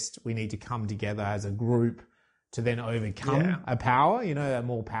suggest we need to come together as a group to then overcome a power, a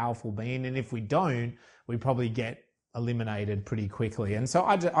more powerful being. And if we don't, we probably get eliminated pretty quickly. And so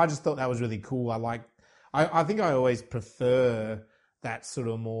I just thought that was really cool. I think I always prefer that sort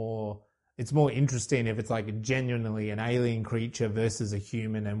of more, it's more interesting if it's like genuinely an alien creature versus a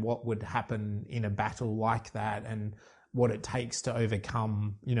human, and what would happen in a battle like that, and what it takes to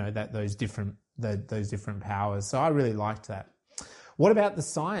overcome, those different powers. So I really liked that. What about the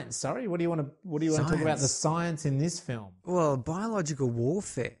science? Sorry, what do you want to talk about the science in this film? Well, biological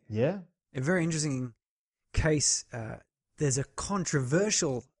warfare. Yeah. A very interesting case. There's a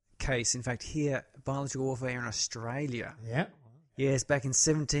controversial case, in fact, here, biological warfare in Australia. Yeah. Yes, back in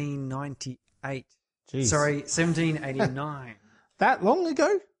 1798. Jeez. Sorry, 1789. That long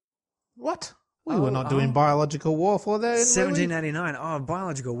ago? What? We were not doing biological warfare there. 1789. Oh,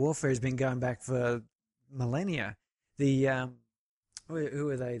 biological warfare has been going back for millennia. The who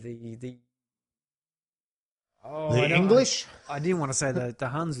are they? The English? I didn't want to say the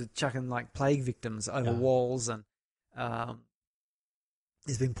Huns were chucking like plague victims over walls, and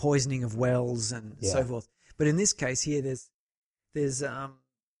there's been poisoning of wells and so forth. But in this case here, there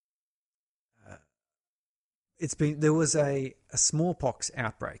was a smallpox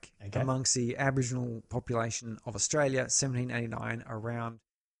outbreak amongst the Aboriginal population of Australia, 1789, around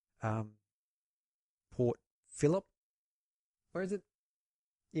Port Phillip. Where is it?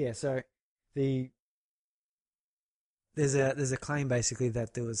 Yeah, so there's a claim basically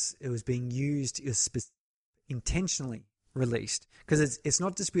that it was being used, intentionally released, because it's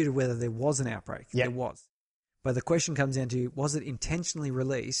not disputed whether there was an outbreak. Yep. There was, but the question comes down to, was it intentionally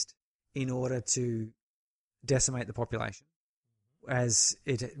released in order to decimate the population, as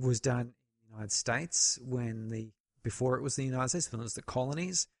it was done in the United States before it was the United States, when it was the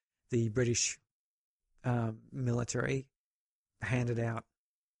colonies. The British military handed out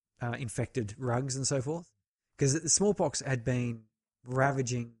infected rugs and so forth, because the smallpox had been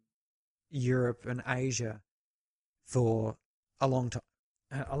ravaging Europe and Asia for a long time.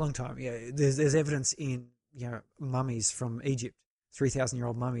 Yeah, there's evidence in mummies from Egypt,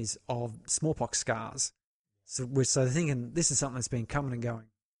 3,000-year-old mummies of smallpox scars. So they're thinking this is something that's been coming and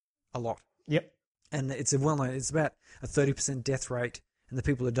going a lot. Yep. And it's about a 30% death rate, and the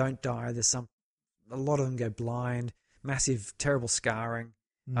people who don't die, a lot of them go blind, massive, terrible scarring.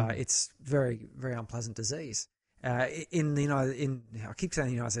 It's very, very unpleasant disease. I keep saying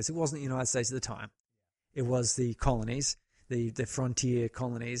the United States. It wasn't the United States at the time. It was the colonies, the frontier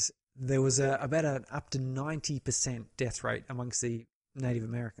colonies. There was about up to 90% death rate amongst the Native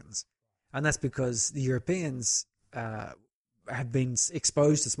Americans. And that's because the Europeans have been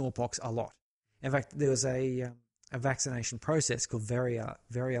exposed to smallpox a lot. In fact, there was a vaccination process called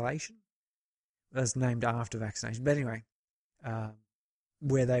variolation. That's named after vaccination. But anyway,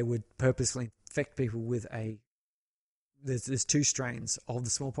 where they would purposely infect people with there's two strains of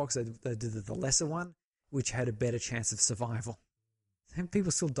the smallpox. They did the lesser one, which had a better chance of survival. And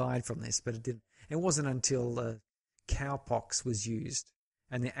people still died from this, but it didn't. It wasn't until cowpox was used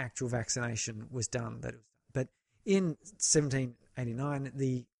and the actual vaccination was done that it was done. But in 1789,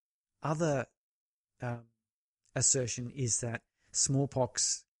 the other assertion is that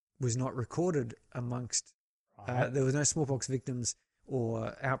smallpox was not recorded amongst. There were no smallpox victims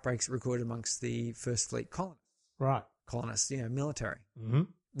or outbreaks recorded amongst the First Fleet colonists. Right. Colonists, military. Mm-hmm.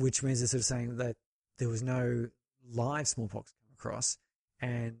 Which means they're sort of saying that there was no live smallpox come across,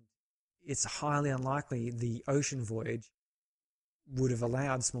 and it's highly unlikely the ocean voyage would have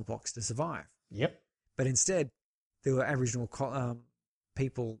allowed smallpox to survive. Yep. But instead, there were Aboriginal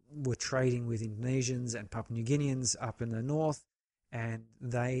people were trading with Indonesians and Papua New Guineans up in the north, and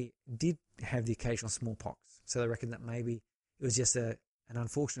they did have the occasional smallpox. So they reckon that maybe it was just an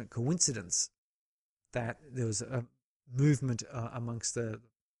unfortunate coincidence that there was a movement amongst the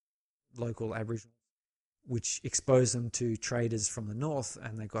local Aboriginals, which exposed them to traders from the north,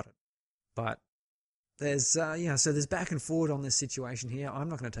 and they got it. But there's so there's back and forward on this situation here. I'm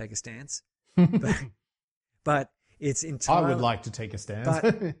not going to take a stance, but it's entirely. I would like to take a stance.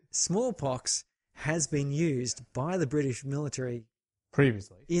 But smallpox has been used by the British military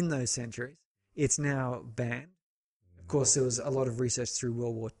previously in those centuries. It's now banned. Of course, there was a lot of research through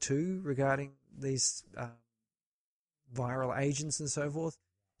World War II regarding these viral agents and so forth.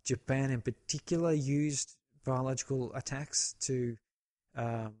 Japan, in particular, used biological attacks in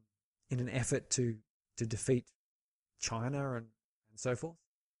an effort to defeat China and so forth.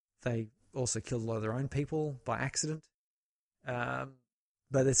 They also killed a lot of their own people by accident,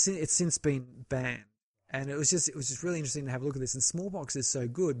 but it's since been banned. And it was just really interesting to have a look at this. And smallpox is so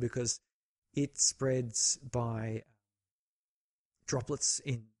good because it spreads by droplets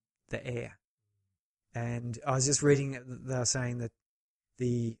in the air. And I was just reading, they were saying that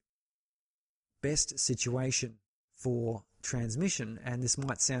the best situation for transmission, and this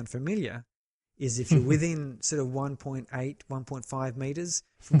might sound familiar, is if you're within sort of 1.8, 1.5 meters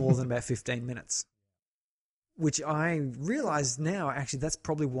for more than about 15 minutes. Which I realize now, actually, that's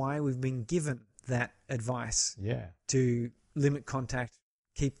probably why we've been given that advice. Yeah. To limit contact,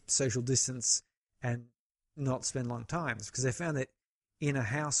 keep social distance, and not spend long times. Because they found that in a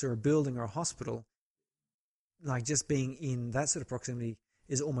house or a building or a hospital, like just being in that sort of proximity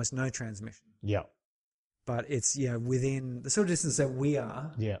is almost no transmission. Yeah. But it's, within the sort of distance that we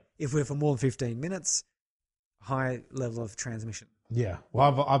are, Yeah. if we're for more than 15 minutes, high level of transmission. Yeah.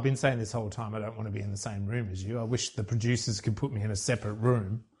 Well, I've been saying this whole time I don't want to be in the same room as you. I wish the producers could put me in a separate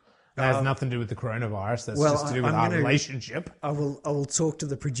room. That has nothing to do with the coronavirus. That's just to do with our relationship. I will talk to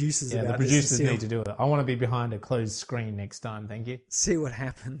the producers about this. Yeah, the producers need to do it. I want to be behind a closed screen next time. Thank you. See what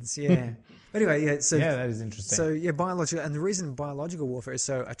happens. Yeah. Anyway, So yeah, that is interesting. So biological, and the reason biological warfare is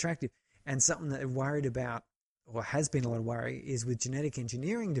so attractive, and something that they're worried about, or has been a lot of worry, is with genetic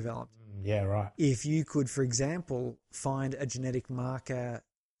engineering developed. Yeah, right. If you could, for example, find a genetic marker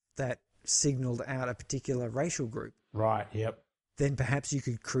that signaled out a particular racial group. Right. Yep. Then perhaps you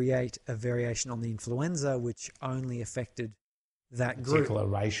could create a variation on the influenza which only affected that group. Particular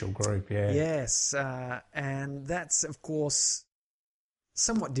racial group, yeah. Yes, and that's, of course,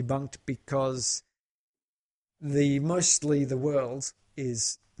 somewhat debunked because mostly the world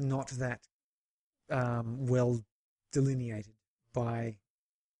is not that well delineated by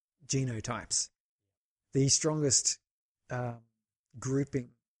genotypes. The strongest grouping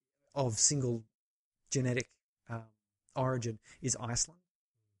of single genetic origin is Iceland,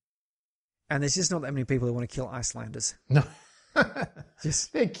 and there's just not that many people who want to kill Icelanders. No,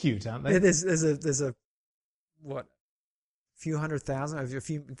 just they're cute, aren't they? There's a what, few 100,000, a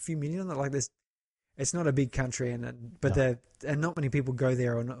few million. Like this, it's not a big country, but not many people go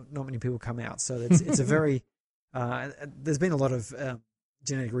there, or not many people come out. So it's a very there's been a lot of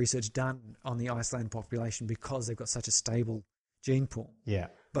genetic research done on the Iceland population because they've got such a stable gene pool. Yeah.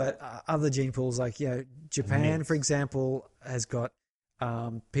 But other gene pools, like Japan, for example, has got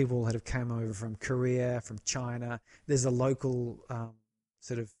people that have come over from Korea, from China. There's a local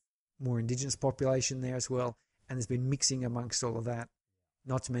sort of more indigenous population there as well, and there's been mixing amongst all of that.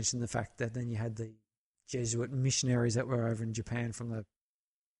 Not to mention the fact that then you had the Jesuit missionaries that were over in Japan from the,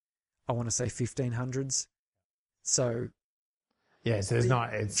 I want to say, 1500s. So yeah, so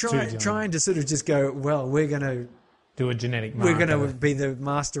it's trying to sort of just go, well, we're going to do a genetic marker. We're going to be the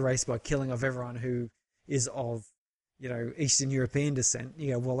master race by killing off everyone who is of, Eastern European descent.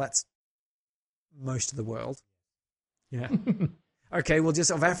 You go, well, that's most of the world. Yeah. Okay, well,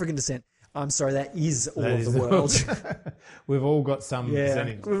 just of African descent. I'm sorry, that is all of the world. We've all got some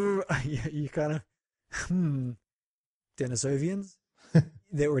percentage. You kind of, Denisovians?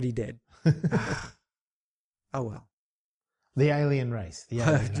 They're already dead. Oh, well. The alien race.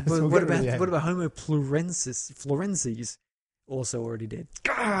 What about Homo florensis? Also already dead.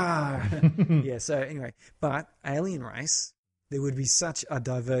 Yeah, so anyway, but alien race, there would be such a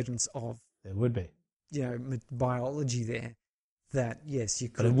divergence of... There would be. Biology there that, yes, you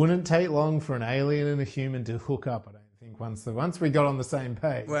could... But it wouldn't take long for an alien and a human to hook up, I don't think, once we got on the same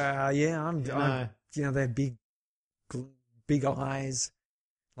page. Well, yeah, they have big eyes.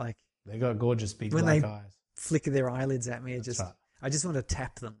 Like... They got gorgeous big black eyes. Flicker their eyelids at me. Right. I just want to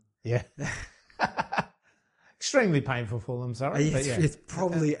tap them. Yeah. Extremely painful for them, sorry. It's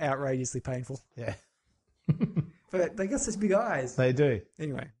probably outrageously painful. Yeah. But they got such big eyes. They do.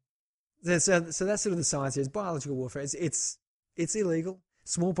 Anyway. So that's sort of the science here. It's biological warfare. It's illegal.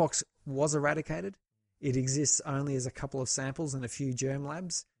 Smallpox was eradicated. It exists only as a couple of samples and a few germ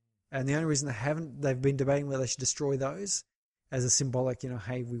labs. And the only reason they've been debating whether they should destroy those as a symbolic,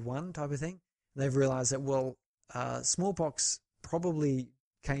 hey, we won type of thing. They've realized that, smallpox probably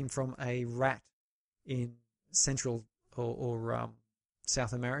came from a rat in Central or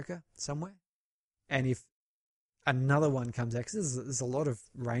South America somewhere. And if another one comes out, because there's a lot of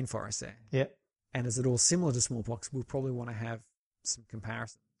rainforest there. Yeah. And is it all similar to smallpox? We'll probably want to have some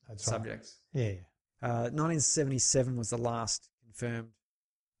comparison subjects. Right. Yeah. 1977 was the last confirmed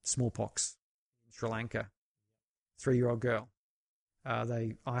smallpox in Sri Lanka. 3-year-old girl.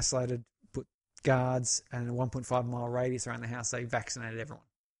 They isolated, put guards, and a 1.5 mile radius around the house, they vaccinated everyone.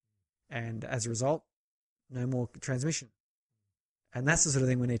 And as a result, no more transmission. And that's the sort of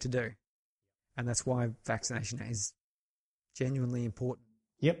thing we need to do. And that's why vaccination is genuinely important.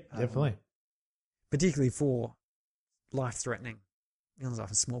 Yep, definitely. Particularly for life-threatening illness like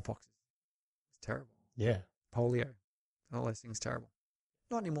smallpox. It's terrible. Yeah. Polio. All those things terrible.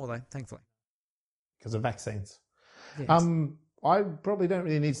 Not anymore, though, thankfully. because of vaccines. Yes. I probably don't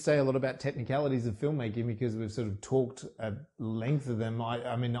really need to say a lot about technicalities of filmmaking because we've sort of talked at length of them.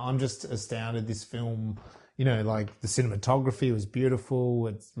 I mean, I'm just astounded. This film, like the cinematography was beautiful.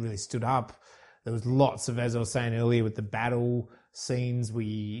 It really stood up. There was lots of, as I was saying earlier, with the battle scenes,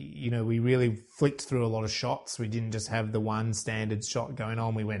 we really flicked through a lot of shots. We didn't just have the one standard shot going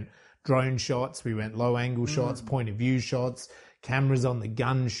on. We went drone shots, we went low angle shots, point of view shots, cameras on the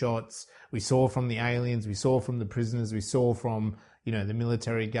gun shots. We saw from the aliens, we saw from the prisoners, we saw from, the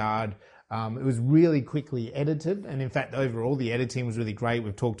military guard. It was really quickly edited. And in fact, overall, the editing was really great.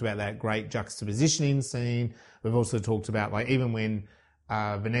 We've talked about that great juxtapositioning scene. We've also talked about, like, even when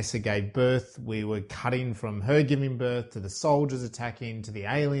Vanessa gave birth, we were cutting from her giving birth to the soldiers attacking, to the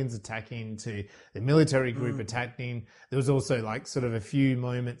aliens attacking, to the military group attacking. There was also, like, sort of a few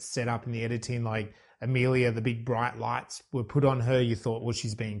moments set up in the editing, like Amelia, the big bright lights were put on her. You thought, well,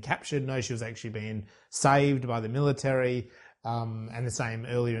 she's being captured. No, she was actually being saved by the military. And the same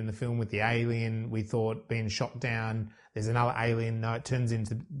earlier in the film with the alien, we thought being shot down. There's another alien. No, it turns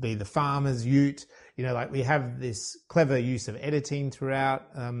into be the farmer's ute. We have this clever use of editing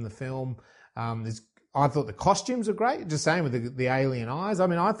throughout the film. I thought the costumes were great. Just saying with the alien eyes. I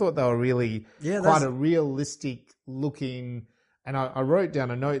mean, I thought they were really quite a realistic looking. And I wrote down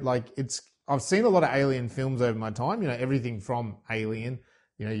a note, like, I've seen a lot of alien films over my time, everything from Alien,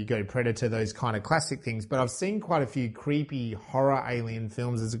 you go Predator, those kind of classic things, but I've seen quite a few creepy horror alien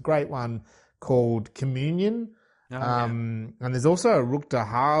films. There's a great one called Communion. And there's also a Rukta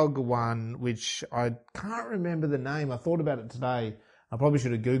Haag one, which I can't remember the name. I thought about it today. I probably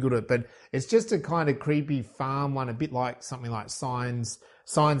should have Googled it, but it's just a kind of creepy farm one, a bit like something like Signs.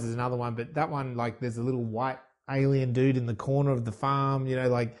 Signs is another one, but that one, like, there's a little white alien dude in the corner of the farm,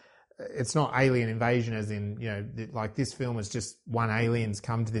 it's not alien invasion as in, like this film is just one alien's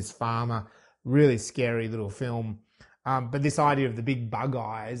come to this farmer. Really scary little film. But this idea of the big bug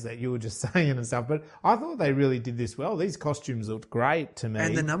eyes that you were just saying and stuff, but I thought they really did this well. These costumes looked great to me.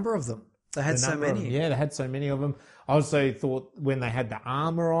 And the number of them. They had so many. Yeah, they had so many of them. I also thought when they had the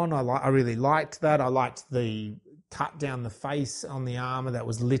armor on, I really liked that. I liked the cut down the face on the armor that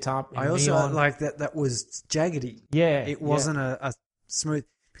was lit up. I also like that was jaggedy. Yeah. It wasn't a smooth...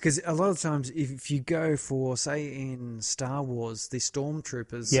 Because a lot of times, if you go for, say, in Star Wars, the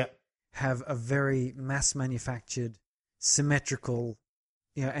stormtroopers have a very mass-manufactured, symmetrical,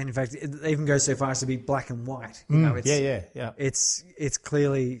 and in fact, it even goes so far as to be black and white. It's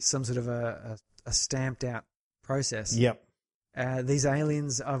clearly some sort of a stamped-out process. Yep. These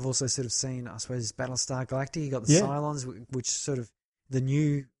aliens, I've also sort of seen, I suppose, Battlestar Galactica. You got the Cylons, which sort of the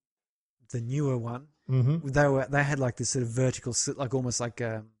newer one. Mm-hmm. They had like this sort of vertical, like almost like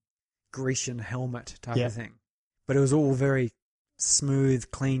a Grecian helmet type of thing, but it was all very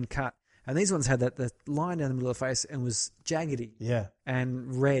smooth, clean cut. And these ones had the line down the middle of the face and was jaggedy,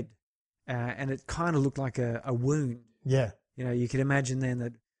 and red, and it kind of looked like a wound. Yeah, you could imagine then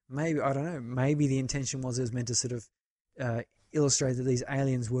that maybe the intention was it was meant to sort of illustrate that these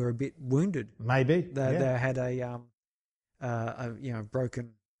aliens were a bit wounded. Maybe they had a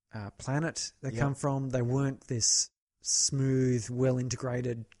broken planet they come from. They weren't this smooth,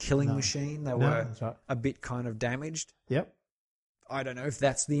 well-integrated killing machine. They were a bit kind of damaged. Yep. I don't know if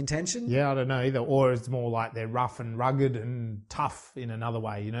that's the intention. Yeah, I don't know either. Or it's more like they're rough and rugged and tough in another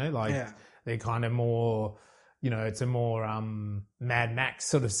way, they're kind of more, it's a more Mad Max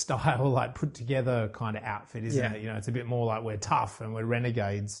sort of style, like put together kind of outfit, isn't it? It's a bit more like we're tough and we're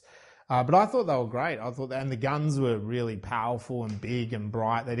renegades. But I thought they were great. I thought and the guns were really powerful and big and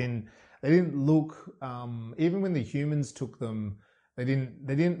bright. They didn't look, even when the humans took them, they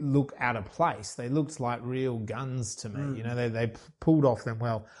didn't look out of place. They looked like real guns to me. They pulled off them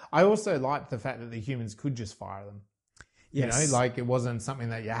well. I also liked the fact that the humans could just fire them. Yes. Like it wasn't something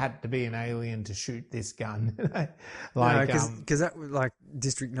that you had to be an alien to shoot this gun. Because that was like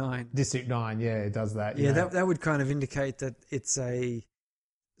District 9. District 9, it does that. That would kind of indicate that it's a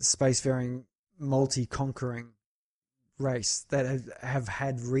spacefaring, multi-conquering race that have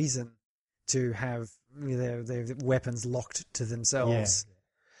had reason to have their weapons locked to themselves.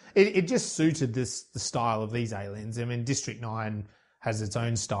 Yeah. It just suited the style of these aliens. I mean, District 9 has its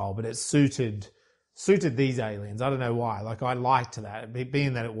own style, but it suited these aliens. I don't know why. Like, I liked that,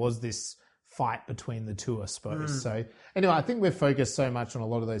 being that it was this fight between the two, I suppose. So anyway, I think we've focused so much on a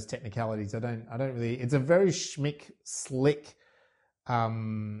lot of those technicalities. I don't really. It's a very schmick, slick,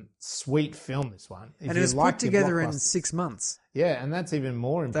 sweet film, this one. And it was put together in 6 months. Yeah, and that's even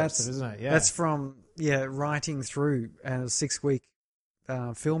more impressive, isn't it? Yeah, that's from writing through a 6-week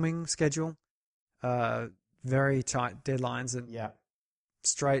filming schedule, very tight deadlines, and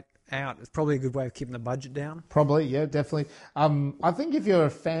straight out. It's probably a good way of keeping the budget down. Probably, yeah, definitely. I think if you're a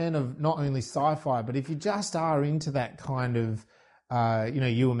fan of not only sci-fi, but if you just are into that kind of,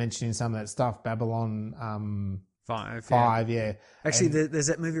 you were mentioning some of that stuff, Babylon 5, yeah. Actually, there's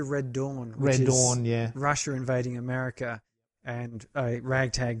that movie Red Dawn. Russia invading America and a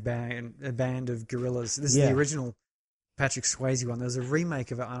ragtag band, a band of guerrillas. This is the original Patrick Swayze one. There's a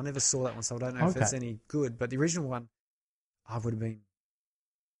remake of it. I never saw that one, so I don't know if it's any good. But the original one, I would have been...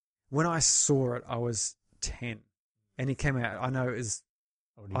 When I saw it, I was 10. And it came out, I know it was...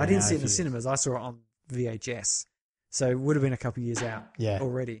 I didn't see it in the cinemas. I saw it on VHS. So it would have been a couple of years out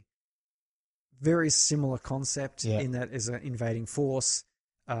already. Very similar concept in that is an invading force,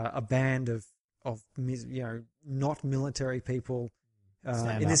 a band of not military people,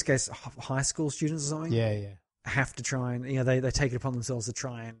 in this case high school students or something, have to try and they take it upon themselves to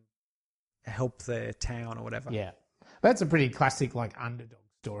try and help their town or whatever. Yeah, that's a pretty classic underdog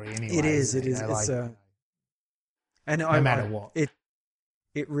story. Anyway, it is. It's and no matter what,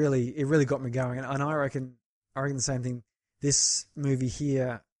 it really got me going, and I reckon the same thing. This movie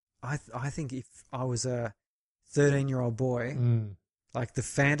here. I think if I was a 13-year-old boy, like the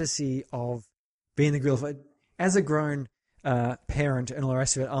fantasy of being the gorilla, as a grown parent and all the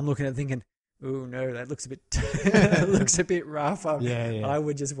rest of it, I'm looking at it thinking, oh no, that looks a bit rough. I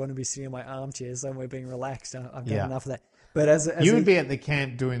would just want to be sitting in my armchair somewhere being relaxed. I've done enough of that. But you would be at the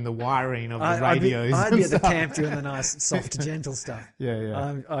camp doing the wiring of the radios. I'd be at the camp doing the nice, soft, gentle stuff.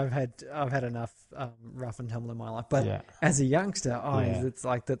 Yeah. I've had enough rough and tumble in my life. But as a youngster, it's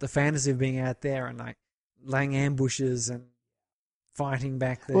like the fantasy of being out there and like laying ambushes and fighting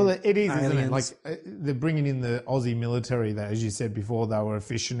back the it is, aliens. isn't it? Like they're bringing in the Aussie military that, as you said before, they were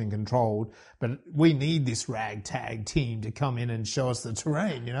efficient and controlled. But we need this ragtag team to come in and show us the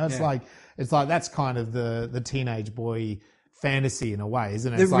terrain. It's like that's kind of the teenage boy fantasy in a way,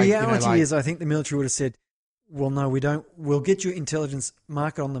 isn't it? The reality is, I think the military would have said, "Well, no, we don't. We'll get you intelligence,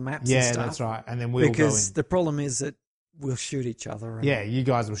 mark it on the maps." Yeah, and stuff, that's right. And then we'll go in. Because the problem is that we'll shoot each other. And you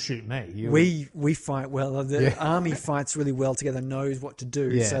guys will shoot me. We fight well. The army fights really well together, knows what to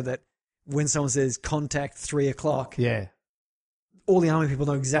do, so that when someone says contact 3:00, all the army people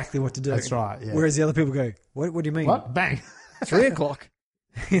know exactly what to do. That's right. Yeah. Whereas the other people go, "What do you mean? What? Bang! 3:00?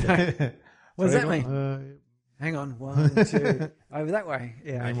 What does that mean? Hang on, 1, 2, over that way."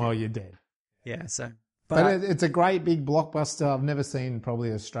 Yeah. Meanwhile, you're dead. Yeah. So. But it's a great big blockbuster. I've never seen probably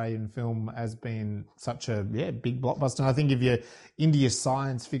an Australian film as being such a big blockbuster. I think if you're into your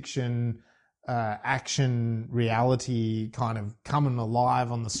science fiction, action, reality kind of coming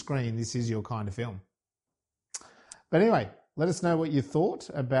alive on the screen, this is your kind of film. But anyway, let us know what you thought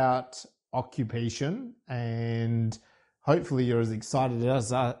about Occupation, and hopefully you're as excited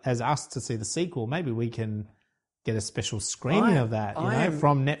as us to see the sequel. Maybe we can get a special screening of that,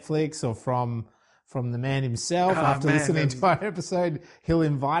 from Netflix or from the man himself. After listening to our episode, he'll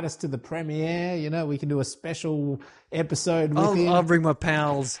invite us to the premiere. We can do a special episode with him. I'll bring my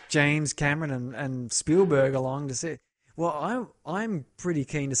pals James Cameron and Spielberg along to see. Well, I'm pretty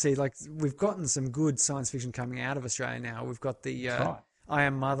keen to see. Like, we've gotten some good science fiction coming out of Australia now. We've got the I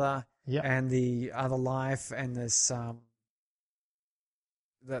Am Mother and the Other Life, and there's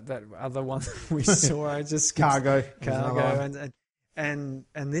that other one that we saw. I just Cargo, and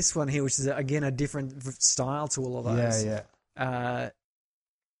this one here, which is again a different style to all of those.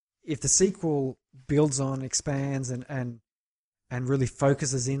 If the sequel builds on, expands, and really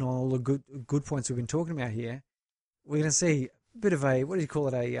focuses in on all the good points we've been talking about here, we're going to see a bit of a, what do you call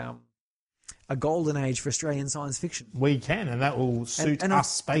it, a golden age for Australian science fiction. We can, and that will suit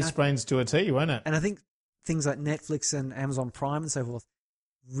us space brains to a T, won't it? And I think things like Netflix and Amazon Prime and so forth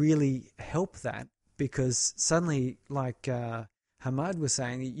really help that, because suddenly, like Hamad was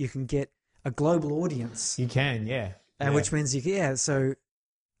saying, you can get a global audience. You can, and which means you can, so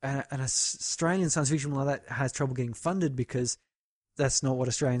an Australian science fiction like that has trouble getting funded because that's not what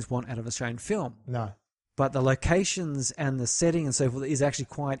Australians want out of Australian film. No. But the locations and the setting and so forth is actually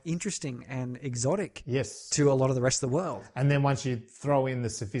quite interesting and exotic to a lot of the rest of the world. And then once you throw in the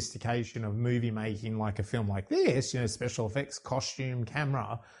sophistication of movie making, like a film like this, special effects, costume,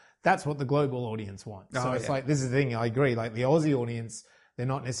 camera, that's what the global audience wants. So it's like, this is the thing, I agree, like the Aussie audience, they're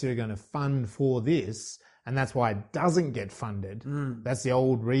not necessarily going to fund for this, and that's why it doesn't get funded. That's the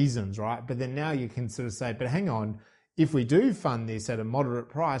old reasons, right? But then now you can sort of say, but hang on, if we do fund this at a moderate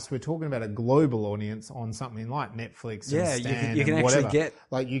price, we're talking about a global audience on something like Netflix and Stan you can and actually whatever. get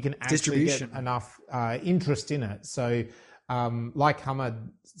you can actually get enough interest in it. So like Hamad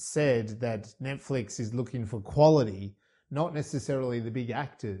said, that Netflix is looking for quality, not necessarily the big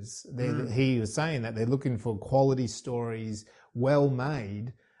actors. He was saying that they're looking for quality stories, well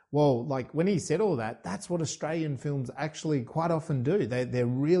made, well, like when he said all that, that's what Australian films actually quite often do. They're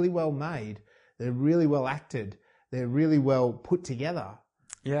really well made. They're really well acted. They're really well put together.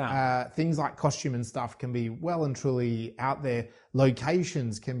 Yeah. Things like costume and stuff can be well and truly out there.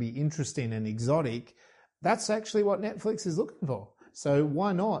 Locations can be interesting and exotic. That's actually what Netflix is looking for. So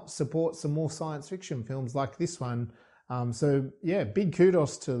why not support some more science fiction films like this one? So yeah, big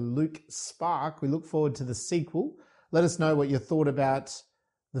kudos to Luke Spark. We look forward to the sequel. Let us know what you thought about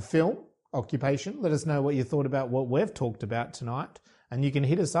the film, Occupation. Let us know what you thought about what we've talked about tonight. And you can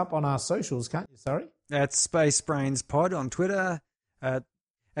hit us up on our socials, can't you? Sorry? At Space Brains Pod on Twitter.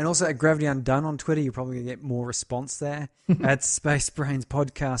 And also at Gravity Undone on Twitter. You're probably going to get more response there. At Space Brains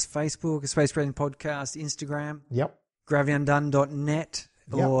Podcast Facebook, Space Brains Podcast Instagram. Yep. GravityUndone.net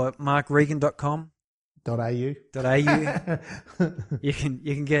or markregan.com. .au. You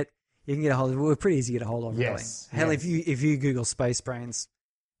can get a hold of it. We're pretty easy to get a hold of. Yes. Really. Hell, yes. if you Google Space Brains,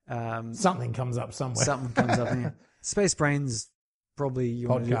 something comes up somewhere. Something comes up. Yeah. Space Brains, probably you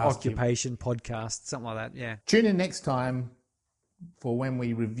want to do Occupation podcast, something like that. Yeah. Tune in next time for when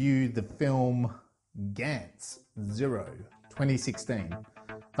we review the film Gantz Zero 2016,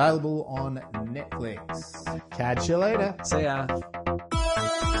 available on Netflix. Catch you later. See ya.